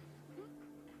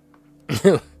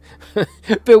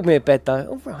 Build me a bed, though.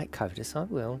 All right, Codus, I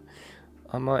will.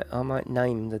 I might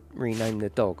rename the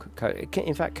dog.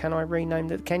 In fact, can I rename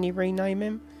the? Can you rename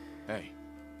him? Hey.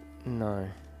 No.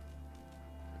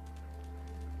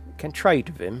 Can trade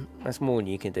with him. That's more than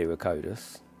you can do with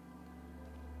Codus.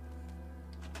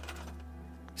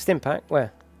 Stimpack,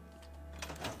 where?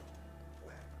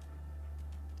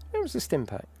 Where was the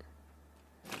Stimpack?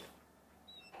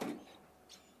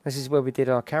 This is where we did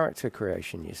our character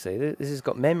creation, you see. This has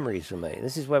got memories for me.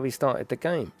 This is where we started the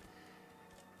game.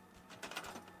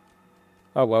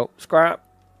 Oh well, scrap.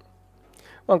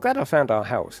 Well, I'm glad I found our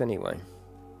house anyway.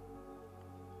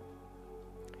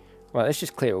 Right, let's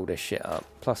just clear all this shit up.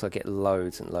 Plus I get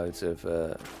loads and loads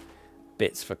of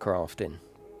bits for crafting.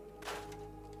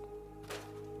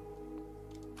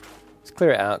 Let's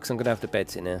clear it out because I'm going to have the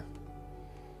beds in here.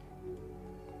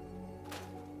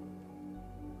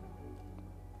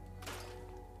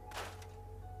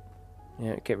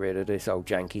 Yeah, get rid of this old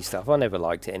janky stuff. I never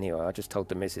liked it anyway. I just told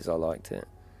the missus I liked it.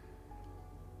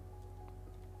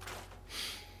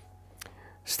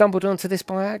 Stumbled onto this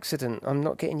by accident. I'm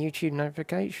not getting YouTube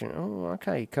notification. Oh,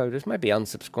 okay, coders. Maybe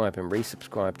unsubscribe and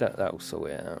resubscribe. That'll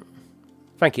sort it out.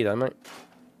 Thank you, though, mate.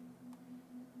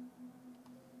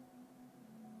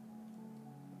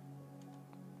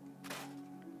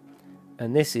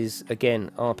 And this is,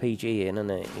 again, RPG in, isn't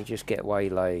it? You just get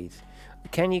waylaid.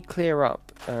 Can you clear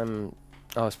up...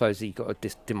 I suppose you've got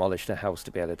to demolish the house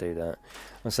to be able to do that.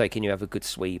 I say, can you have a good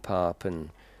sweep up and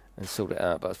sort it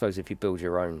out? But I suppose if you build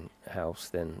your own house,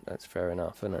 then that's fair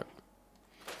enough, isn't it?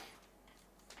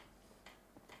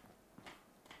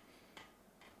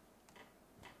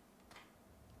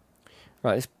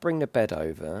 Right, let's bring the bed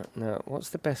over. Now,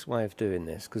 what's the best way of doing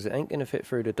this? Because it ain't going to fit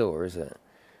through the door, is it?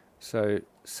 So,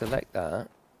 select that.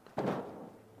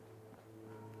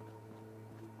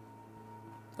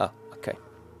 Ah, okay.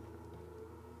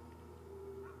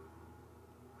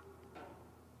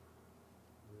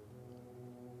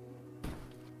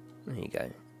 There you go.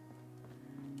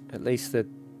 At least the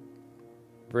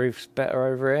roof's better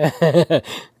over here.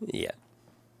 Yeah.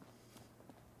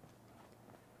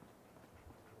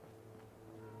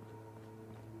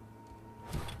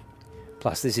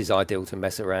 Plus, this is ideal to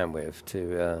mess around with,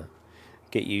 to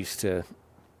get used to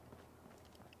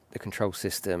the control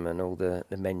system and all the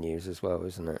menus as well,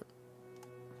 isn't it?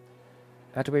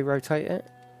 How do we rotate it?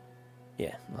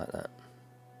 Yeah, like that.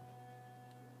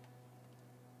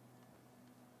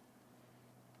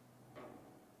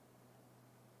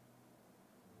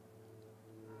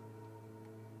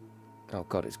 Oh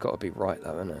god, it's got to be right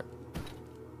though, isn't it?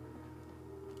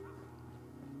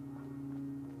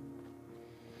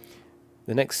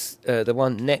 The next, the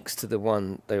one next to the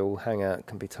one they all hang out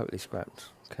can be totally scrapped.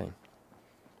 Okay.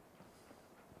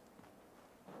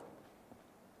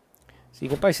 So you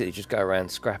can basically just go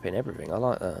around scrapping everything. I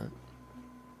like that.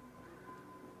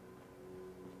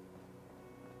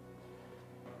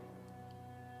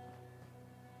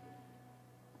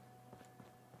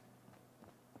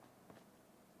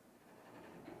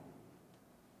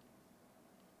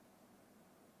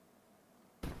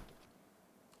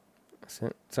 That's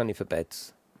it. It's only for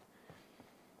beds.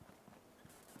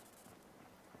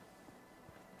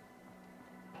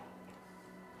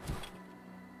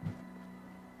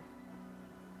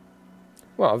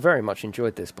 Well, I very much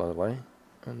enjoyed this, by the way,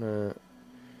 and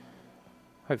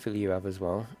hopefully you have as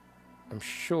well. I'm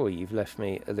sure you've left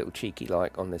me a little cheeky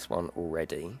like on this one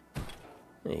already.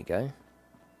 There you go.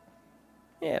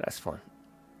 Yeah, that's fine.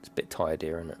 It's a bit tired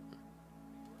here, isn't it?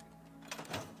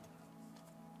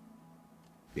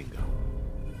 Bingo.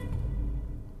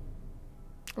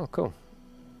 Oh, cool.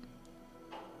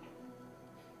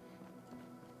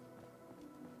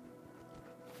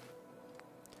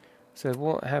 So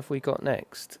what have we got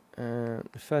next? The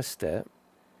first step,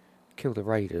 kill the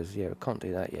raiders. Yeah, we can't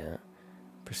do that yet.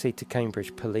 Proceed to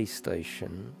Cambridge Police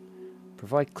Station.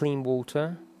 Provide clean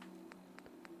water.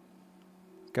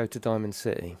 Go to Diamond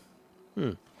City.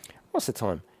 What's the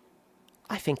time?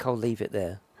 I think I'll leave it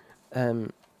there.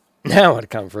 Now I'd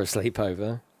come for a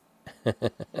sleepover.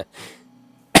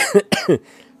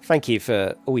 Thank you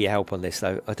for all your help on this,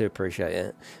 though. I do appreciate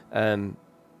it.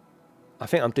 I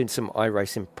think I'm doing some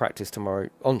iRacing practice tomorrow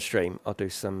on stream. I'll do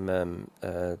some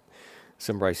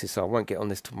races, so I won't get on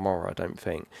this tomorrow, I don't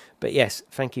think. But yes,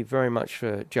 thank you very much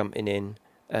for jumping in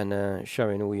and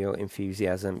showing all your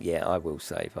enthusiasm. Yeah, I will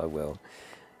save. I will.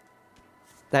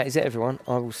 That is it, everyone.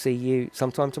 I will see you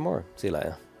sometime tomorrow. See you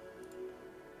later.